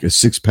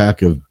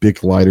 6-pack of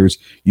Bic lighters.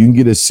 You can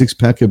get a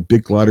 6-pack of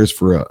Bic lighters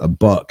for a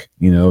buck,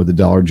 the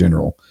Dollar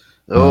General.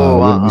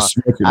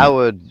 I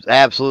would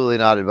absolutely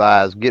not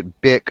advise get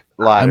Bic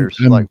lighters.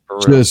 I'm for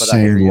just real,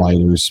 saying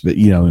lighters, but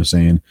you know what I'm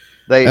saying.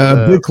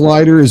 Bic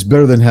lighter is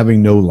better than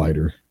having no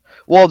lighter.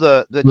 Well,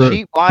 the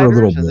cheap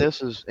lighters, and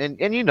this is, and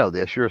you know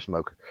this, you're a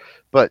smoker,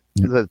 but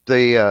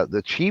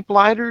the cheap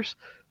lighters,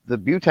 the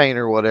butane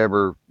or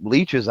whatever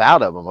leaches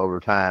out of them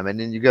over time, and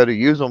then you go to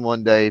use them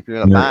one day if you're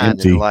gonna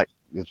find and like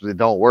it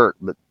don't work.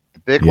 But the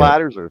Bic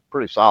lighters are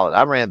pretty solid.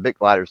 I ran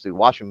Bic lighters through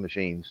washing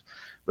machines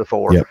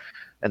before.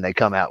 And they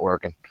come out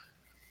working.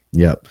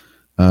 Yep.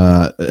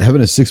 Having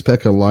a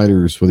 6-pack of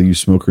lighters, whether you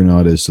smoke or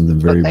not, is something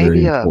very,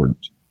 very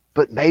important.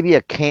 But maybe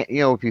if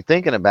you're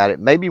thinking about it,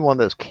 maybe one of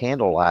those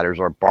candle lighters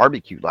or a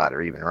barbecue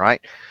lighter, even,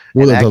 right?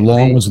 Well, the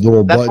long ones with the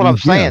little button. That's what I'm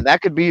saying. Yeah.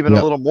 That could be even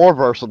a little more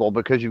versatile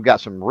because you've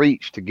got some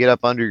reach to get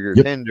up under your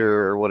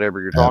tinder or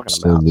whatever you're talking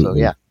about.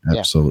 So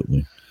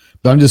absolutely.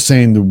 But I'm just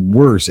saying the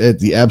worst, at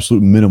the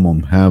absolute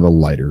minimum, have a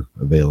lighter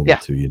available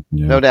to you.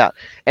 No doubt.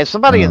 And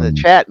somebody in the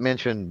chat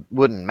mentioned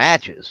wooden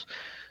matches.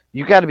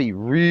 You got to be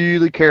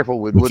really careful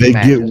with wooden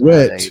matches. They get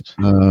wet.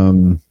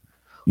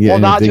 Well,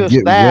 not just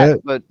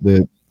that,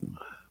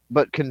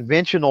 but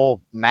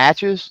conventional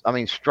matches. I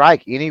mean,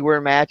 strike anywhere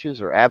matches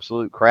are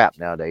absolute crap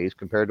nowadays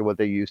compared to what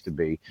they used to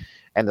be,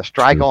 and the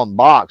strike on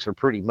box are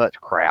pretty much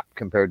crap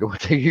compared to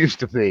what they used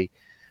to be.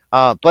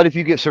 But if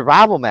you get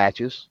survival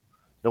matches,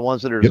 the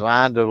ones that are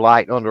designed to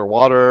light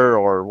underwater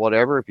or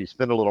whatever, if you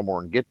spend a little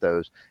more and get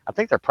those, I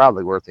think they're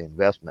probably worth the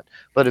investment.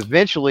 But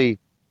eventually,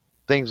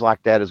 things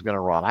like that is going to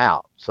run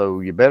out.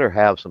 So you better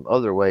have some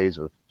other ways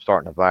of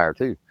starting a fire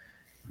too.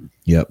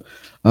 Yep.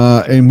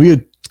 And we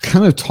had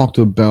kind of talked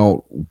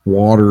about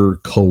water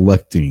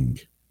collecting,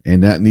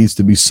 and that needs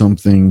to be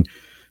something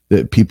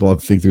that people, I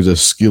think there's a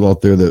skill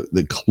out there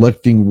that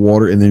collecting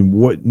water and then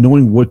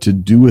knowing what to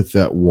do with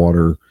that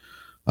water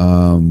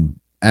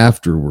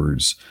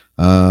afterwards.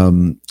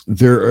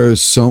 There are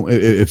some,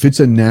 if it's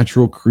a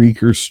natural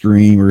creek or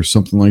stream or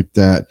something like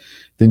that,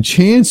 then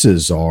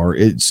chances are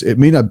it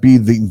may not be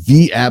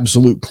the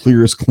absolute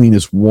clearest,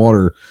 cleanest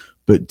water,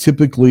 but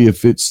typically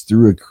if it's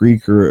through a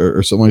creek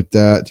or something like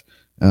that,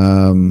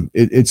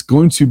 it's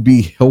going to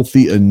be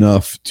healthy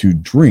enough to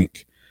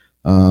drink.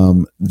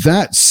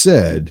 That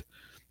said,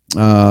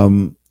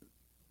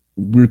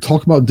 we're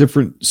talking about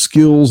different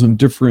skills and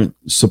different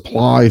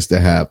supplies to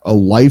have. A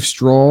life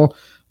straw,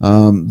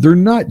 they're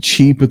not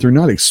cheap, but they're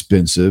not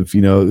expensive.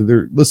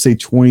 They're, let's say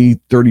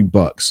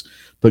 $20-$30,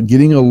 but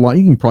getting you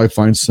can probably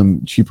find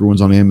some cheaper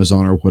ones on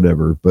Amazon or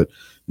whatever. But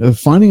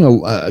getting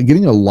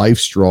a life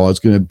straw is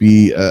going to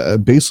be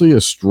basically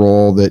a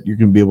straw that you're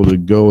going to be able to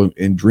go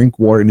and drink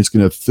water, and it's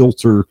going to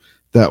filter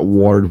that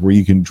water to where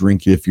you can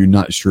drink it if you're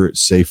not sure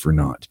it's safe or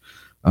not.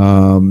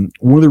 One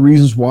of the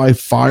reasons why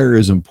fire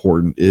is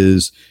important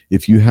is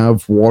if you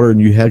have water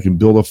and you can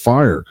build a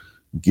fire,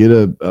 get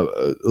a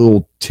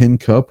little tin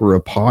cup or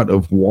a pot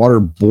of water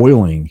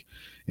boiling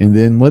and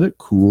then let it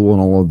cool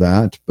and all of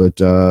that. But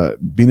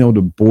being able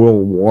to boil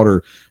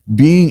water,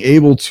 being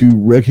able to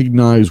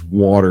recognize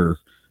water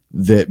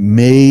that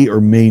may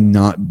or may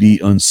not be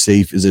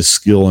unsafe is a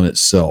skill in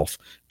itself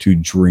to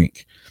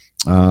drink.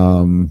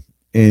 And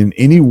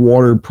any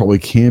water probably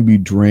can be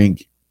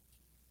drank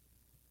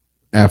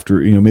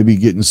after, maybe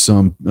getting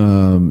some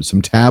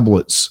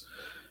tablets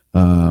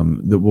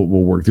that will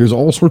work. There's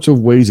all sorts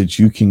of ways that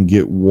you can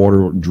get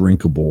water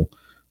drinkable.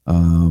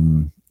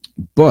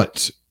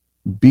 But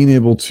being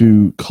able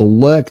to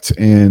collect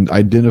and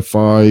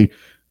identify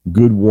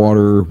good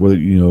water, whether,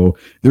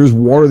 there's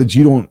water that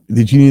you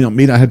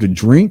may not have to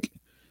drink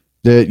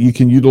that you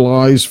can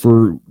utilize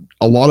for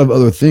a lot of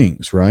other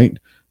things, right?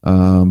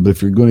 But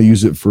if you're going to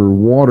use it for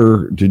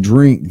water to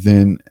drink,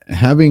 then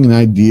having an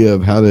idea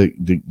of how to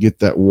get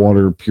that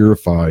water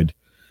purified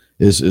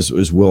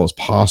as well as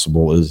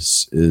possible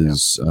is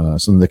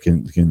something that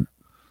can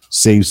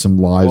save some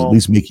lives, at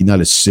least make you not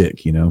as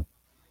sick, And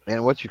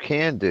what you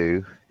can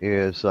do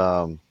is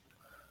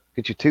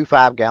get you 2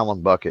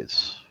 5-gallon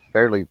buckets,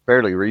 fairly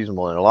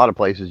reasonable. In a lot of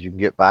places, you can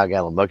get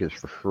 5-gallon buckets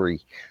for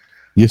free.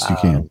 Yes, you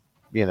can.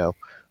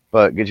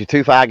 But get you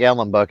 2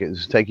 5-gallon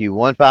buckets. Take you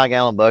 1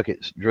 5-gallon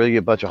bucket, drill you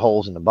a bunch of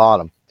holes in the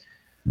bottom.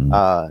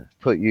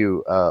 Put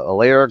you a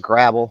layer of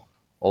gravel,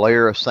 a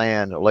layer of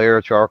sand, a layer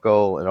of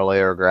charcoal, and a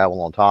layer of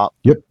gravel on top.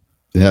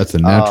 That's a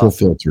natural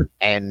filter.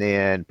 And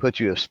then put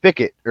you a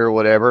spigot or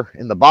whatever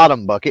in the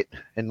bottom bucket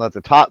and let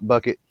the top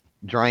bucket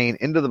drain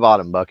into the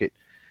bottom bucket.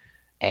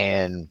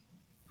 And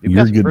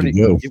You're good to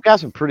go. You've got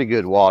some pretty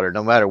good water,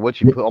 no matter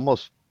what you put,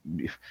 almost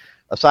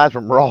aside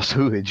from raw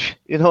sewage.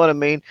 You know what I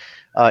mean?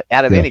 Out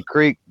of any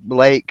creek,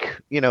 lake,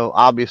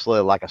 obviously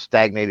like a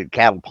stagnated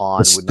cattle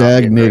pond. A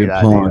stagnated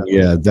pond,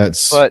 yeah,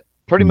 But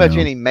pretty much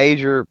any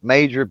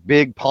major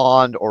big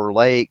pond or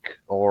lake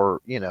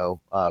or,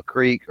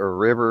 creek or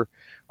river,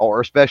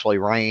 or especially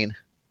rain,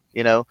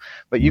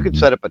 but you could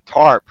set up a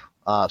tarp.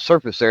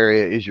 Surface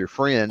area is your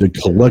friend to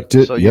collect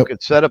it. So you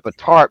could set up a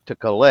tarp to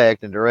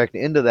collect and direct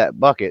into that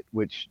bucket,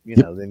 which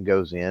then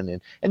goes in,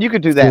 and you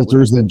could do that.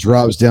 Filters, then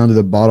drops down to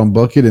the bottom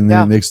bucket, and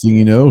then the next thing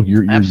you know,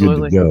 you're good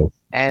to go.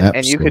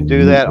 And you could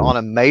do that on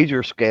a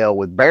major scale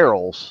with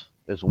barrels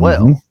as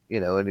well, and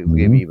it will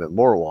give you even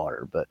more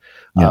water. But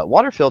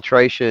water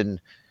filtration,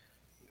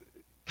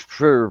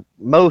 for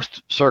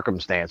most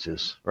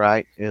circumstances,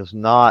 right, is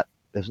not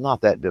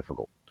that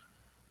difficult.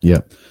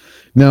 Yeah.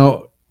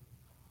 Now,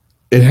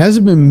 it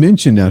hasn't been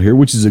mentioned out here,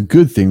 which is a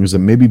good thing, is that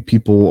maybe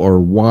people are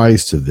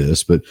wise to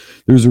this, but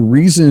there's a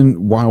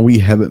reason why we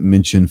haven't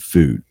mentioned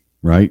food,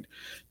 right?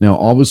 Now,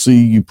 obviously,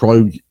 you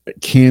probably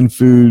canned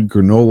food,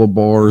 granola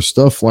bars,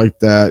 stuff like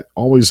that,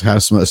 always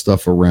has some of that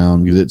stuff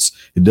around because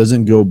it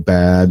doesn't go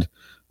bad.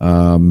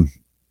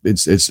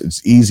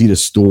 It's easy to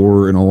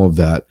store and all of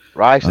that.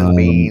 Rice and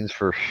beans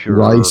for sure.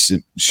 Rice,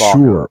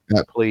 sure,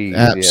 please,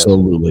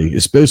 absolutely,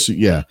 yes. Especially,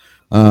 yeah.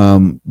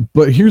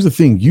 But here's the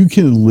thing: you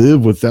can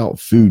live without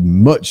food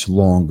much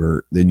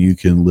longer than you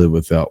can live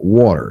without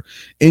water.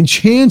 And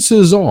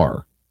chances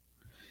are,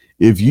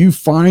 if you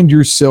find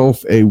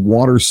yourself a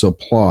water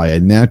supply, a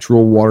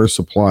natural water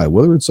supply,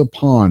 whether it's a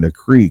pond, a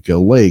creek, a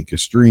lake, a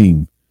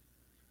stream,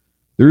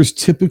 there's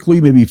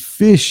typically maybe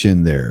fish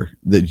in there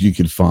that you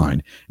could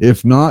find.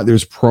 If not,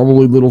 there's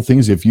probably little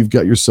things. If you've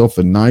got yourself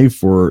a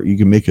knife, or you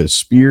can make a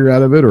spear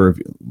out of it, or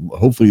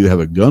hopefully you have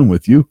a gun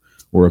with you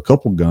or a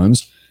couple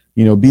guns,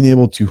 being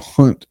able to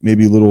hunt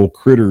maybe little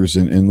critters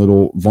and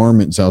little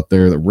varmints out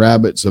there, the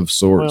rabbits of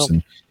sorts,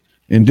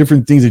 and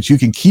different things that you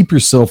can keep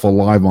yourself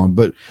alive on.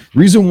 But the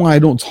reason why I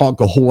don't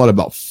talk a whole lot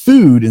about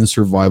food in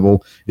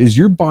survival is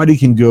your body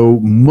can go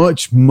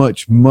much,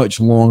 much, much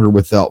longer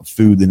without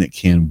food than it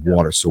can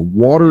water. So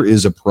water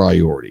is a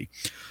priority.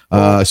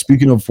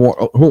 Speaking of,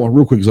 hold on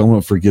real quick, because I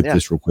want to forget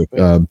this real quick.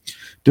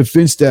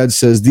 Defense Dad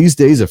says these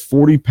days a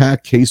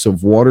 40-pack case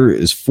of water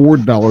is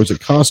 $4 at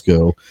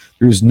Costco.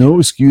 There's no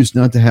excuse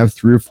not to have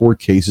 3 or 4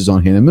 cases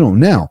on hand at minimum.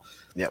 Now,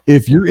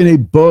 if you're in a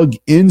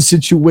bug-in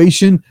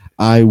situation,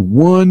 I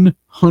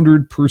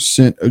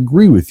 100%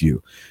 agree with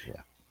you.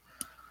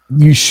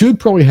 You should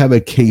probably have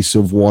a case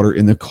of water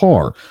in the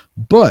car.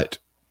 But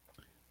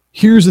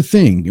here's the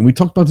thing, and we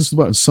talked about this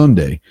about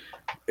Sunday.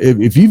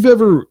 If you've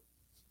ever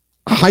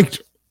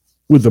hiked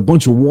with a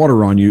bunch of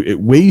water on you, it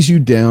weighs you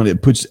down.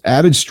 It puts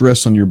added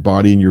stress on your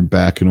body and your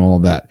back and all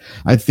of that.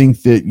 I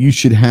think that you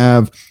should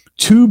have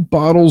 2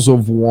 bottles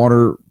of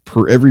water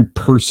per every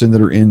person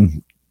that are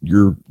in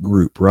your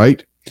group,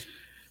 right?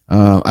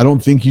 I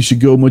don't think you should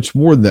go much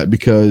more than that,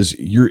 because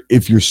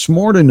if you're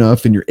smart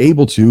enough and you're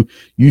able to,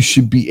 you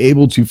should be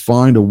able to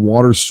find a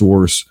water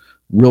source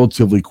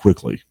relatively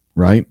quickly,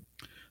 right?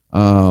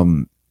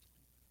 And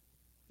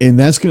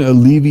that's going to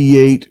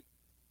alleviate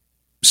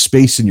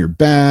space in your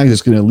bag.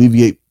 It's going to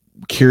alleviate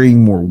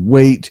carrying more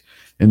weight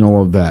and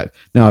all of that.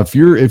 Now, if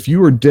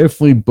you are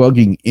definitely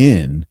bugging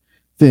in,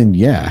 then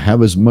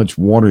have as much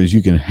water as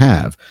you can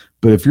have.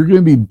 But if you're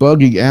going to be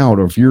bugging out,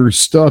 or if you're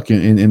stuck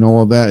in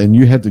all of that, and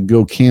you have to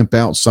go camp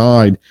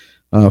outside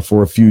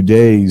for a few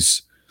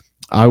days,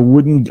 I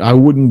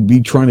wouldn't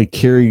be trying to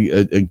carry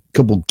a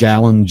couple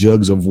gallon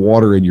jugs of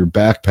water in your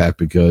backpack,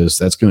 because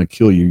that's going to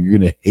kill you. You're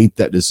going to hate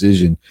that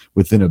decision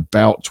within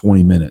about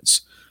 20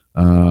 minutes.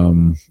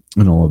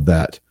 And all of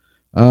that.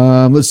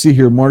 Let's see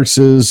here. Mark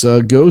says,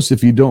 Ghost,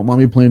 if you don't mind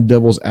me playing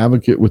devil's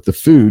advocate with the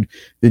food,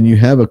 then you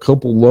have a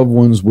couple loved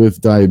ones with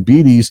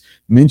diabetes.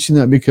 Mention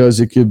that because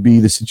it could be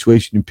the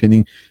situation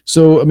depending.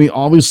 So, I mean,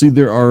 obviously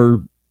there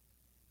are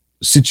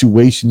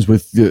situations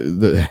with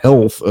the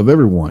health of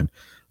everyone.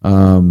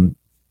 If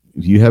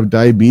you have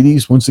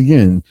diabetes, once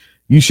again,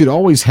 you should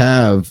always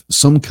have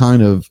some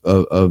kind of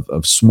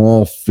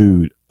small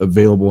food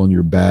available in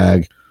your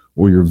bag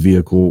or your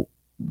vehicle.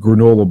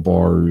 Granola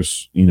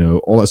bars,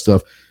 all that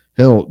stuff.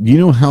 Hell, do you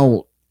know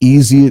how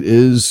easy it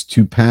is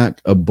to pack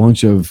a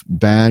bunch of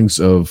bags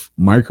of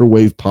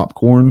microwave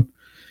popcorn? And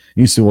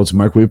you say, well, it's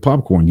microwave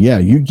popcorn. Yeah,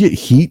 you get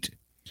heat.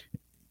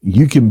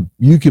 You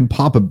can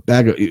pop a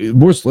bag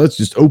of, let's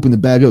just open the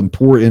bag up and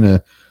pour it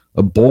in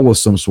a bowl of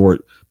some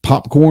sort.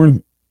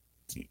 Popcorn,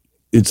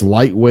 it's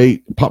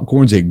lightweight.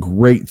 Popcorn's a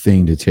great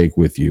thing to take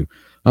with you.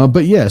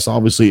 But yes,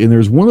 obviously, and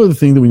there's one other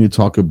thing that we need to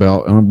talk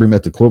about, and I'm going to bring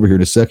back to Clover here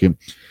in a second,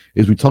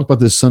 is we talked about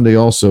this Sunday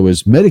also,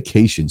 is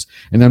medications.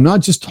 And I'm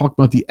not just talking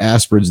about the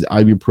aspirins, the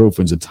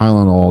ibuprofens, the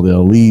Tylenol, the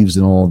Aleve,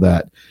 and all of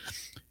that.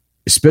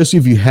 especially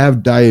if you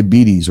have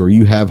diabetes or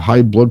you have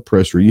high blood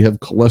pressure, you have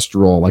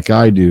cholesterol like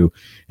I do,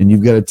 and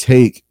you've got to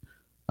take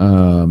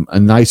a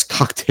nice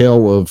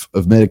cocktail of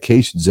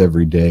medications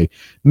every day,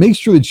 make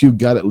sure that you've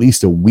got at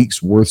least a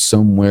week's worth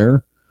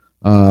somewhere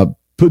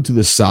put to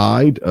the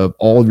side of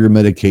all of your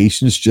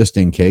medications just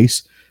in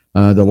case.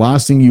 The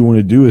last thing you want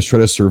to do is try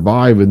to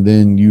survive and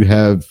then you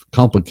have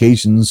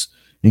complications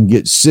and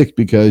get sick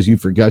because you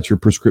forgot your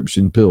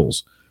prescription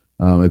pills.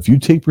 If you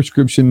take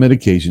prescription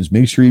medications,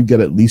 make sure you've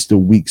got at least a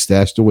week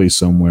stashed away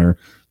somewhere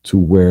to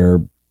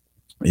where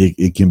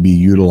it can be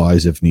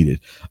utilized if needed.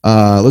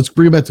 Let's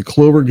bring it back to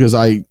Clover because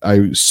I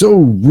so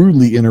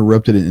rudely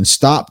interrupted it and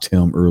stopped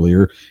him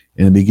earlier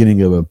in the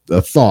beginning of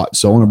a thought.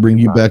 So I want to bring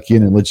you back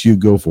in and let you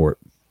go for it.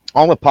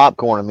 On the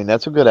popcorn, I mean,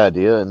 that's a good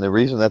idea. And the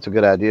reason that's a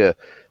good idea,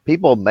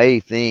 people may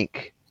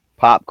think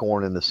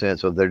popcorn in the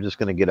sense of they're just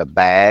going to get a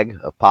bag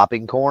of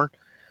popping corn.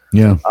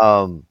 Yeah.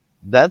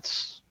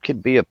 That's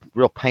could be a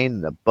real pain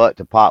in the butt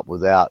to pop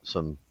without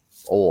some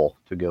oil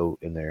to go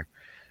in there.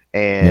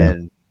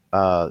 And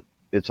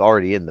it's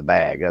already in the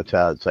bag. That's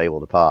how it's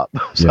able to pop.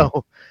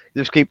 So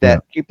just keep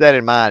that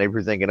in mind. If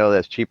you're thinking, oh,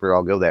 that's cheaper,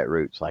 I'll go that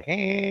route. It's like,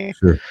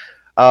 Sure.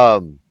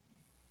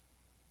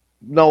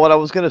 No, what I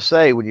was going to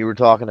say when you were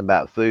talking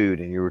about food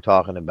and you were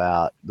talking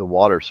about the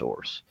water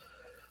source.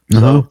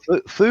 So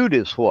food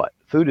is what?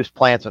 Food is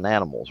plants and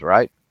animals,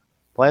 right?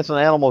 Plants and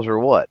animals are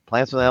what?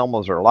 Plants and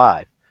animals are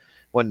life.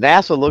 When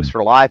NASA looks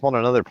for life on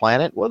another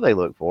planet, what do they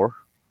look for?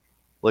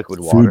 Liquid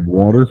water. Food,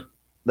 water.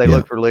 They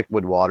look for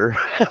liquid water.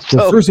 So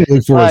the first thing they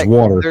look for is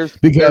water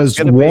because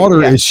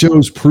water it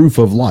shows proof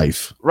of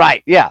life.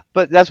 Right. Yeah.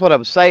 But that's what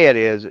I'm saying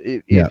is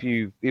if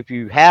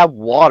you have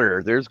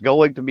water, there's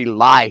going to be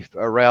life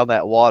around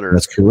that water.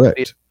 That's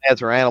correct.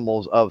 Plants or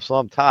animals of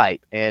some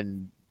type,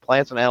 and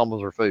plants and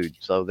animals are food.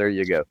 So there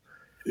you go.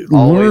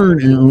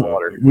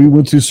 We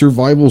went to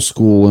survival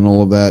school and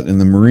all of that and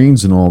the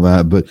Marines and all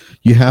that, but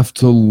you have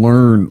to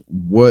learn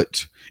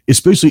what,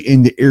 especially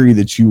in the area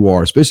that you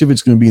are, especially if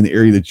it's going to be in the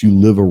area that you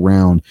live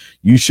around,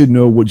 you should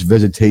know which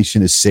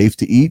vegetation is safe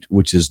to eat,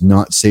 which is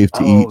not safe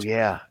to eat. Oh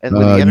yeah. And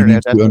with the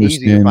internet, that's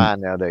easy to find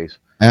nowadays.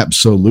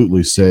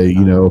 Absolutely. Say,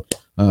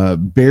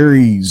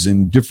 berries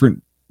and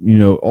different,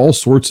 all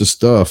sorts of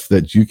stuff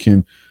that you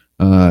can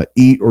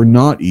eat or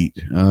not eat.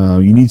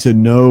 You need to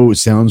know, it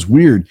sounds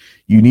weird.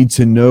 You need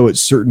to know at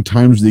certain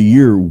times of the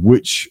year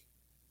which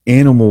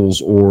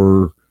animals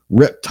or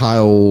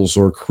reptiles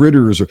or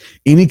critters or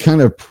any kind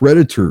of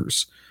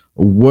predators,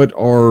 what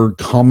are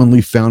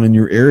commonly found in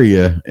your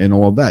area and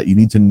all of that. You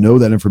need to know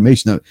that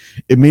information. Now,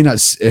 it may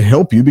not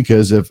help you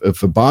because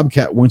if a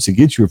bobcat wants to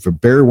get you, if a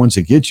bear wants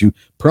to get you,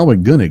 probably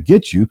gonna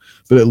get you,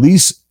 but at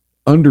least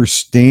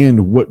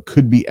understand what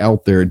could be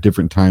out there at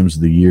different times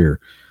of the year.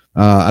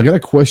 I got a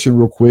question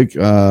real quick.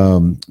 I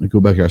go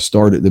back here. I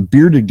started. The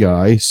bearded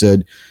guy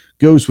said,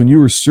 Ghost, when you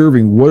were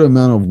serving, what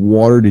amount of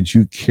water did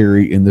you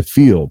carry in the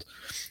field?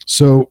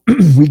 So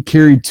we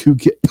carried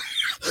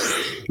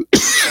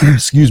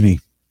excuse me,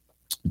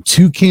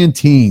 2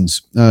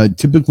 canteens,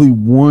 typically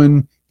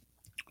one,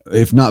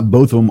 if not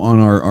both of them on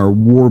our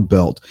war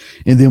belt.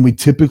 And then we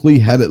typically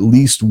had at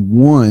least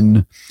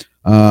one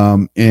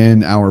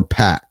in our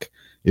pack.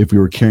 If we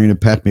were carrying a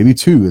pack, maybe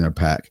 2 in our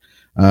pack.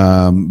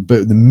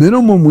 But the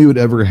minimum we would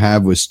ever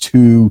have was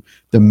 2.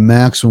 The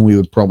maximum we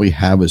would probably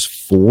have is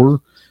 4.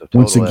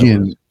 Once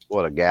again,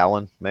 what, a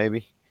gallon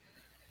maybe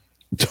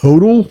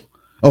total?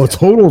 Oh,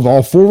 total of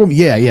all 4 of them?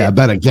 Yeah,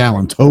 about a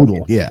gallon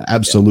total. Yeah,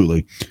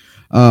 absolutely.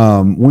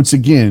 Once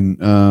again,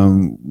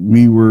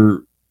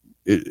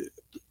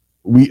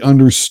 we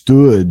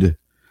understood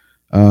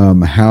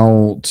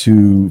how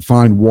to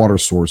find water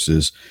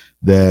sources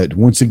that,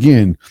 once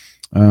again,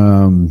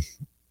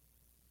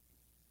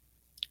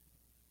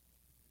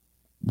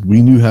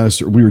 we knew how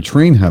to, we were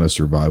trained how to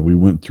survive. We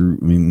went through,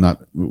 a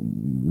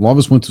lot of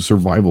us went to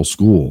survival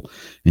school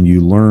and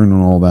you learn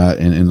and all that.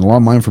 And a lot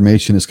of my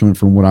information is coming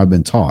from what I've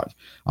been taught.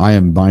 I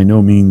am by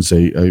no means a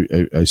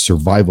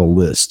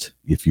survivalist,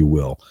 if you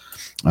will.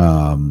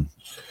 But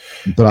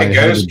hey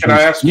guys, can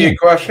I ask you a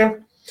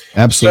question?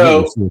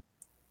 Absolutely. So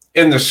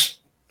in this,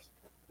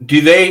 do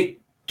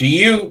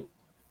you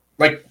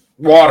like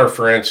water,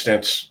 for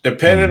instance,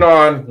 depending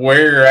on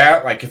where you're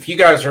at, like if you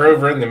guys are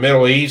over in the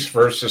Middle East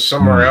versus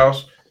somewhere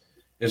else,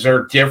 is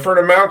there different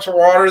amounts of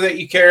water that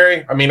you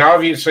carry? I mean,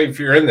 obviously, if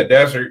you're in the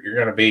desert, you're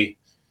going to be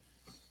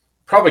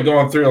probably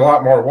going through a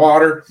lot more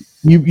water.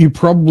 You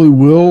probably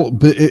will,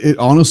 but it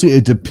honestly,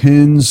 it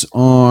depends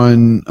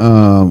on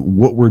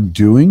what we're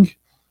doing.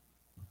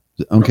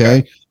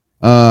 Okay.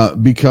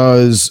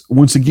 Because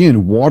once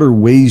again, water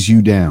weighs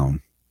you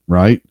down,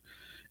 right?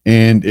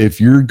 And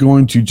if you're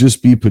going to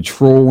just be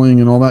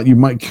patrolling and all that, you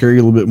might carry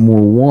a little bit more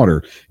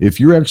water. If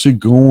you're actually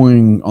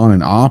going on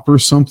an op or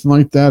something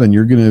like that, and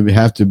you're going to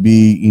have to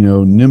be,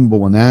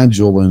 nimble and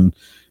agile and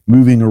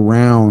moving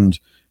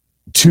around,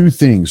 2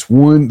 things.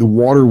 1, the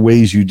water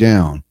weighs you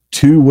down.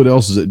 2, what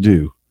else does it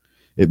do?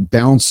 It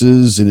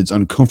bounces and it's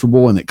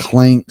uncomfortable and it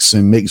clanks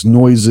and makes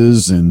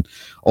noises and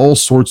all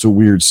sorts of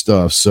weird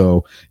stuff.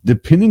 So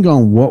depending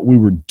on what we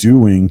were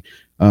doing,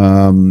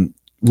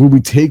 would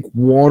we take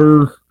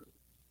water?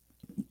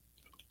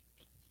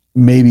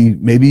 Maybe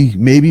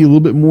a little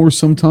bit more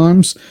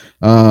sometimes.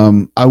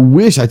 I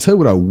tell you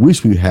what I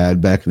wish we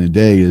had back in the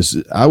day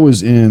is I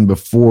was in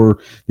before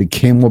the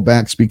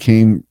Camelbacks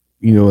became,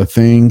 a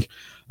thing.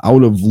 I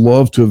would have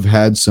loved to have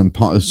had some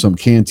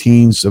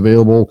canteens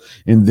available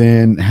and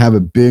then have a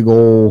big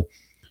old,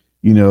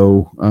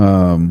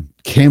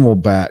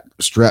 Camelback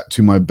strapped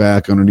to my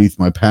back underneath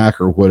my pack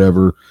or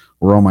whatever,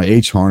 or on my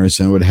H harness,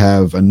 and I would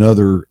have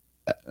another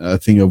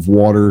thing of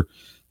water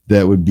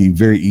that would be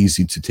very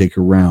easy to take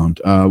around.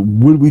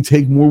 Would we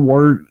take more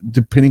water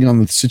depending on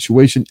the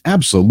situation?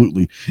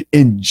 Absolutely.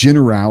 In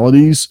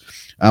generalities,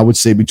 I would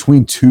say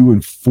between 2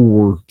 and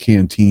 4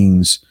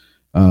 canteens.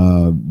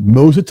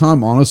 Most of the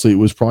time, honestly, it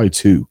was probably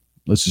 2.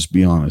 Let's just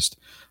be honest.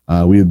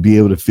 We would be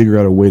able to figure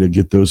out a way to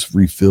get those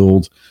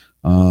refilled.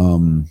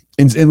 And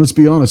let's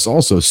be honest,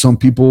 also, some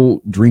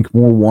people drink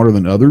more water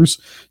than others.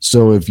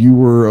 So if you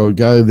were a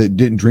guy that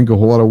didn't drink a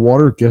whole lot of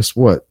water, guess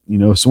what?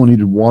 If someone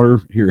needed water,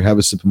 here, have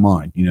a sip of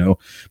mine,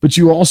 But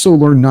you also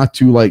learn not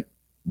to like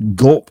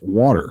gulp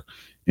water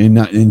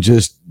and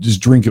just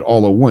drink it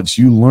all at once.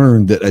 You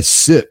learn that a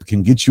sip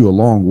can get you a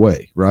long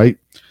way, right?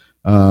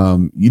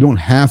 You don't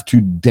have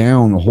to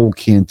down a whole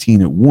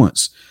canteen at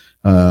once.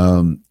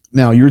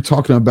 Now you're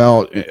talking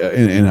about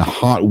in a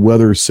hot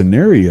weather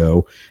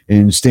scenario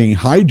and staying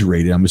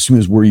hydrated. I'm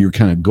assuming is where you're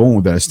kind of going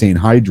with that, staying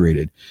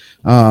hydrated.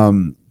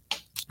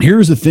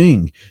 Here's the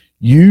thing.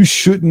 You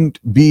shouldn't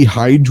be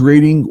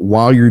hydrating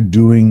while you're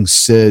doing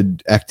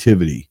said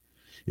activity.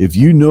 If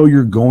you know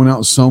you're going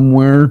out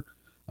somewhere,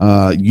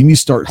 you need to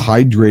start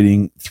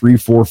hydrating 3,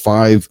 4,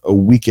 5 a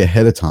week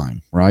ahead of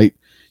time, right?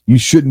 You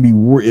shouldn't be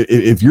worried.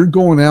 If you're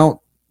going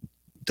out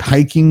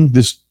hiking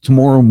this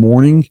tomorrow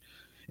morning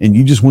and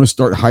you just want to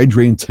start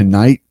hydrating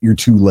tonight, you're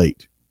too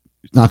late.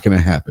 It's not going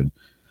to happen.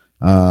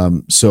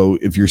 So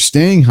if you're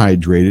staying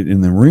hydrated,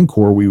 in the Marine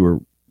Corps, we were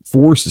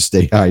forced to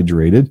stay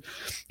hydrated.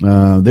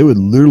 They would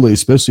literally,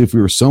 especially if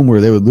we were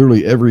somewhere, they would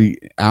literally every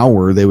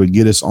hour, they would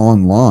get us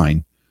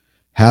online,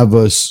 have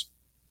us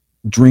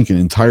drink an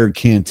entire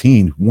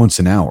canteen once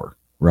an hour,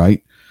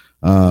 right?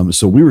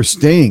 So we were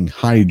staying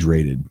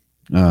hydrated.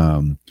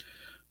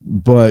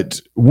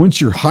 But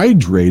once you're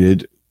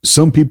hydrated,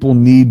 some people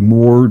need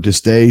more to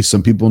stay.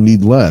 Some people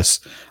need less.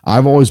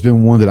 I've always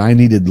been one that I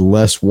needed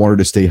less water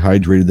to stay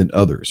hydrated than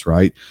others,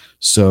 right?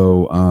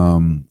 So,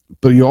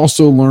 but you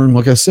also learn,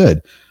 like I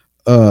said,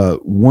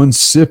 one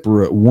sip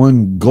or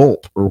one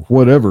gulp or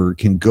whatever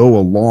can go a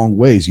long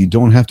ways. You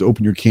don't have to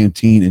open your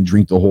canteen and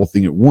drink the whole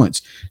thing at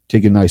once.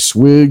 Take a nice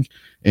swig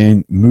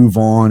and move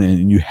on,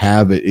 and you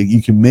have it.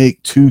 You can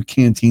make 2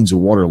 canteens of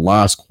water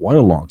last quite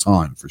a long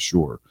time for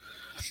sure.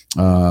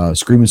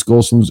 Screaming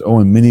Skull Saloons,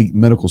 and many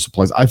medical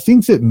supplies. I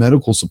think that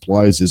medical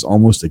supplies is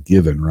almost a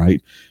given,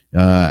 right?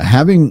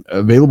 Having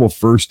available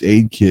first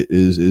aid kit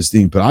is the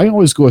thing, but I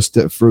always go a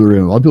step further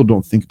in. A lot of people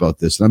don't think about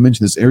this, and I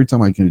mention this every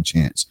time I get a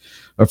chance.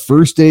 A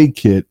first aid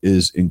kit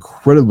is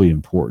incredibly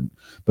important,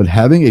 but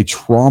having a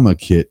trauma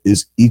kit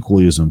is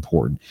equally as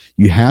important.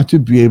 You have to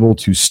be able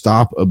to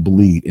stop a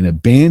bleed, and a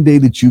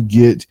Band-Aid that you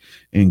get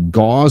and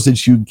gauze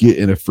that you get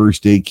in a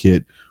first aid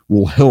kit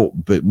will help,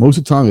 but most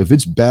of the time, if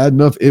it's bad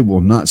enough, it will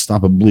not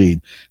stop a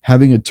bleed.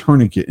 Having a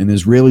tourniquet, an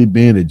Israeli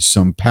bandage,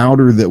 some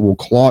powder that will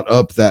clot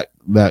up that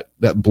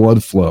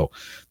blood flow.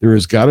 There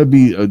has got to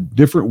be a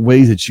different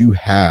ways that you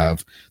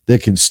have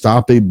that can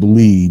stop a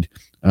bleed,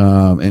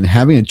 and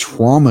having a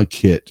trauma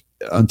kit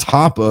on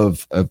top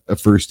of a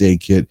first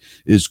aid kit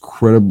is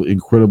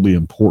incredibly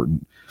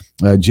important.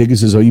 Jacob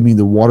says, "Oh, you mean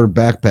the water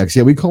backpacks?"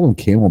 Yeah, we call them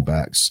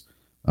Camelbacks.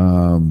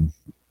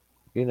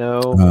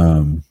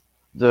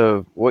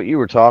 What you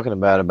were talking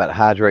about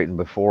hydrating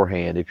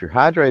beforehand. If you're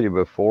hydrated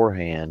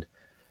beforehand,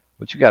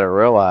 what you got to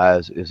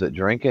realize is that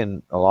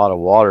drinking a lot of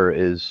water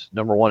is,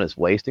 number one, it's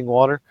wasting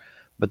water,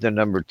 but then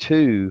number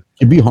two, it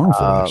can be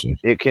harmful. Actually,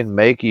 it can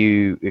make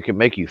you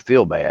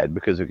feel bad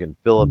because it can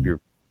fill up your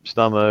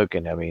stomach,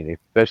 and I mean,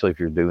 especially if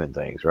you're doing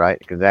things right,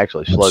 it can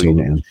actually slow you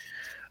down.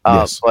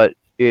 Yes. But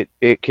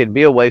it can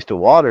be a waste of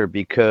water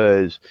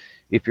because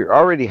if you're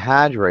already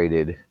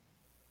hydrated,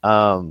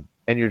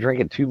 and you're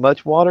drinking too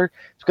much water,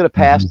 it's going to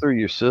pass through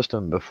your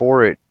system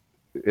before it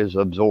is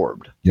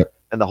absorbed. Yep.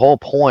 And the whole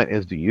point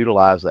is to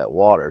utilize that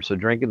water. So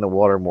drinking the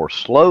water more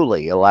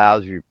slowly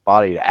allows your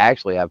body to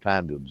actually have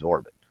time to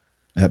absorb it.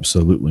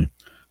 Absolutely.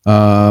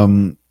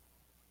 We're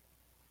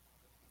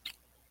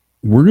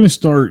going to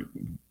start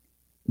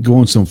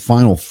going some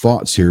final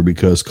thoughts here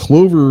because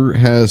Clover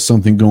has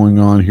something going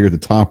on here at the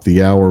top of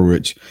the hour,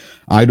 which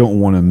I don't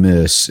want to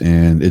miss.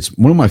 And it's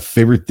one of my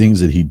favorite things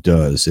that he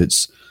does.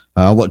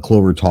 I'll let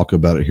Clover talk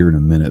about it here in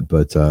a minute,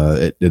 but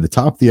at the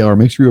top of the hour,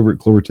 make sure you're over at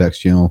Clover Text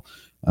Channel.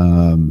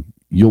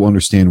 You'll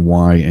understand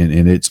why,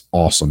 and it's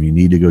awesome. You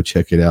need to go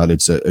check it out.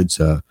 It's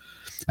a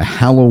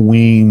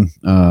Halloween.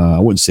 I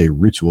wouldn't say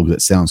ritual because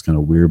that sounds kind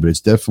of weird, but it's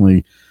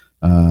definitely.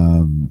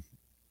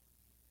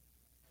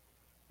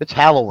 It's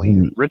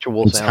Halloween.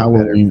 Ritual it's sounds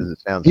Halloween. better because it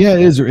sounds. Yeah,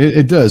 it is.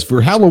 It does. For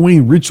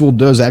Halloween, ritual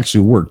does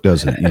actually work,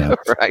 doesn't it? Yeah.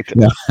 Right.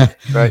 Yeah.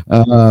 Right.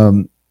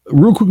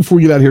 real quick before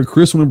we get out of here,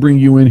 Chris, I want to bring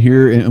you in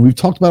here, and we've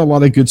talked about a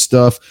lot of good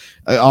stuff.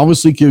 I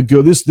obviously could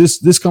go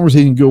this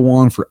conversation can go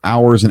on for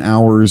hours and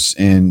hours,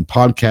 and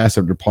podcast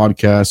after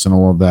podcast, and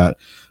all of that.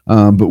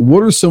 But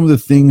what are some of the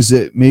things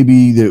that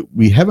maybe that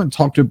we haven't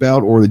talked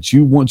about, or that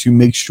you want to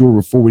make sure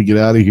before we get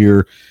out of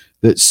here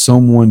that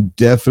someone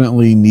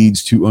definitely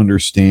needs to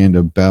understand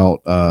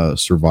about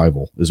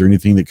survival? Is there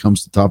anything that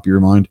comes to the top of your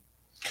mind?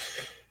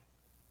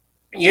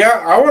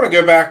 Yeah, I want to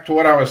go back to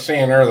what I was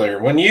saying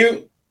earlier. When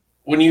you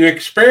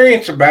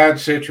experience a bad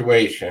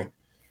situation,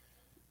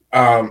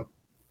 you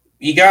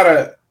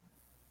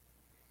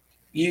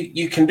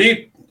can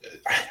do.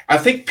 I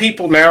think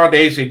people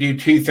nowadays, they do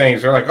two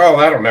things. They're like, "Oh,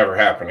 that'll never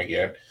happen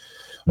again,"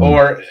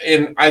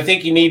 and I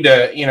think you need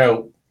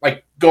to,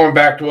 like going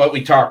back to what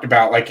we talked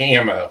about, like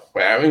ammo.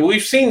 I mean,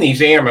 we've seen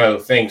these ammo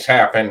things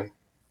happen.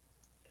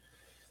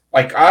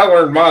 Like I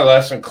learned my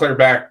lesson clear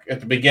back at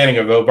the beginning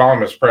of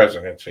Obama's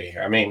presidency.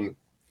 I mean,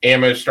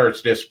 ammo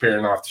starts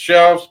disappearing off the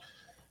shelves.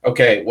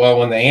 Okay, well,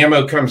 when the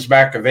ammo comes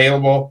back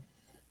available,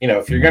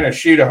 if you're going to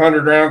shoot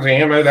 100 rounds of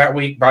ammo that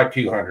week, buy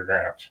 200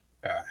 rounds.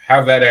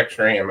 Have that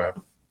extra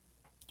ammo.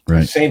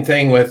 Right. Same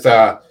thing with,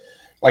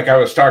 like I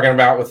was talking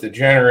about with the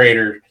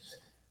generator.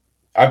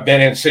 I've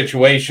been in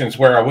situations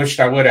where I wished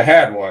I would have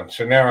had one,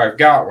 so now I've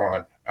got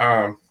one.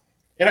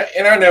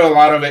 And I know a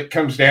lot of it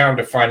comes down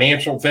to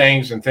financial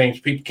things and things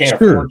people can't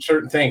afford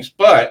certain things,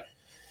 but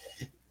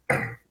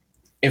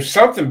if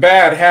something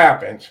bad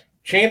happens,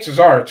 chances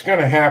are it's going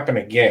to happen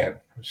again.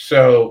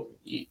 So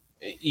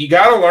you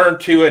got to learn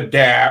to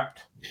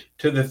adapt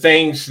to the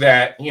things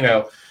that,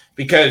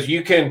 because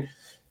you can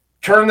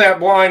turn that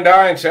blind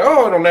eye and say,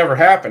 oh, it'll never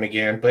happen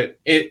again, but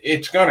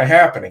it's going to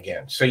happen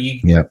again. So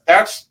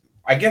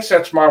I guess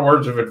that's my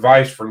words of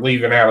advice for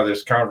leaving out of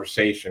this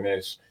conversation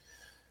is,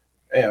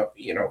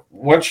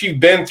 once you've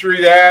been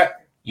through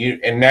that,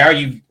 now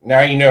you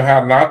know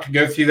how not to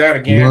go through that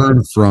again.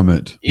 Learn from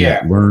it.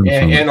 Yeah. Learn from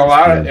it. And a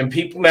lot of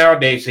people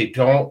nowadays, they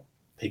don't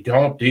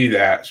do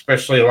that,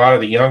 especially a lot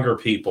of the younger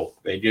people.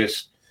 They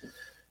just,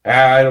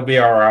 it'll be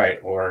all right.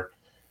 Or,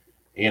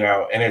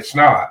 and it's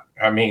not.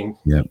 I mean,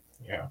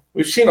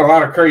 we've seen a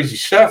lot of crazy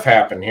stuff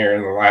happen here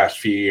in the last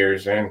few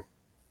years, and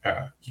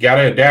you got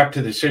to adapt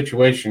to the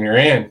situation you're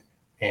in.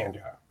 And,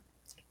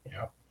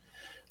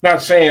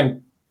 not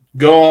saying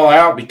go all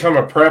out, become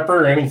a prepper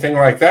or anything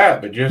like that,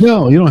 but just,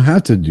 no, you don't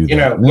have to do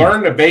that.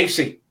 Learn the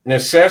basic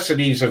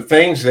necessities of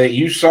things that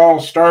you saw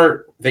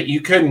start that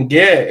you couldn't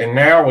get. And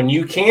now when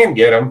you can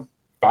get them,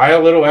 buy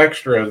a little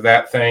extra of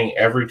that thing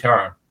every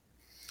time.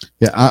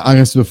 Yeah,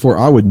 I said before,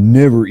 I would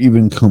never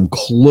even come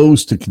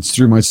close to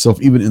consider myself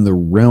even in the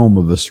realm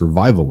of a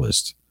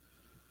survivalist,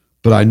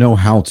 but I know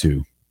how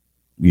to.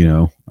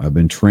 I've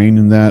been trained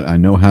in that. I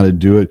know how to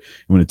do it.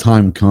 And when the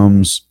time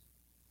comes,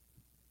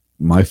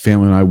 my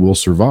family and I will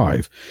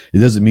survive. It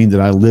doesn't mean that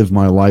I live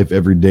my life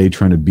every day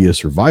trying to be a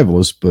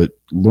survivalist, but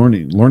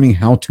learning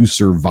how to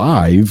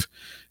survive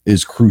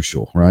is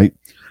crucial, right?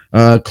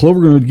 Clover,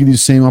 we're going to give you the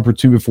same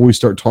opportunity before we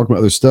start talking about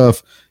other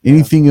stuff.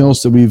 Anything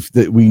else that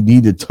we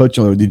need to touch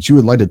on, or that you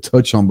would like to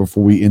touch on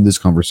before we end this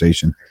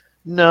conversation?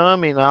 No, I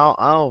mean,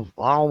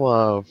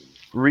 I'll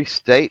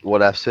restate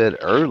what I said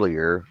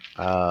earlier.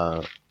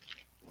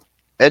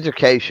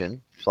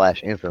 Education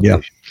 /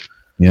 information.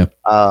 Yeah.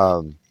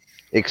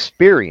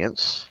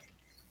 Experience,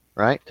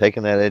 right?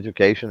 Taking that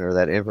education or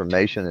that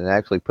information and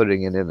actually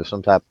putting it into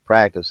some type of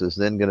practice is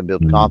then going to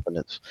build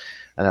confidence.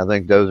 And I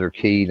think those are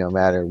key no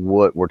matter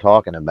what we're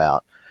talking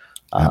about.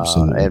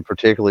 Absolutely. And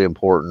particularly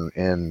important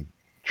in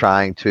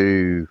trying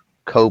to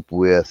cope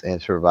with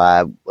and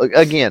survive.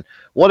 Again,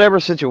 whatever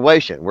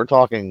situation, we're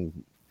talking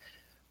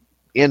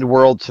end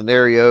world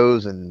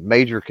scenarios and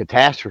major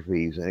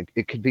catastrophes. And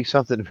it could be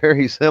something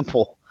very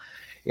simple,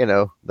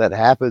 that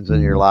happens in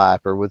your life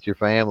or with your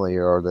family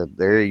or the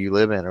area you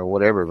live in or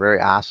whatever, very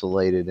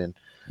isolated and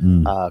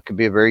could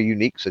be a very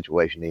unique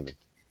situation even,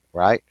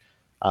 right?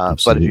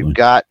 But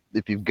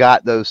if you've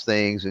got those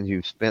things and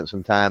you've spent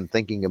some time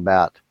thinking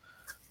about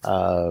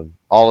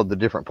all of the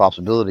different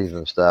possibilities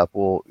and stuff,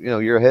 well,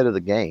 you're ahead of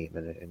the game.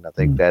 And I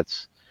think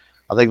that's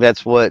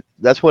what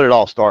it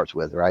all starts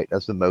with, right?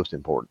 That's the most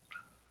important.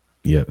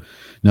 Yeah.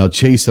 Now,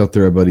 Chase out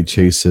there, our buddy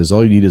Chase says,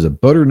 all you need is a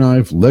butter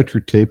knife,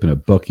 electric tape, and a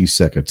Bucky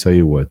Sec. I tell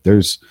you what,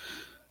 there's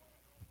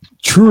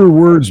truer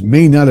words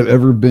may not have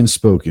ever been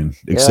spoken,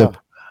 except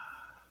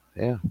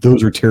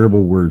those are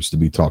terrible words to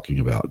be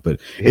talking about. But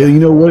you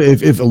know what?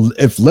 If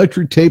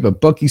electric tape, a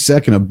Bucky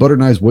Sec, and a butter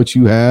knife is what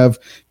you have,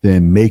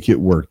 then make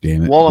it work,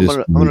 damn it. Well,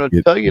 I'm going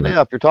to tell you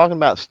now, if you're talking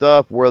about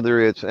stuff,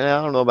 whether it's, and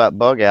I don't know about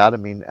bug out. I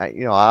mean, I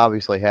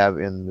obviously have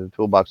in the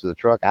toolbox of the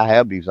truck, I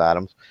have these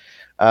items.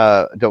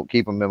 Don't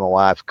keep them in my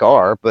wife's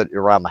car, but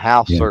around the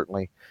house,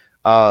 certainly.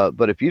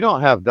 But if you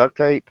don't have duct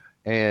tape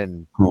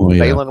and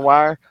baling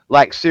wire,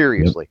 like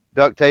seriously,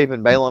 duct tape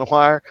and baling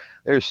wire,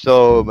 there's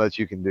so much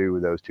you can do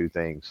with those two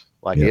things.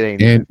 Like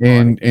it ain't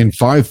and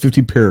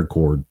 550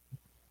 paracord.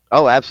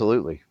 Oh,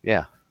 absolutely.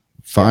 Yeah.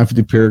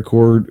 550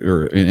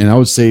 paracord, and I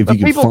would say if But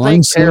you can people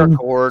find think some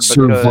paracord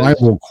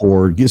survival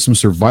cord, get some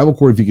survival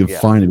cord if you can Yeah.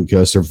 find it,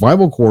 because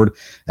survival cord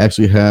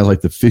actually has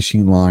like the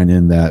fishing line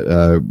in that,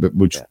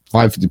 which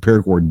 550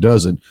 paracord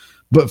doesn't.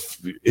 But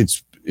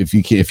it's if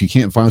you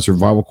can't find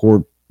survival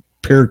cord,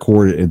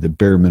 paracord at the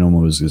bare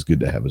minimum is good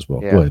to have as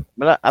well. Yeah. Go ahead.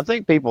 But I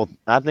think people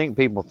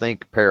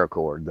think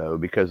paracord though,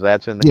 because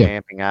that's in the Yeah.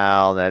 camping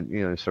aisle, that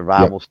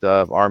survival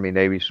stuff, Army,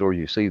 Navy stores,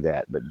 you see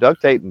that. But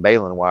duct tape and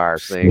baling wire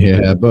thing,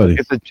 Yeah, buddy.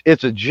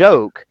 it's a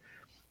joke,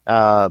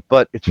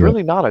 but it's Yeah.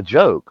 really not a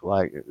joke.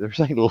 Like there's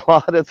a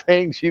lot of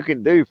things you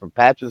can do, from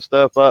patching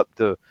stuff up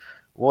to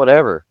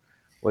whatever,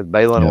 with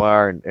baling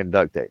wire and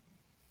duct tape.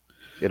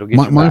 It'll get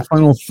you My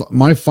by.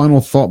 my final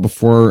thought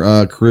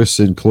before Chris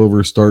and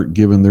Clover start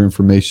giving their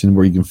information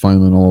where you can find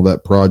them and all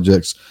that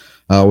projects,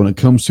 when it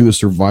comes to the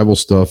survival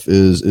stuff,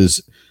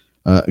 is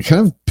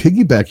kind of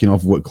piggybacking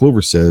off of what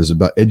Clover says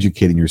about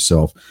educating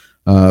yourself.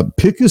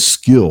 Pick a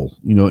skill,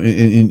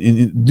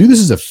 and do this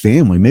as a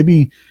family.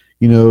 Maybe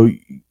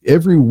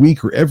every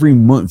week or every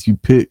month you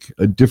pick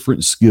a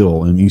different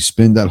skill and you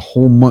spend that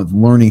whole month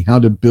learning how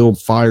to build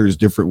fires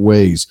different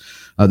ways.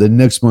 The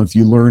next month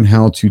you learn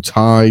how to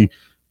tie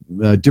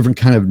different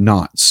kind of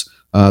knots.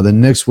 The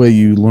next way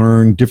you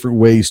learn different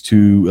ways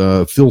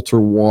to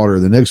filter water.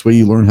 The next way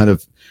you learn how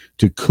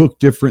to cook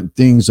different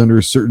things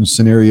under certain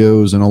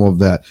scenarios and all of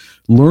that.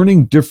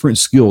 Learning different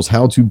skills,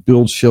 how to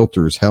build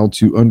shelters, how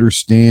to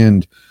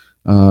understand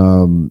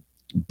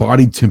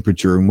body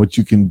temperature and what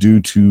you can do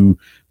to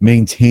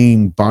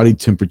maintain body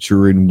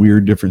temperature in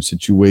weird different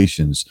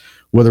situations,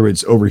 whether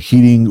it's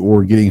overheating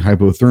or getting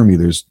hypothermia.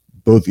 There's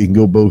both, you can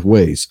go both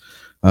ways.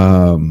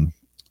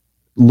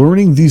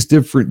 Learning these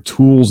different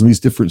tools and these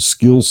different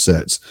skill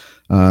sets.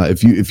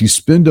 If you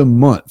spend a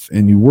month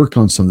and you work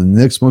on something,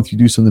 the next month you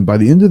do something, by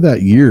the end of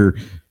that year,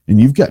 and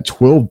you've got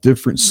 12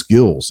 different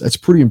skills, that's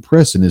pretty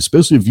impressive.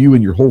 Especially if you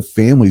and your whole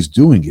family's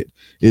doing it,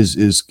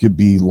 could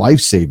be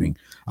life-saving.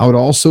 I would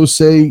also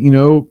say,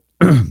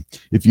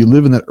 if you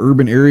live in that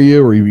urban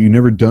area or you've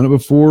never done it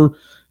before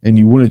and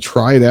you want to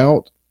try it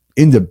out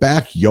in the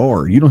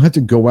backyard, you don't have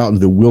to go out into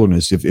the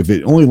wilderness. If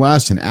it only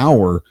lasts an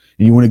hour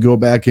and you want to go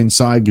back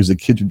inside because the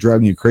kids are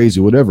driving you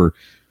crazy, whatever,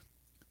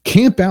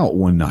 camp out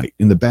one night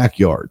in the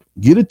backyard.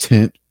 Get a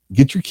tent,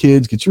 get your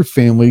kids, get your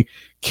family,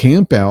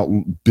 camp out,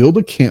 build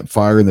a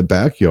campfire in the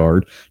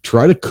backyard,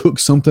 try to cook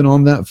something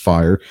on that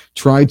fire,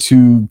 try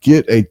to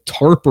get a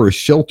tarp or a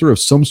shelter of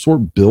some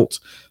sort built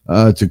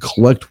to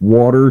collect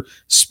water.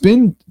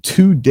 Spend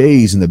 2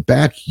 days in the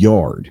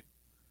backyard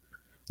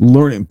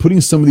learning,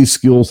 putting some of these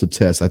skills to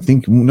test. I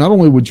think not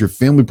only would your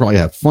family probably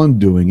have fun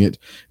doing it,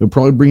 it'll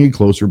probably bring you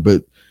closer,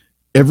 but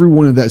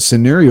everyone in that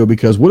scenario,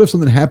 because what if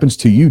something happens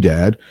to you,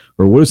 Dad,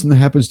 or what if something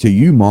happens to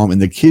you, Mom,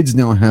 and the kids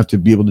now have to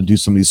be able to do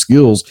some of these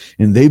skills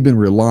and they've been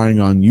relying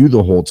on you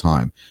the whole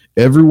time.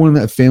 Everyone in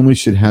that family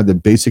should have the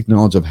basic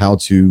knowledge of how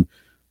to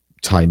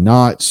tie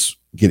knots,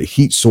 get a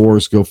heat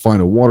source, go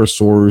find a water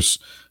source,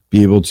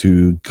 be able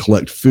to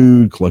collect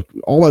food, collect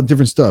all that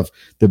different stuff.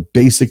 The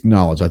basic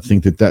knowledge. I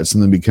think that's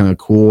something to be kind of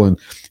cool. And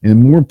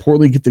more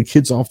importantly, get the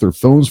kids off their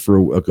phones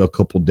for a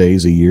couple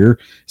days a year.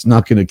 It's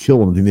not going to kill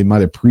them. I think they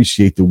might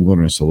appreciate the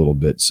wilderness a little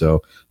bit.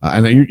 So,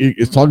 and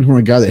it's talking from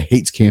a guy that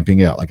hates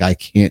camping out. Like, I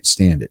can't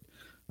stand it.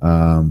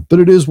 But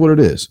it is what it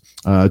is.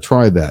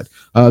 Try that.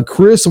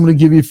 Chris, I'm going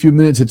to give you a few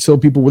minutes to tell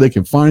people where they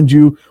can find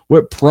you.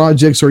 What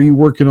projects are you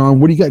working on?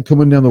 What do you got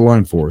coming down the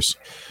line for us?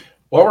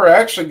 Well, we're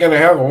actually going to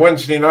have a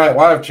Wednesday night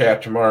live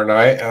chat tomorrow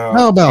night.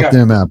 How about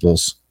them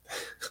apples?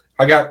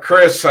 I got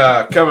Chris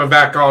coming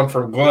back on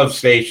from Glove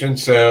Station,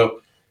 so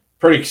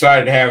pretty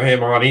excited to have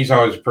him on. He's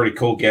always a pretty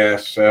cool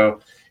guest. So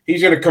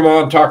he's going to come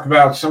on and talk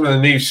about some of the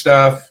new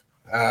stuff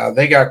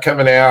they got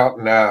coming out,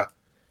 and I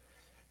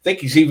think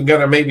he's even going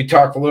to maybe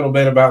talk a little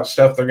bit about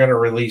stuff they're going to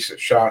release at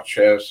SHOT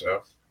Show.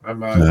 So I'm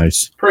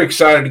nice. Pretty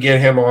excited to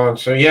get him on.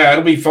 So, yeah,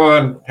 it'll be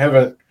fun.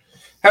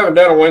 Haven't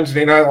done a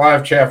Wednesday night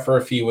live chat for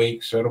a few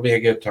weeks, so it'll be a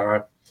good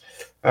time.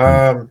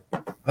 Other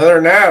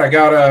than that, I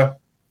got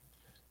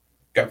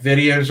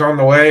videos on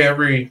the way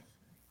every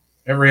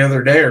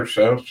other day or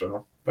so.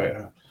 So,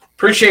 but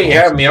appreciate you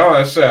having me on.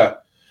 It's a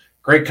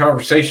great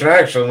conversation. I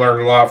actually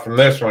learned a lot from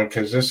this one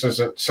because this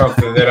isn't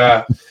something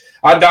that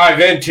I dive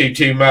into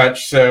too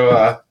much.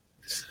 So,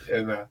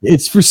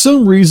 it's for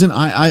some reason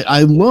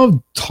I love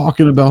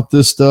talking about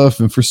this stuff,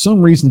 and for some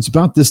reason it's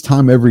about this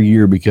time every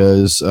year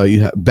because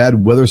you have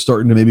bad weather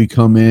starting to maybe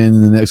come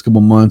in the next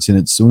couple months, and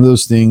it's one of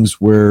those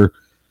things where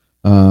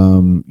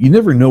you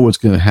never know what's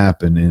going to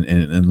happen,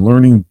 and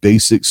learning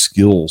basic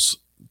skills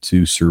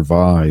to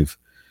survive.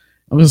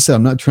 I'm going to say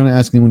I'm not trying to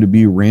ask anyone to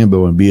be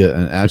Rambo and be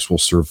an actual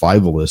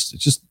survivalist.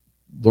 It's just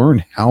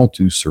learn how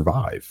to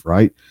survive,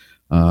 right?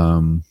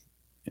 And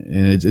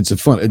it's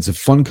a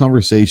fun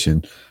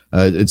conversation.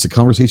 It's a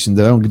conversation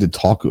that I don't get to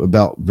talk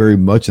about very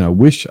much, and I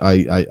wish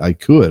I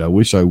could. I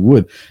wish I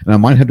would, and I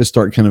might have to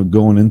start kind of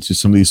going into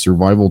some of these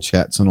survival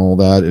chats and all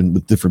that, and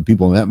with different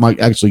people, and that might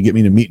actually get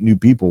me to meet new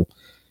people.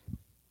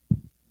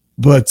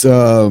 But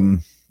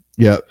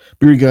Yeah,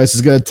 Bearded Guys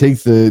has got to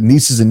take the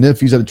nieces and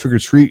nephews out of trick or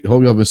treat.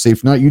 Hope you have a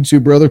safe night. You too,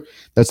 brother.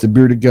 That's the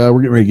Bearded Guy.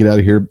 We're getting ready to get out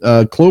of here.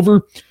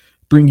 Clover,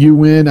 bring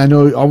you in. I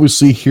know,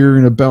 obviously, here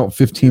in about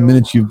 15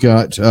 minutes, you've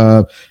got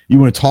you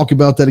want to talk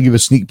about that and give a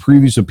sneak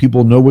preview so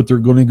people know what they're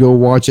going to go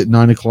watch at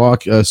 9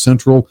 o'clock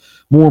Central.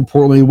 More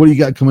importantly, what do you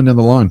got coming down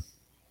the line?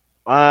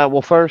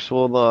 Well, first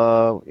we'll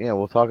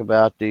talk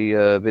about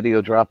the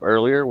video drop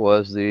earlier.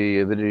 Was the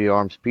Avidity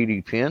Arms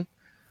PD10.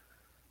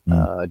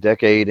 A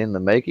decade in the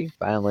making.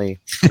 Finally,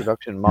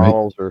 production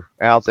models are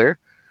out there,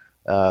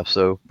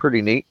 so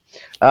pretty neat.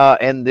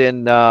 And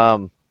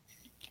then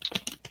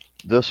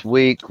this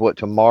week,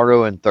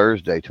 tomorrow and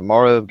Thursday.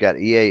 Tomorrow I've got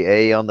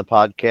EAA on the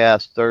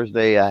podcast.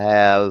 Thursday I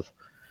have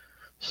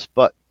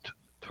Sput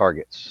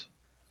targets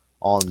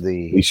on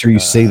the. Be sure you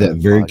say that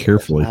very podcast.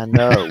 carefully. I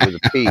know, with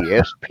a P,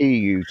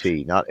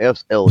 SPUT, not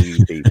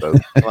SLUT,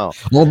 folks. Come on.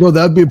 Although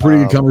that'd be a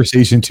pretty good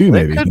conversation too,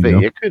 maybe.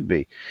 It could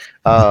be.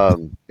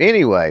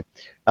 Anyway.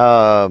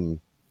 Yeah,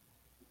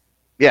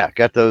 I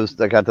got those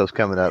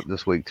coming up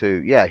this week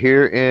too. Yeah,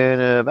 here in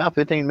about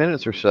 15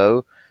 minutes or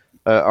so,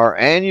 our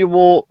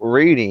annual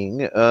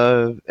reading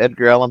of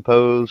Edgar Allan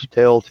Poe's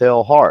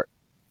Telltale Heart.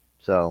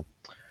 So,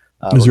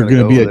 is there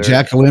going to be a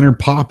jack-o'-lantern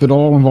pop at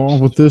all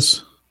involved with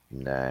this?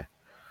 Nah.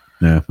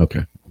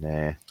 Okay.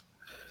 Nah.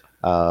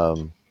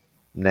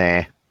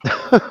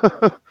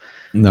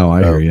 No,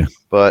 I hear you.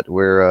 But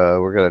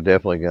we're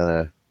definitely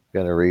gonna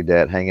read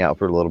that, hang out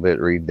for a little bit,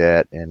 read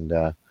that, and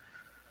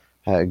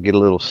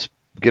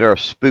get our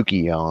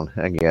spooky on,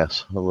 I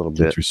guess, a little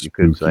bit. You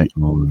could say.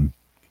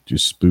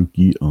 Just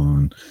spooky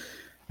on.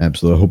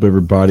 Absolutely. I hope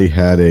everybody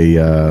had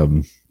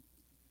a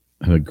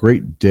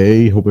great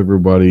day. Hope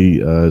everybody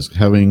is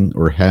having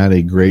or had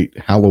a great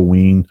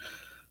Halloween.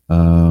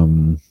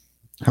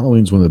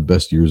 Halloween's one of the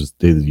best day of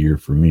the year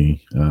for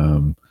me.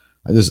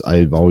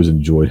 I've always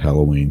enjoyed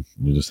Halloween.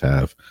 I just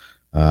have.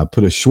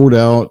 Put a short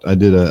out. I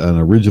did an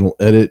original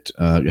edit,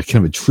 kind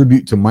of a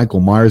tribute to Michael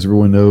Myers.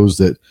 Everyone knows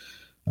that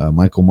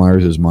Michael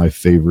Myers is my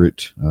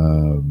favorite.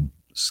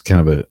 It's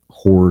kind of a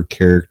horror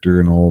character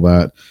and all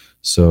that.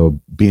 So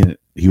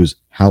he was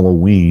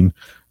Halloween,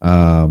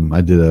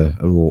 I did a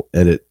little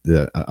edit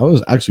that I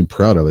was actually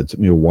proud of. It took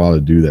me a while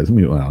to do that. It took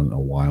me, well, not a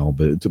while,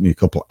 but it took me a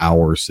couple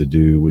hours to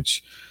do,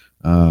 which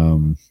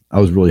I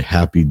was really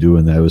happy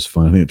doing that. It was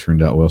fun. I think it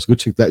turned out well. So go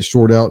check that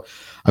short out.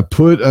 I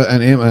put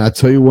I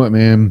tell you what,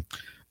 man,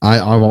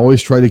 I've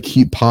always tried to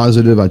keep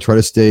positive. I try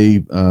to stay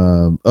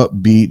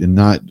upbeat and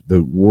not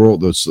the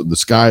world, the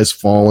sky is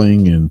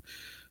falling and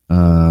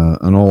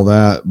all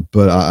that.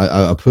 But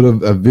I put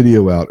a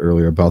video out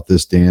earlier about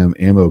this damn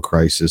ammo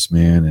crisis,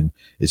 man, and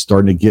it's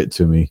starting to get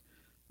to me.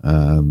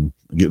 I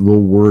get a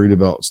little worried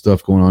about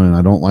stuff going on, and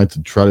I don't like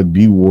to try to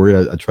be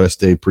worried. I try to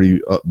stay pretty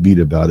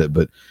upbeat about it,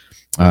 but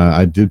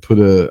I did put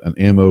an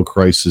ammo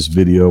crisis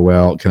video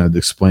out, kind of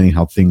explaining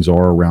how things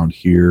are around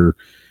here,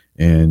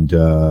 and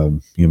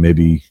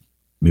maybe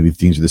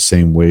things are the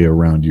same way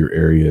around your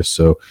area.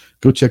 So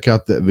go check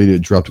out that video.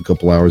 It dropped a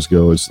couple hours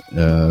ago. It's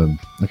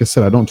like I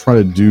said, I don't try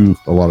to do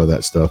a lot of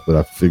that stuff, but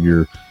I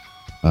figure,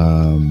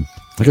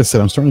 like I said,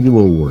 I'm starting to get a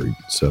little worried.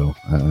 So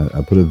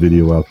I put a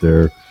video out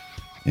there,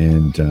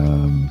 and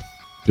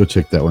go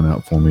check that one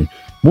out for me.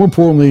 More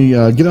importantly,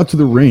 get out to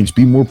the range.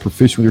 Be more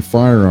proficient with your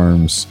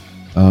firearms.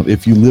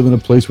 If you live in a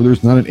place where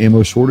there's not an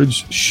ammo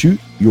shortage, shoot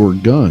your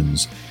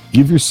guns.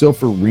 Give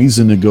yourself a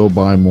reason to go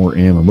buy more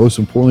ammo. Most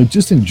importantly,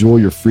 just enjoy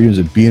your freedoms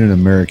of being an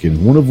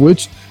American, one of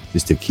which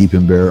is to keep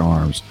and bear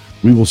arms.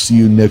 We will see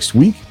you next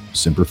week.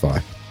 Semper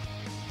Fi.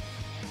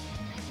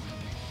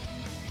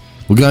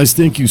 Well, guys,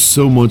 thank you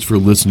so much for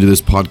listening to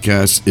this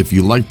podcast. If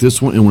you like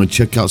this one and want to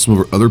check out some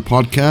of our other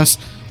podcasts,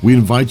 we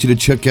invite you to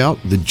check out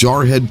the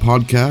Jarhead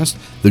podcast,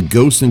 the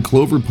Ghost and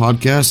Clover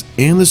podcast,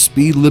 and the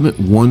Speed Limit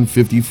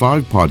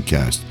 155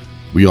 podcast.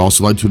 We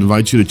also like to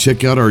invite you to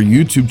check out our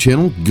YouTube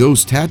channel,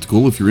 Ghost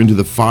Tactical. If you're into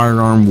the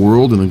firearm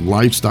world and the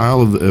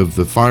lifestyle of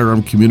the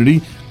firearm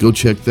community, go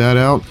check that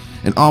out.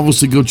 And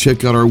obviously go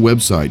check out our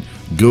website,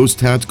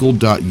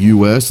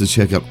 ghosttactical.us, to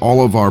check out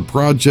all of our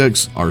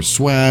projects, our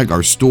swag,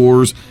 our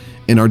stores,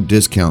 and our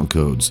discount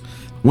codes.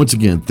 Once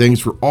again, thanks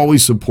for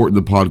always supporting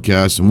the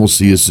podcast, and we'll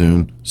see you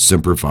soon.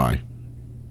 Semper Fi.